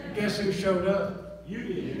 Amen. Guess who showed up? You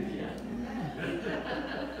did.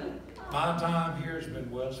 My time here has been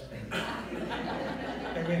well spent.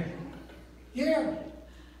 Amen. Yeah.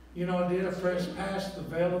 You know, I did. I pressed past the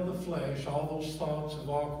veil of the flesh, all those thoughts of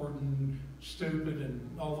awkward and stupid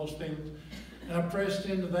and all those things. And I pressed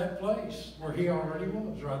into that place where He already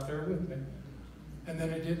was, right there with me. And then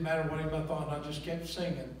it didn't matter what anybody thought, and I just kept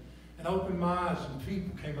singing. And opened my eyes, and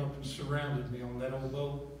people came up and surrounded me on that old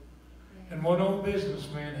boat. And one old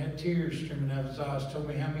businessman had tears streaming out of his eyes, told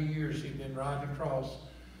me how many years he'd been riding across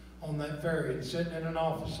on that ferry and sitting in an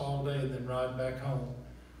office all day and then riding back home.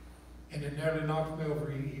 And it nearly knocked me over.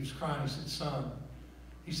 He was crying. He said, "Son,"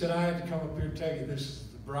 he said, "I had to come up here and tell you this is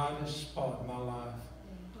the brightest spot in my life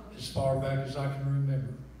as far back as I can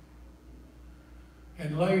remember."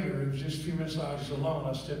 And later, it was just a few minutes I was alone.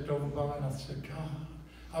 I stepped over by and I said, "God,"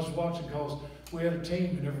 I was watching, because we had a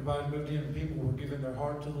team and everybody moved in and people were giving their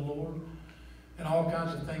heart to the Lord and all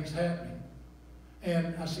kinds of things happening.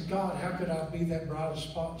 And I said, "God, how could I be that brightest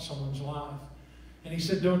spot in someone's life?" And He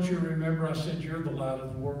said, "Don't you remember? I said, you're the light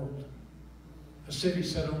of the world. A city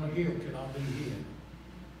set on a hill cannot be hid.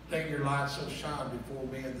 Let your light so shine before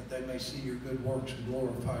men that they may see your good works and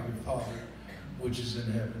glorify your Father which is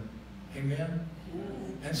in heaven." Amen?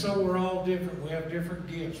 And so we're all different. We have different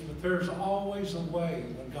gifts. But there's always a way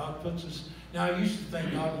when God puts us. Now, I used to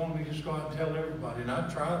think God wanted me to just go out and tell everybody, and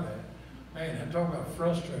I'd try that. Man, I'm talking about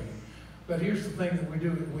frustrating. But here's the thing that we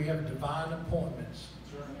do. We have divine appointments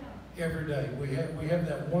every day. We have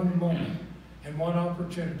that one moment and one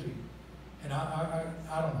opportunity. And I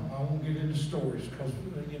don't know. I won't get into stories because,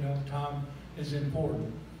 you know, time is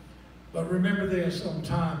important. But remember this on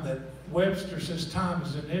time, that Webster says time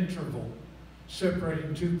is an interval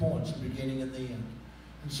separating 2 points, the beginning and the end.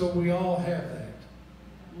 And so we all have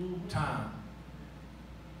that. Time.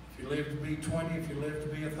 If you live to be 20, if you live to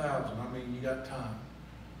be 1,000, I mean, you got time.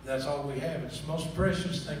 That's all we have. It's the most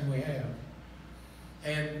precious thing we have.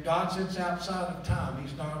 And God sits outside of time.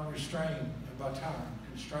 He's not restrained by time,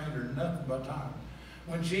 constrained or nothing by time.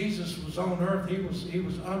 When Jesus was on earth, he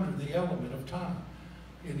was under the element of time.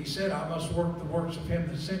 And He said, "I must work the works of Him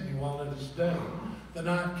that sent me while it is day. The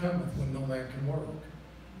night cometh when no man can work."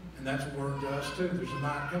 And that's a word to us too. There's a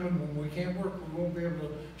night coming when we can't work. We won't be able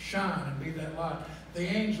to shine and be that light. The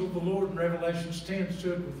angel of the Lord in Revelation 10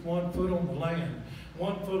 stood with 1 foot on the land,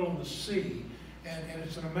 1 foot on the sea. And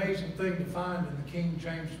it's an amazing thing to find in the King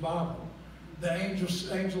James Bible. The angel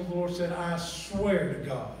of the Lord said, "I swear to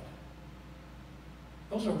God."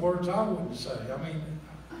 Those are words I wouldn't say. I mean,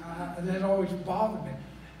 that always bothered me.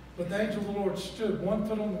 But the angel of the Lord stood 1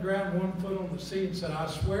 foot on the ground, 1 foot on the sea, and said, "I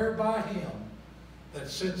swear by Him that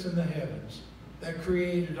sits in the heavens, that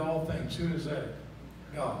created all things." Who is that?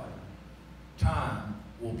 God. Time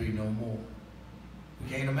will be no more. We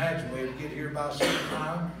can't imagine we had to get here by a certain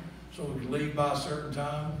time, so we could leave by a certain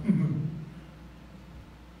time.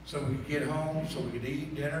 So we could get home, so we could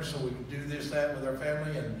eat dinner, so we could do this, that with our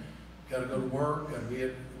family, and got to go to work, and be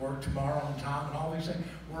at work tomorrow on time, and all these things.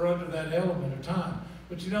 We're under that element of time.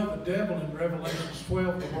 But you know, the devil in Revelation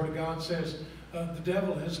 12, the Word of God says, the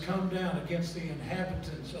devil has come down against the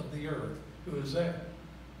inhabitants of the earth. Who is that?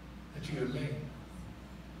 That's you and me.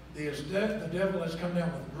 The devil has come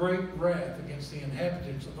down with great wrath against the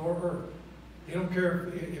inhabitants of the earth. He don't care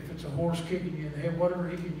if it's a horse kicking you in the head, whatever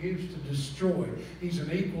he can use to destroy. He's an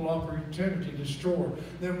equal opportunity destroyer.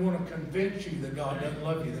 Then want to convince you that God doesn't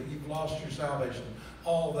love you, that you've lost your salvation,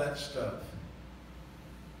 all that stuff.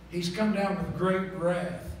 He's come down with great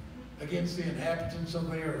wrath against the inhabitants of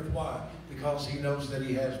the earth. Why? Because he knows that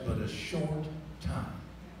he has but a short time.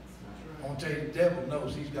 I want to tell you, the devil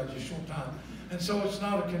knows he's got just short time. And so it's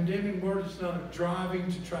not a condemning word. It's not a driving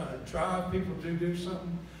to try to drive people to do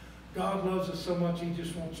something. God loves us so much, he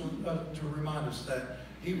just wants to remind us that.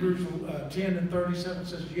 Hebrews 10 and 37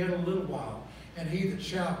 says, yet a little while, and he that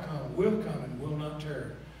shall come and will not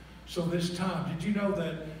tarry. So this time, did you know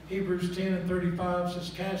that Hebrews 10 and 35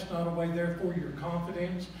 says, cast not away therefore your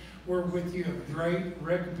confidence, wherewith you have great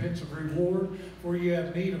recompense of reward, for you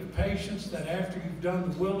have need of patience, that after you've done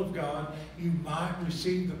the will of God, you might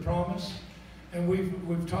receive the promise. And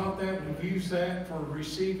we've taught that, we've used that for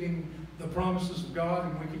receiving the promises of God,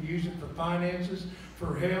 and we can use it for finances,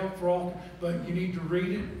 for health, for all. But you need to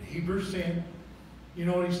read it. Hebrews 10. You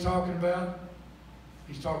know what he's talking about?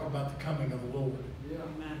 He's talking about the coming of the Lord.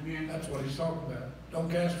 Amen. That's what he's talking about.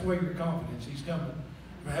 Don't cast away your confidence. He's coming.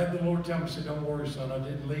 I had the Lord tell me, say, don't worry, son, I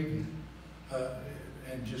didn't leave you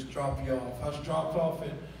and just drop you off. I was dropped off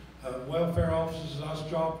at welfare offices. I was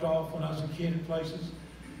dropped off when I was a kid in places.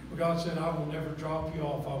 But God said, I will never drop you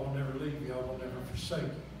off. I will never leave you. I will never forsake you.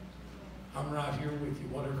 I'm right here with you.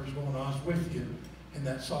 Whatever's going on, I was with you in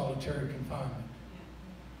that solitary confinement.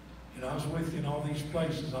 And I was with you in all these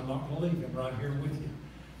places. I'm not going to leave you. I'm right here with you.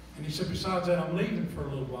 And he said, besides that, I'm leaving for a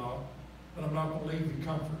little while, but I'm not going to leave you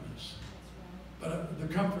comfortless. But the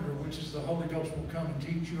Comforter, which is the Holy Ghost, will come and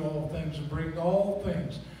teach you all things and bring all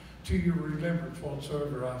things to your remembrance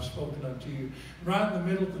whatsoever I've spoken unto you. Right in the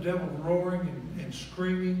middle of the devil roaring and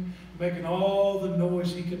screaming, making all the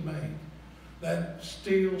noise he could make, that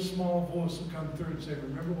still small voice will come through and say,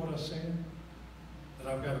 remember what I said?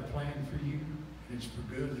 That I've got a plan for you, and it's for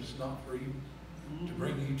good, it's not for evil, to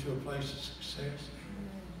bring you to a place of success.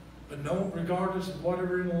 But no, regardless of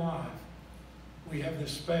whatever in life, we have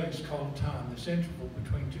this space called time, this interval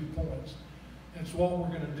between 2 points. And it's what we're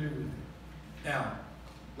going to do with it. Now,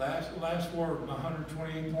 last word, my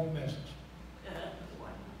 128-point message.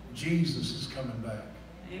 Jesus is coming back.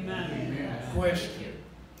 Amen. Question.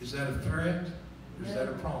 Is that a threat or is that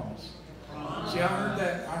a promise? See,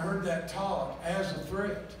 I heard that talk as a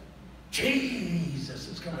threat. Jesus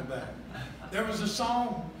is coming back. There was a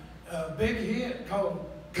song, a big hit called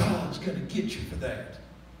God's Gonna Get You for That.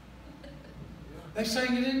 They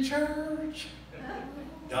sang it in church.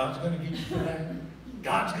 God's gonna get you for that.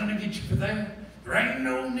 God's gonna get you for that. There ain't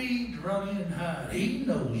no need to run in and hide. He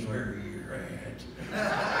knows where you're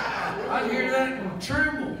at. I hear that and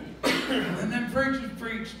tremble. And then preachers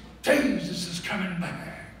preach, Jesus is coming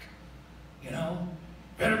back. You know,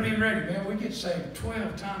 better be ready, man. We get saved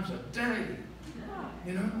 12 times a day.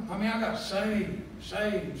 You know, I mean, I got saved.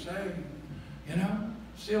 You know,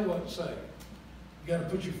 still wasn't saved. You got to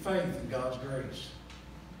put your faith in God's grace.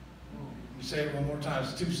 You say it one more time.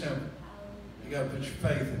 It's too simple. You got to put your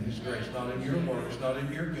faith in His grace, not in your works, not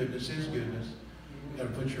in your goodness, His goodness. You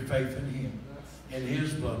got to put your faith in Him, in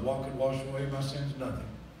His blood. What could wash away my sins? Nothing.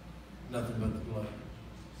 Nothing but the blood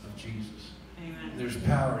of Jesus. Amen. There's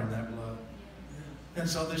power in that blood. And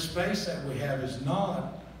so this space that we have is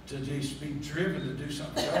not to just be driven to do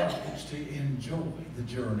something else. It's to enjoy the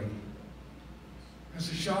journey.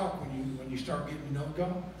 It's a shock when you start getting to know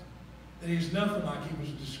God. That He's nothing like He was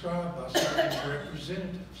described by some of His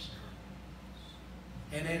representatives.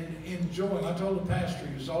 And in enjoying, I told the pastor,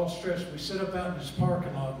 he was all stressed. We sit up out in his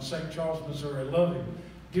parking lot in St. Charles, Missouri. I love him.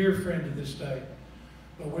 Dear friend to this day.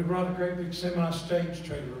 But we brought a great big semi-stage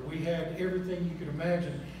trailer. We had everything you could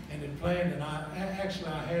imagine and had planned. And I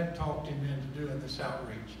had talked him into doing this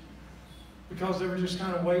outreach. Because they were just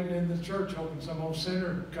kind of waiting in the church, hoping some old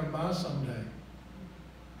sinner would come by someday.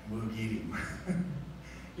 We'll get him.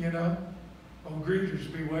 You know? Old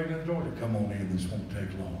greeters be waiting at the door to come on in. This won't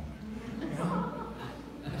take long. You know?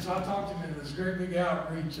 And so I talked him into this great big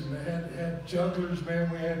outreach, and they had jugglers, man.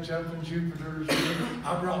 We had jumping Jupiters.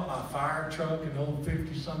 I brought my fire truck, an old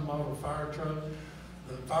 50-some model fire truck.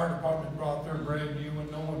 The fire department brought their brand new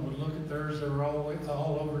one. No one would look at theirs. They were all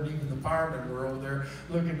over, and even the firemen were over there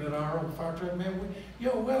looking at our old fire truck. Man, we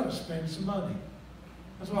ought to spend some money.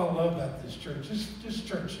 That's what I love about this church. This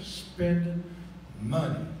church is spending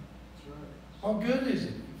money. How good is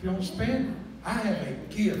it if you don't spend it? I have a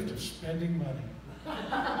gift of spending money.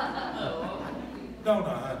 Don't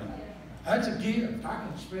I, honey? That's a gift. I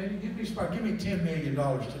can spend it. Give me $10 million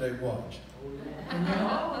today. Watch.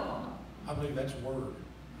 I believe that's a word.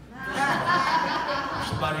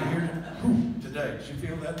 Somebody here today. Did you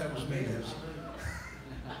feel that? That was me.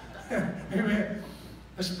 Amen.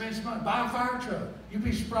 Let's spend some money. Buy a fire truck. You'd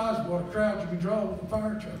be surprised what a crowd you can draw with a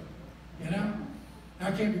fire truck. You know?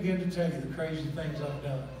 I can't begin to tell you the crazy things I've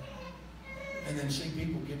done. And then see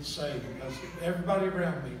people get saved. Because everybody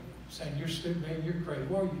around me saying, you're stupid, man, you're crazy.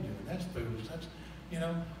 What are you doing? That's foolish. That's, you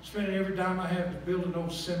know, spending every dime I have to build an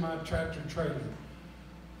old semi-tractor trailer.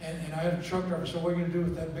 And I had a truck driver, so what are you going to do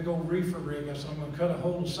with that big old reefer rig? I said, I'm going to cut a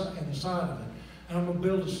hole in the side of it. And I'm going to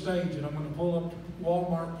build a stage, and I'm going to pull up to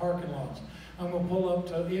Walmart parking lots. I'm going to pull up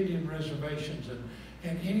to Indian reservations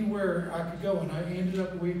and anywhere I could go. And I ended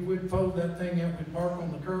up, we'd fold that thing out, we'd park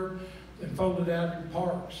on the curb and fold it out in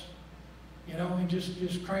parks. You know, and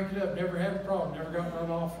just crank it up. Never had a problem. Never got run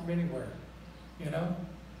off from anywhere. You know,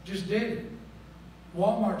 just did it.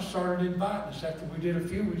 Walmart started inviting us after we did a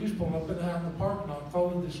few. We just pulled up and out in the parking lot,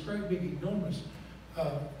 folded this great big enormous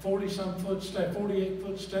 40-some foot stage,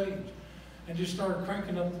 48-foot stage, and just started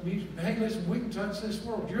cranking up the music. Hey, listen, we can touch this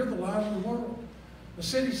world. You're the light of the world. The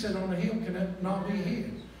city set on a hill cannot be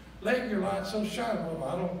hid. Let your light so shine. Well,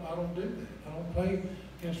 I don't do that. I don't play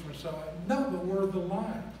instruments. So no, but we're the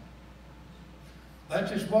light. That's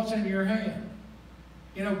just what's in your hand.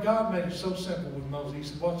 You know, God made it so simple with Moses. He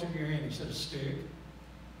said, what's in your hand? He said, a stick,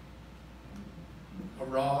 a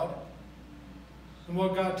rod. And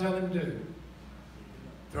what God tell him to do?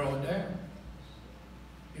 Throw it down.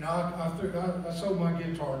 You know, I sold my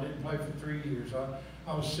guitar, didn't play for 3 years.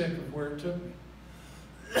 I was sick of where it took me.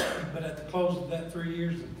 But at the close of that 3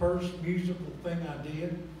 years, the first musical thing I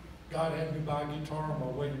did, God had me buy a guitar on my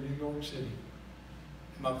way to New York City.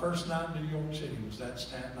 And my first night in New York City was that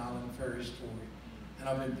Staten Island Ferry story. And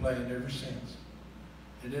I've been playing ever since.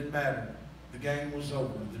 It didn't matter. The game was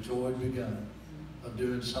over. The joy had begun of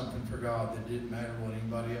doing something for God that didn't matter what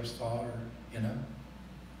anybody else thought or, you know.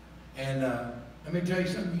 And let me tell you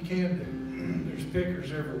something you can do. There's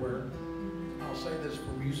pickers everywhere. I'll say this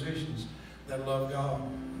for musicians that love God.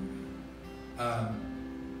 How'd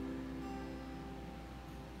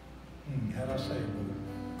I say it, Lord?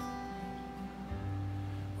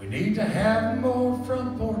 We need to have more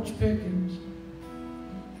front porch pickings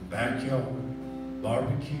and backyard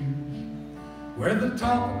barbecues where the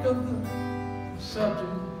topic of the subject,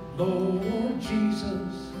 Lord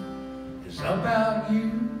Jesus, is about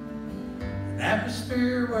you. An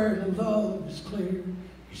atmosphere where love is clear,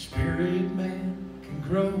 your spirit man can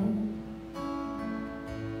grow.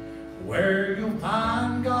 Where you'll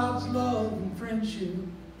find God's love and friendship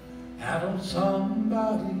out on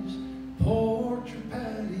somebody's porch or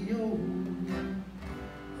patio, or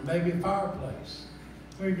maybe a fireplace.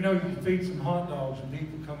 Well, you know, you can feed some hot dogs and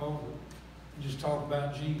people come over and just talk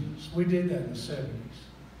about Jesus. We did that in the 70s.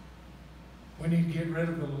 We need to get rid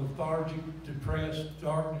of the lethargic, depressed,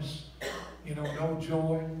 darkness, you know, no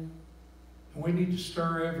joy. And we need to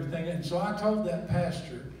stir everything. And so I told that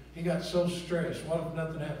pastor, he got so stressed. What if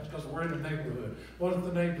nothing happens? Because we're in a neighborhood. What if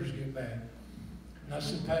the neighbors get mad? And I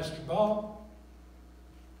said, Pastor Bob,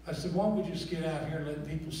 I said, why don't we just get out here and let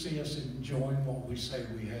people see us enjoying what we say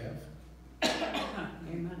we have?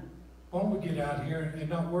 Amen. Why don't we get out here and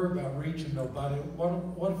not worry about reaching nobody?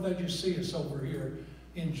 What if they just see us over here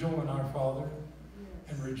enjoying our Father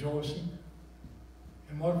and rejoicing?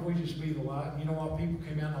 And what if we just be the light? You know what? People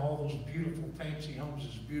came out to all those beautiful, fancy homes,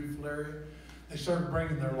 this beautiful area. They started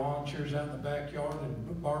bringing their lawn chairs out in the backyard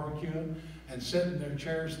and barbecuing and sitting in their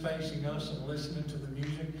chairs facing us and listening to the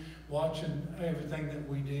music, watching everything that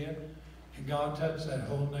we did. And God touched that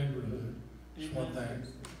whole neighborhood. Just one thing.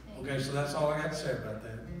 Okay, so that's all I got to say about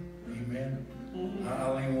that. Amen. I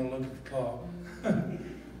don't even want to look at the clock.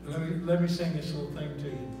 let me sing this little thing to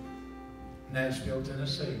you. Nashville,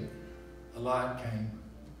 Tennessee. A light came.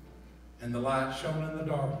 And the light shone in the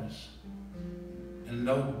darkness. And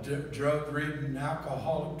no drug-ridden,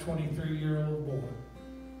 alcoholic 23-year-old boy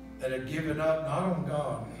that had given up not on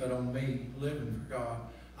God, but on me, living for God.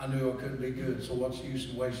 I knew I couldn't be good, so what's the use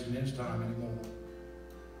in wasting his time anymore?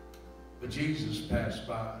 But Jesus passed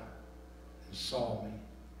by and saw me.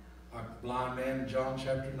 Like the blind man in John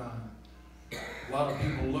chapter 9. A lot of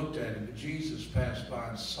people looked at him, but Jesus passed by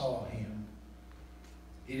and saw him.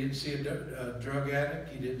 He didn't see a drug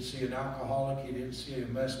addict. He didn't see an alcoholic. He didn't see a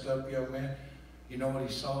messed up young man. You know what he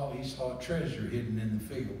saw? He saw a treasure hidden in the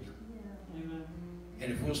field. Yeah. Amen.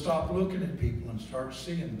 And if we'll stop looking at people and start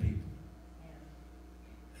seeing people,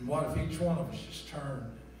 and what if each one of us just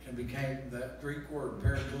turned and became that Greek word,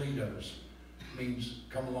 parakletos, means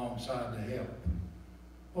come alongside to help.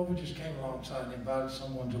 What if we just came alongside and invited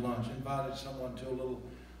someone to lunch, invited someone to a little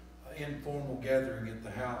informal gathering at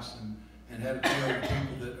the house, and had a few other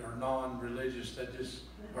people that are non-religious, that just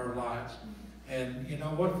are lights. And, you know,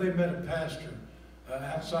 what if they met a pastor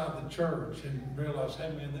outside the church and realize,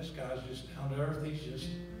 hey man, this guy's just down to earth. He's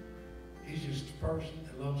just a person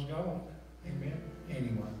that loves God. Amen.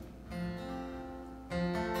 Anyway.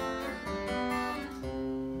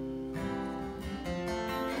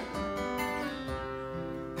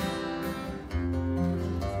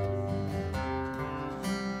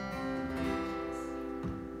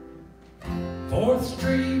 Fourth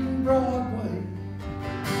Street and Broadway,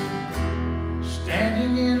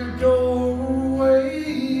 standing in a doorway,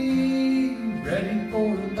 ready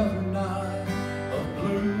for another night of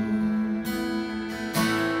blue.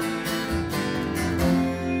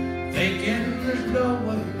 Thinking there's no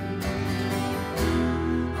way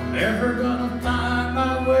I'm ever gonna find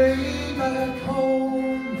my way back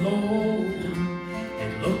home, Lord.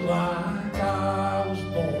 It looked like I was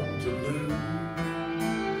born to lose.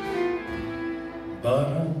 But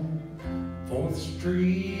on 4th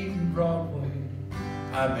Street and Broadway,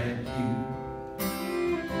 I met you.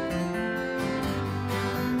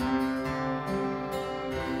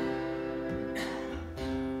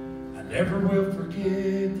 I never will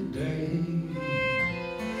forget the day,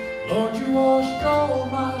 Lord, you washed all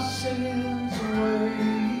my sins away.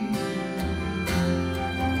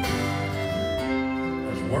 I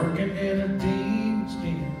was working in a dean's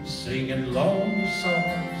den, singing lonely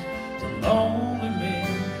songs for lonely men,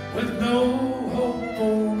 with no hope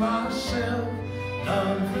for myself,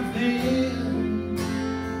 none for them.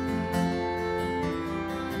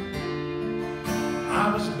 I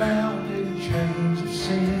was bound in chains of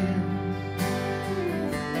sin.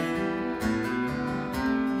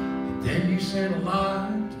 Then you sent a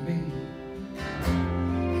light to me,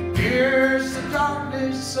 it pierced the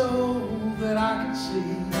darkness so that I could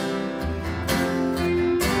see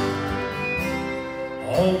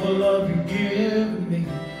all the love you give me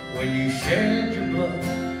when you shed your blood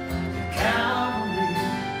at Calvary.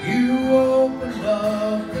 You opened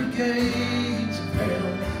up the gates of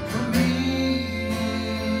hell for me.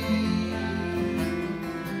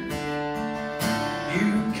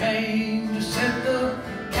 You came to set the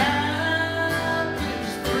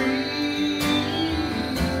captives free.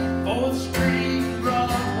 4th Street,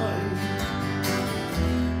 Broadway,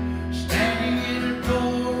 standing in a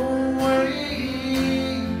doorway,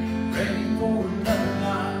 ready for another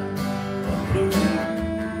night of blue.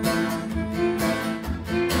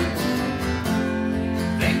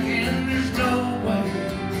 Thinking there's no way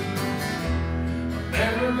I'm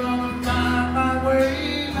ever gonna find my way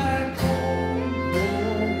back home,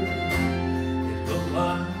 Lord. It looked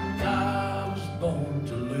like I was born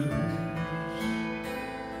to lose.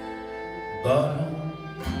 But on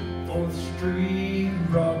 4th Street and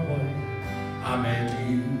Broadway, I met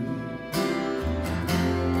you.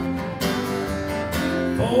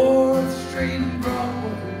 4th Street and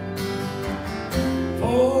Broadway,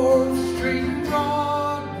 4th Street and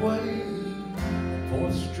Broadway,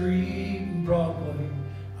 4th Street and Broadway,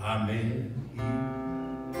 I met you.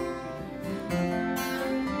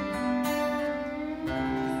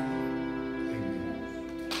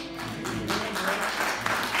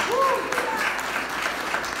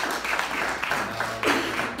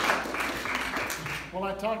 Well,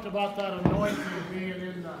 I talked about that anointing being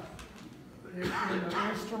in the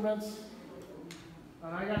instruments,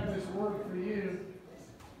 and I got this word for you,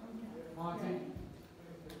 Monty.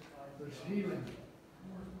 There's healing.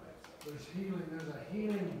 There's healing. There's a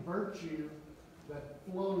healing virtue that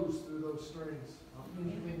flows through those strings of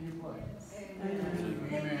anything you play.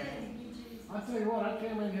 Amen. I tell you what, I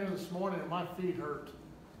came in here this morning and my feet hurt.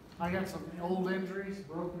 I got some old injuries,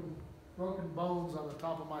 broken bones on the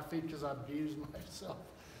top of my feet because I abused myself.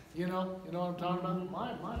 You know what I'm talking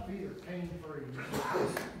about? My feet are pain-free.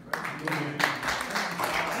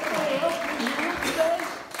 Anybody else been here today?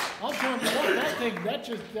 I'll tell you what, that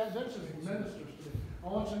just ministers to me. I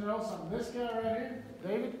want you to know something. This guy right here,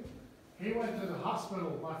 David, he went to the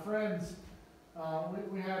hospital. My friends,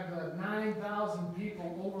 we had 9,000 people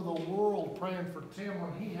over the world praying for Tim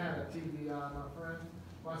when he had a TBI, my friend.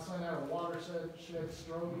 My son had a watershed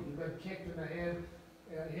stroke. He'd been kicked in the head,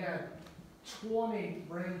 and he had 20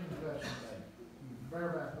 brain concussions,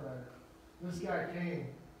 bareback rider. This guy came,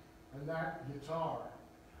 and that guitar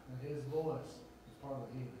and his voice is part of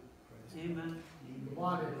the healing. Amen. The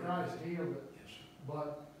body of Christ healed it. But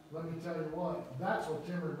let me tell you what, that's what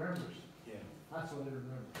Tim remembers. Yeah. That's what he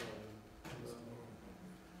remembers.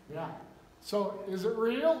 Yeah. So, is it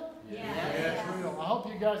real? Yes. Yeah, it's real. I hope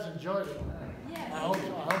you guys enjoyed it. Yes. I hope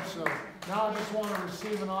so. Now I just want to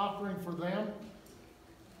receive an offering for them.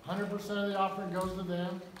 100% of the offering goes to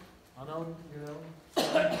them. I know,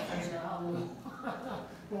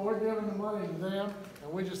 but we're giving the money to them,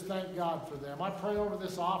 and we just thank God for them. I pray over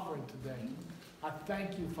this offering today. I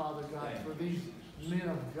thank you, Father God, for these men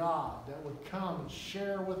of God that would come and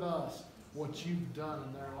share with us what you've done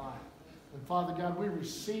in their life. And Father God, we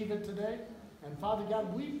receive it today. And Father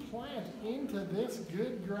God, we plant into this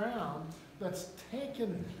good ground that's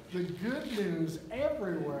taken the good news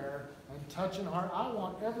everywhere and touching heart. I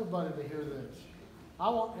want everybody to hear this. I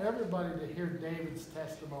want everybody to hear David's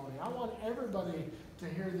testimony. I want everybody to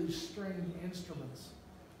hear these stringed instruments.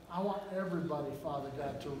 I want everybody, Father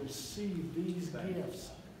God, to receive these gifts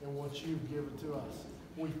and what you've given to us.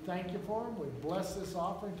 We thank you for them. We bless this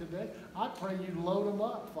offering today. I pray you load them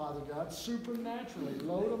up, Father God, supernaturally.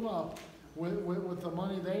 Load them up with the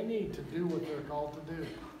money they need to do what they're called to do.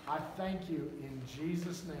 I thank you in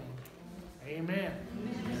Jesus' name. Amen.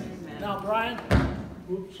 Amen. Now, Brian,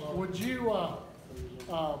 would you,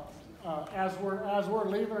 as we're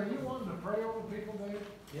leaving, are you wanting to pray over people, David?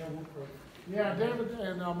 Yeah, we'll pray. Yeah, David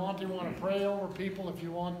and Monty want to pray over people if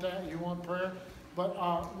you want that. You want prayer. But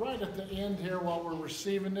right at the end here, while we're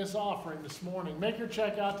receiving this offering this morning, make your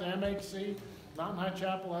check out to MHC, Mountain High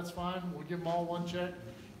Chapel. That's fine. We'll give them all one check.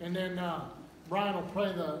 And then Brian will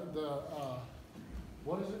pray the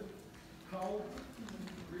what is it called?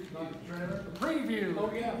 Not the trailer. The preview. Oh,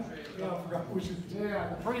 yeah. Yeah, I forgot.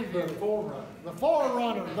 Yeah, the preview. The forerunner. The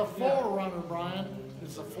forerunner. The forerunner, Brian.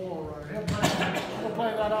 It's the forerunner. We'll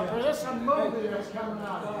play that up here. There's a movie that's coming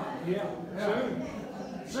out. Yeah, soon.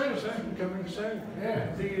 Soon. Coming soon.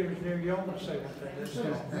 Yeah. Theaters near you. I'm going to say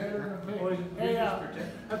one thing. Hey,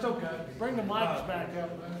 that's okay. bring the mics back up.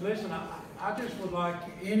 Listen, I just would like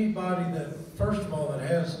anybody that, first of all, that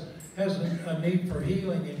has a need for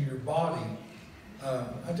healing in your body.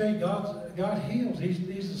 I tell you, God heals.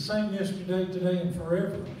 He's the same yesterday, today, and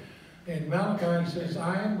forever. In Malachi, he says,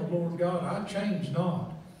 I am the Lord God. I change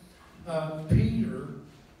not. Peter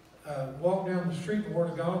walked down the street. The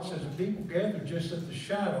Word of God says, if people gathered just at the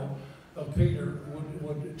shadow of Peter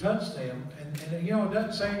would touch them. And you know, it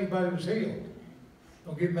doesn't say anybody was healed.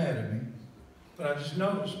 Don't get mad at me. But I just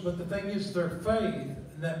noticed. But the thing is, their faith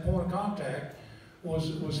in that point of contact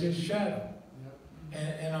was his shadow.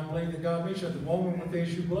 And I believe that God said, the woman with the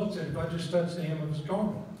issue of blood said, if I just touch the hem of his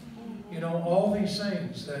garment. You know, all these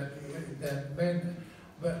things that man,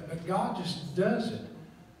 but God just does it.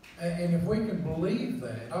 And if we can believe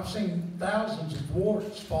that, I've seen thousands of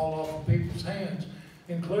warts fall off of people's hands,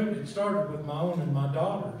 including, it started with my own and my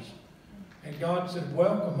daughter's. And God said,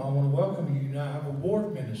 welcome, I want to welcome you. Now I have a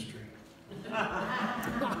wart ministry.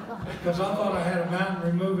 Because I thought I had a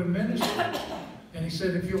mountain removing ministry. And he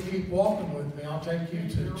said, if you'll keep walking with me, I'll take you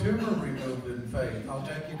to tumor removing faith. I'll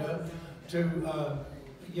take you to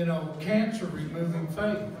cancer removing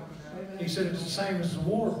faith. He said it's the same as the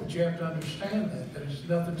wart, but you have to understand that it's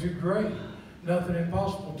nothing too great, nothing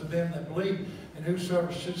impossible to them that believe. And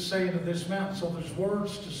whosoever should say unto this mountain, so there's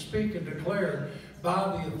words to speak and declare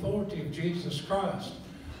by the authority of Jesus Christ.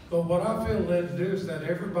 But what I feel led to do is that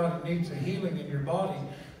everybody needs a healing in your body,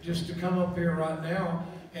 just to come up here right now.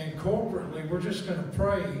 And corporately, we're just going to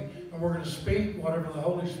pray, and we're going to speak whatever the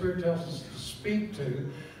Holy Spirit tells us to speak to,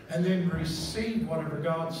 and then receive whatever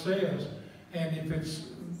God says. And if it's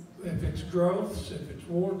growths, if it's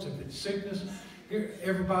warts, if it's sickness, here,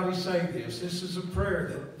 everybody say this. This is a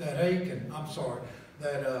prayer that Achan, not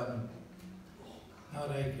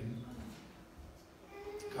Achan.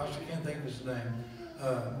 Gosh, I can't think of his name.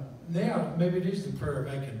 Now, maybe it is the prayer of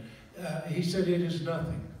Achan. He said, it is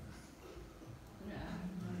nothing.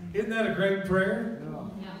 Isn't that a great prayer?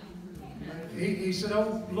 He said,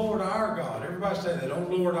 oh, Lord our God. Everybody say that. Oh,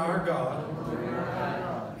 Lord our God.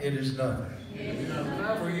 It is nothing.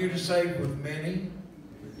 For you to save with many.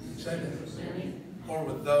 Say that. Or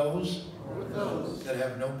with those that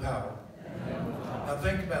have no power. Now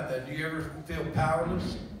think about that. Do you ever feel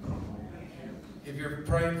powerless? If you're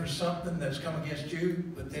praying for something that's come against you,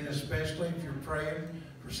 but then especially if you're praying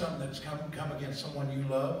for something that's come against someone you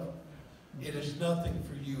love, it is nothing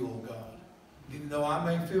for you, O God. Even though I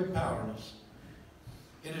may feel powerless,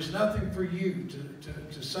 it is nothing for you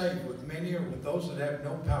to save with many or with those that have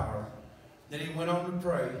no power. Then he went on to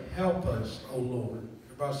pray, help us, O Lord.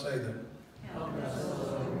 Everybody say that. Help us, O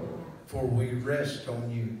Lord. For we rest on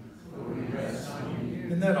you.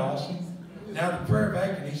 Isn't that awesome? Now the prayer of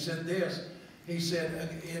Achan, he said this. He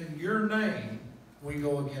said, in your name we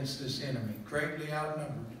go against this enemy, greatly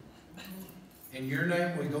outnumbered. In your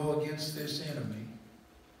name we go against this enemy.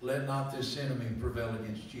 Let not this enemy prevail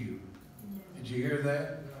against you. Did you hear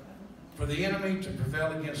that? For the enemy to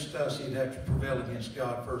prevail against us, he'd have to prevail against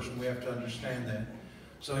God first, and we have to understand that.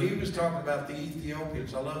 So he was talking about the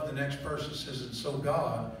Ethiopians. I love the next verse. It says, and so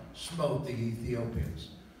God smote the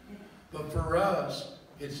Ethiopians. But for us,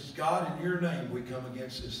 it's God in your name we come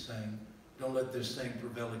against this thing. don't let this thing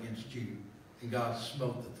prevail against you. And God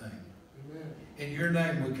smote the thing. Amen. In your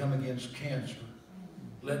name we come against cancer.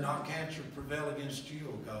 Let not cancer prevail against you,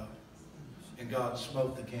 O God. And God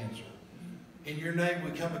smote the cancer. In your name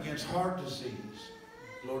we come against heart disease.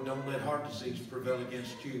 Lord, don't let heart disease prevail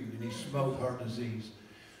against you. And He smote heart disease.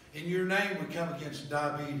 In your name we come against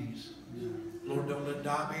diabetes. Lord, don't let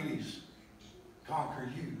diabetes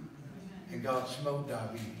conquer you. And God smote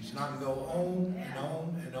diabetes. And I can go on and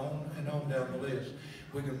on and on and on down the list.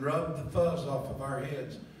 We can rub the fuzz off of our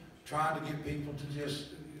heads, trying to get people to just,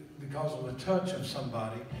 because of a touch of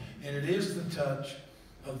somebody. And it is the touch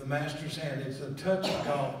of the Master's hand. It's the touch of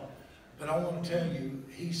God. But I want to tell you,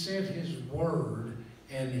 He sent His word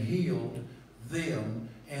and healed them,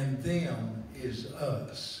 and them is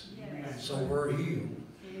us. Yes. So we're healed.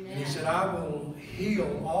 Amen. And He said, I will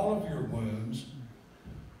heal all of your wounds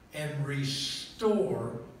and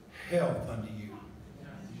restore health unto you.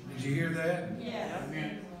 Did you hear that? Yes.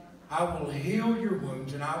 I will heal your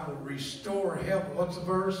wounds and I will restore health. What's the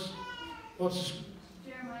verse? What's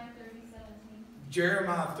Jeremiah 30:17.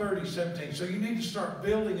 Jeremiah 30:17. So you need to start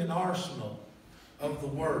building an arsenal of the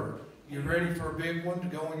Word. You ready for a big one to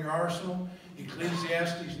go in your arsenal?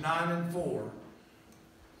 Ecclesiastes 9:4.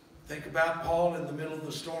 Think about Paul in the middle of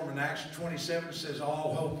the storm. In Acts 27 it says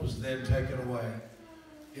all hope was then taken away.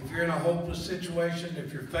 If you're in a hopeless situation,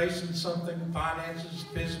 if you're facing something, finances,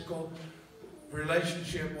 physical,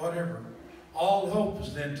 relationship, whatever, all hope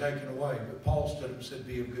is then taken away. But Paul stood up and said,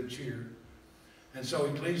 be of good cheer. And so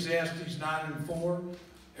Ecclesiastes 9:4,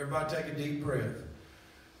 everybody take a deep breath.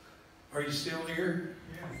 Are you still here?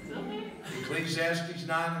 Ecclesiastes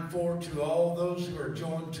 9:4, to all those who are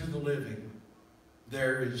joined to the living,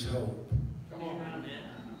 there is hope. Come on.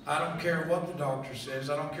 I don't care what the doctor says.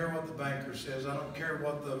 I don't care what the banker says. I don't care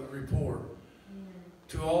what the report.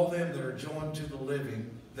 To all them that are joined to the living,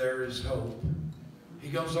 there is hope. He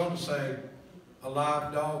goes on to say, a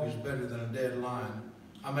live dog is better than a dead lion.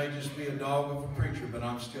 I may just be a dog of a preacher, but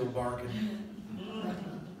I'm still barking.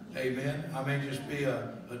 Amen. I may just be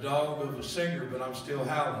a dog of a singer, but I'm still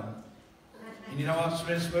howling. And you know what?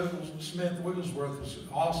 Smith Wigglesworth was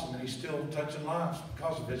awesome, and he's still touching lives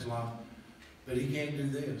because of his life. But he can't do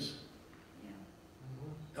this.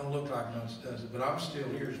 Don't look like much, does it? But I'm still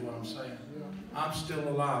here is what I'm saying. I'm still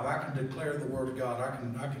alive. I can declare the Word of God.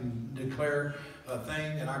 I can declare a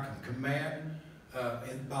thing, and I can command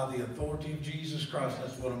by the authority of Jesus Christ.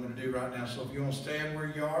 That's what I'm going to do right now. So if you want to stand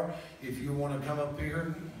where you are, if you want to come up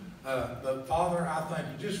here. But Father, I thank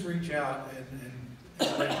you. Just reach out and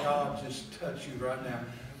let God just touch you right now.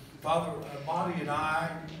 Father, Monty and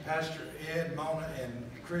I, Pastor Ed, Mona, and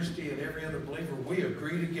Christy, and every other believer, we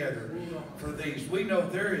agree together for these. We know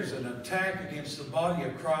there is an attack against the body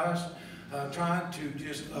of Christ, trying to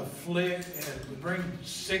just afflict and bring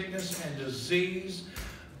sickness and disease,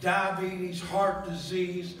 diabetes, heart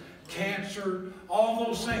disease, cancer, all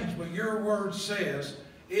those things. But your word says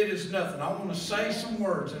it is nothing. I want to say some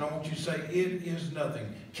words, and I want you to say it is nothing.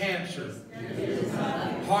 Cancer,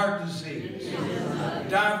 heart disease,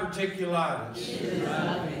 diverticulitis,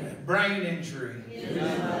 brain injury,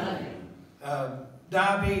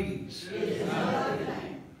 diabetes,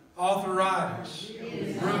 arthritis,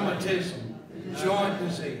 rheumatism, joint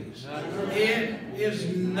disease. It is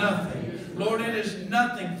nothing. Lord, it is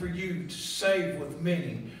nothing for you to save with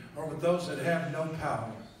many or with those that have no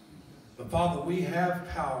power. But Father, we have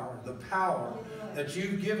power, the power that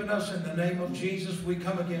you've given us in the name of Jesus. We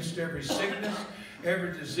come against every sickness,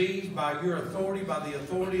 every disease by your authority, by the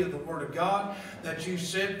authority of the Word of God, that you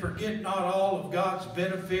said, forget not all of God's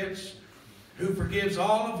benefits, who forgives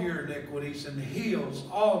all of your iniquities and heals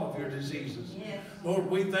all of your diseases. Yes. Lord,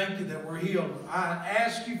 we thank you that we're healed. I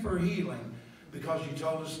ask you for healing because you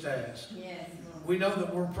told us to ask. Yes. We know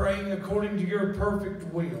that we're praying according to your perfect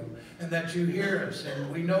will and that you hear us.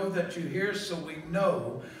 And we know that you hear us, so we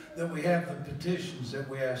know that we have the petitions that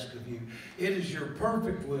we ask of you. It is your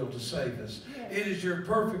perfect will to save us. Yes. It is your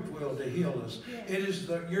perfect will to heal us. Yes. It is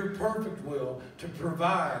your perfect will to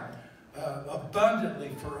provide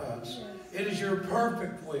abundantly for us. Yes. It is your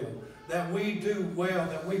perfect will that we do well,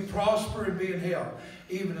 that we prosper and be in health,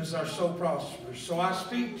 even as our soul prospers. So I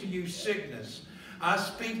speak to you sickness. I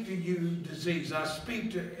speak to you disease. I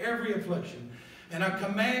speak to every affliction. And I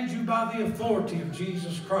command you by the authority of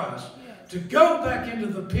Jesus Christ to go back into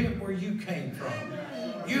the pit where you came from.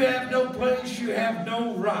 You have no place, you have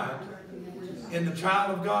no right in the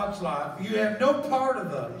child of God's life. You have no part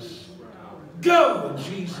of us. Go in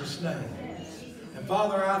Jesus' name. And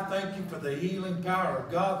Father, I thank you for the healing power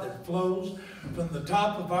of God that flows from the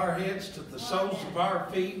top of our heads to the soles of our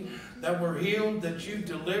feet, that we're healed, that you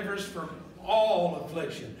deliver us from all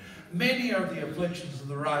affliction. Many are the afflictions of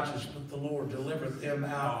the righteous, but the Lord delivereth them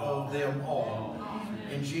out of them all.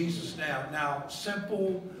 In Jesus' name. Now,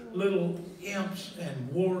 simple little imps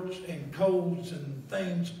and warts and colds and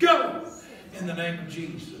things, go in the name of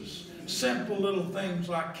Jesus. Simple little things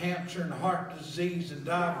like cancer and heart disease and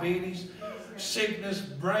diabetes, sickness,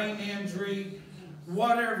 brain injury,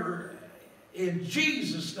 whatever, in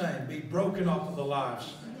Jesus' name, be broken off of the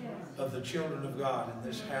lives of the children of God in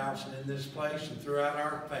this house and in this place and throughout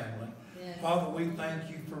our family. Yes. Father, we thank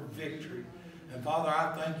you for victory. And Father,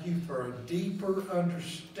 I thank you for a deeper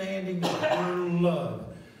understanding of your love,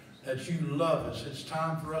 that you love us. It's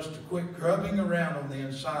time for us to quit grubbing around on the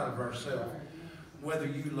inside of ourselves, whether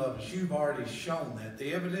you love us. You've already shown that.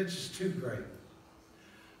 The evidence is too great.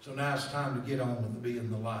 So now it's time to get on with being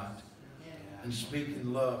the light. And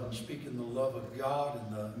speaking love, and speaking the love of God,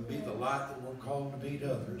 and be the light that we're called to be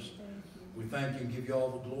to others. We thank you and give you all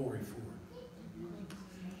the glory for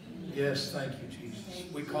it. Yes, thank you, Jesus.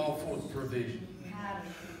 We call forth provision.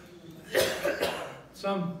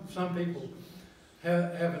 Some people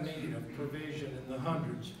have a need of provision in the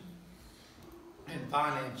hundreds, and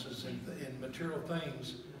finances and material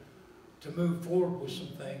things to move forward with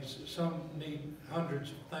some things. Some need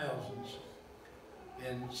hundreds of thousands,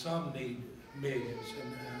 and some need millions,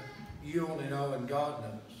 and you only know and God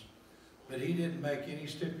knows. But he didn't make any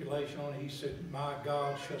stipulation on it. He said, my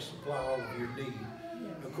God shall supply all of your need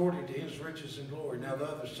according to his riches and glory. Now the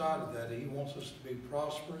other side of that, he wants us to be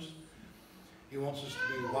prosperous. He wants us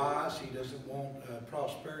to be wise. He doesn't want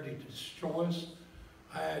prosperity to destroy us.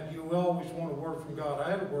 You always want a word from God. I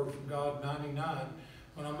had a word from God in '99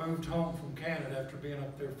 when I moved home from Canada after being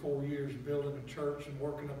up there 4 years, building a church and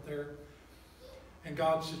working up there. And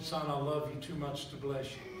God said, son, I love you too much to bless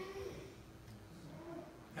you.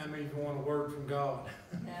 How many of you want a word from God?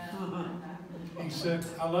 He said,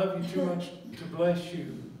 I love you too much to bless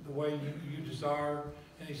you the way you desire.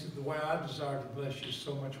 And he said, the way I desire to bless you is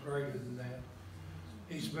so much greater than that.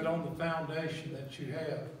 He said, but on the foundation that you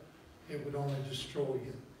have, it would only destroy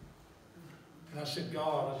you. And I said,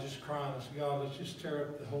 God, I was just crying. I said, God, let's just tear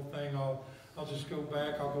up the whole thing. I'll just go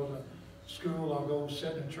back. I'll go to school. I'll go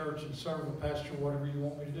sit in church and serve a pastor, whatever you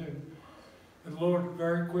want me to do. And the Lord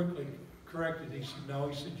very quickly corrected. He said, no.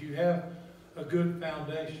 He said, you have a good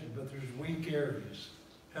foundation, but there's weak areas.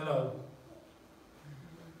 Hello.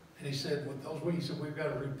 And he said, with those weak, he said, we've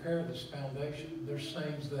got to repair this foundation. There's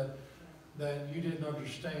things that you didn't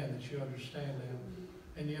understand that you understand now.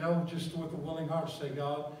 And you know, just with a willing heart, say,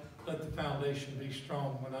 God, let the foundation be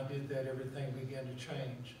strong. When I did that, everything began to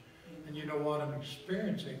change. And you know what? I'm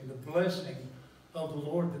experiencing the blessing of the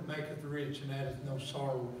Lord that maketh rich and addeth no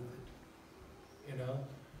sorrow with it. You know?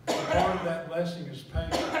 And part of that blessing is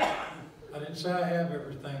patience. I didn't say I have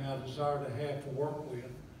everything I desire to have to work with.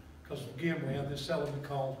 Because again, we have this element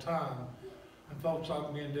called time. And folks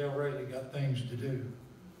like me and Del Rayleigh got things to do.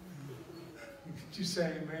 Did you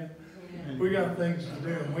say amen? Yeah. We got things to do,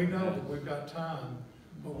 and we know that we've got time,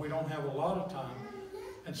 but we don't have a lot of time.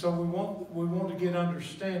 And so we want to get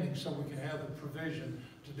understanding so we can have the provision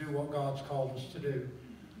to do what God's called us to do.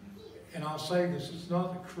 And I'll say this, it's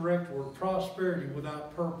not the correct word. Prosperity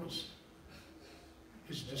without purpose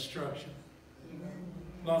is destruction.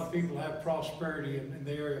 A lot of people have prosperity in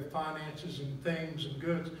the area of finances and things and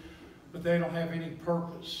goods, but they don't have any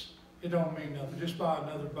purpose. It don't mean nothing. Just buy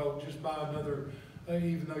another boat. Just buy another,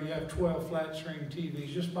 even though you have 12 flat screen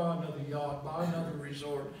TVs, just buy another yacht. Buy another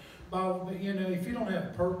resort. You know, if you don't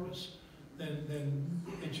have purpose, then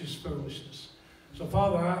it's just foolishness. So,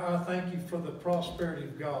 Father, I thank you for the prosperity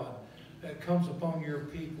of God that comes upon your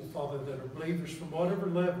people, Father, that are believers from whatever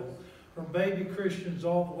level, from baby Christians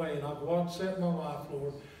all the way. And I've watched that in my life,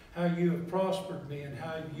 Lord, how you have prospered me and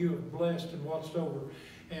how you have blessed and watched over.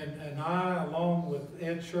 And I, along with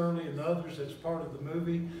Ed Shirley and the others that's part of the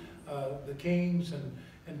movie, the Kings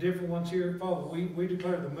and different ones here, Father, we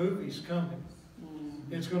declare the movie's coming.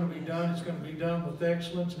 It's going to be done. It's going to be done with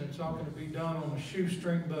excellence, and it's not going to be done on a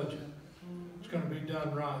shoestring budget. It's going to be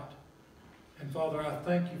done right. And Father, I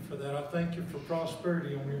thank you for that. I thank you for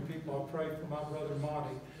prosperity on your people. I pray for my brother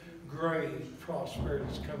Monty. Great prosperity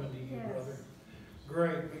is coming to you, brother.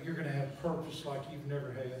 Great, but you're going to have purpose like you've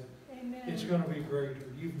never had. Amen. It's going to be greater.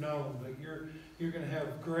 You've known, but you're going to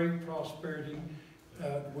have great prosperity,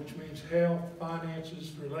 which means health,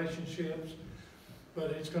 finances, relationships.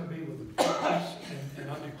 But it's going to be with a purpose, and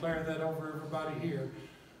I declare that over everybody here.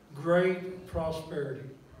 Great prosperity,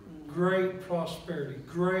 great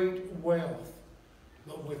wealth,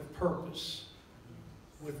 but with purpose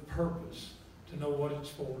to know what it's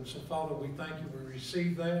for. And so, Father, we thank you. We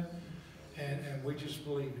receive that, and we just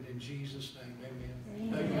believe it in Jesus' name.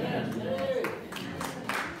 Amen. Amen. Amen.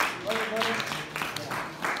 Love you, brother.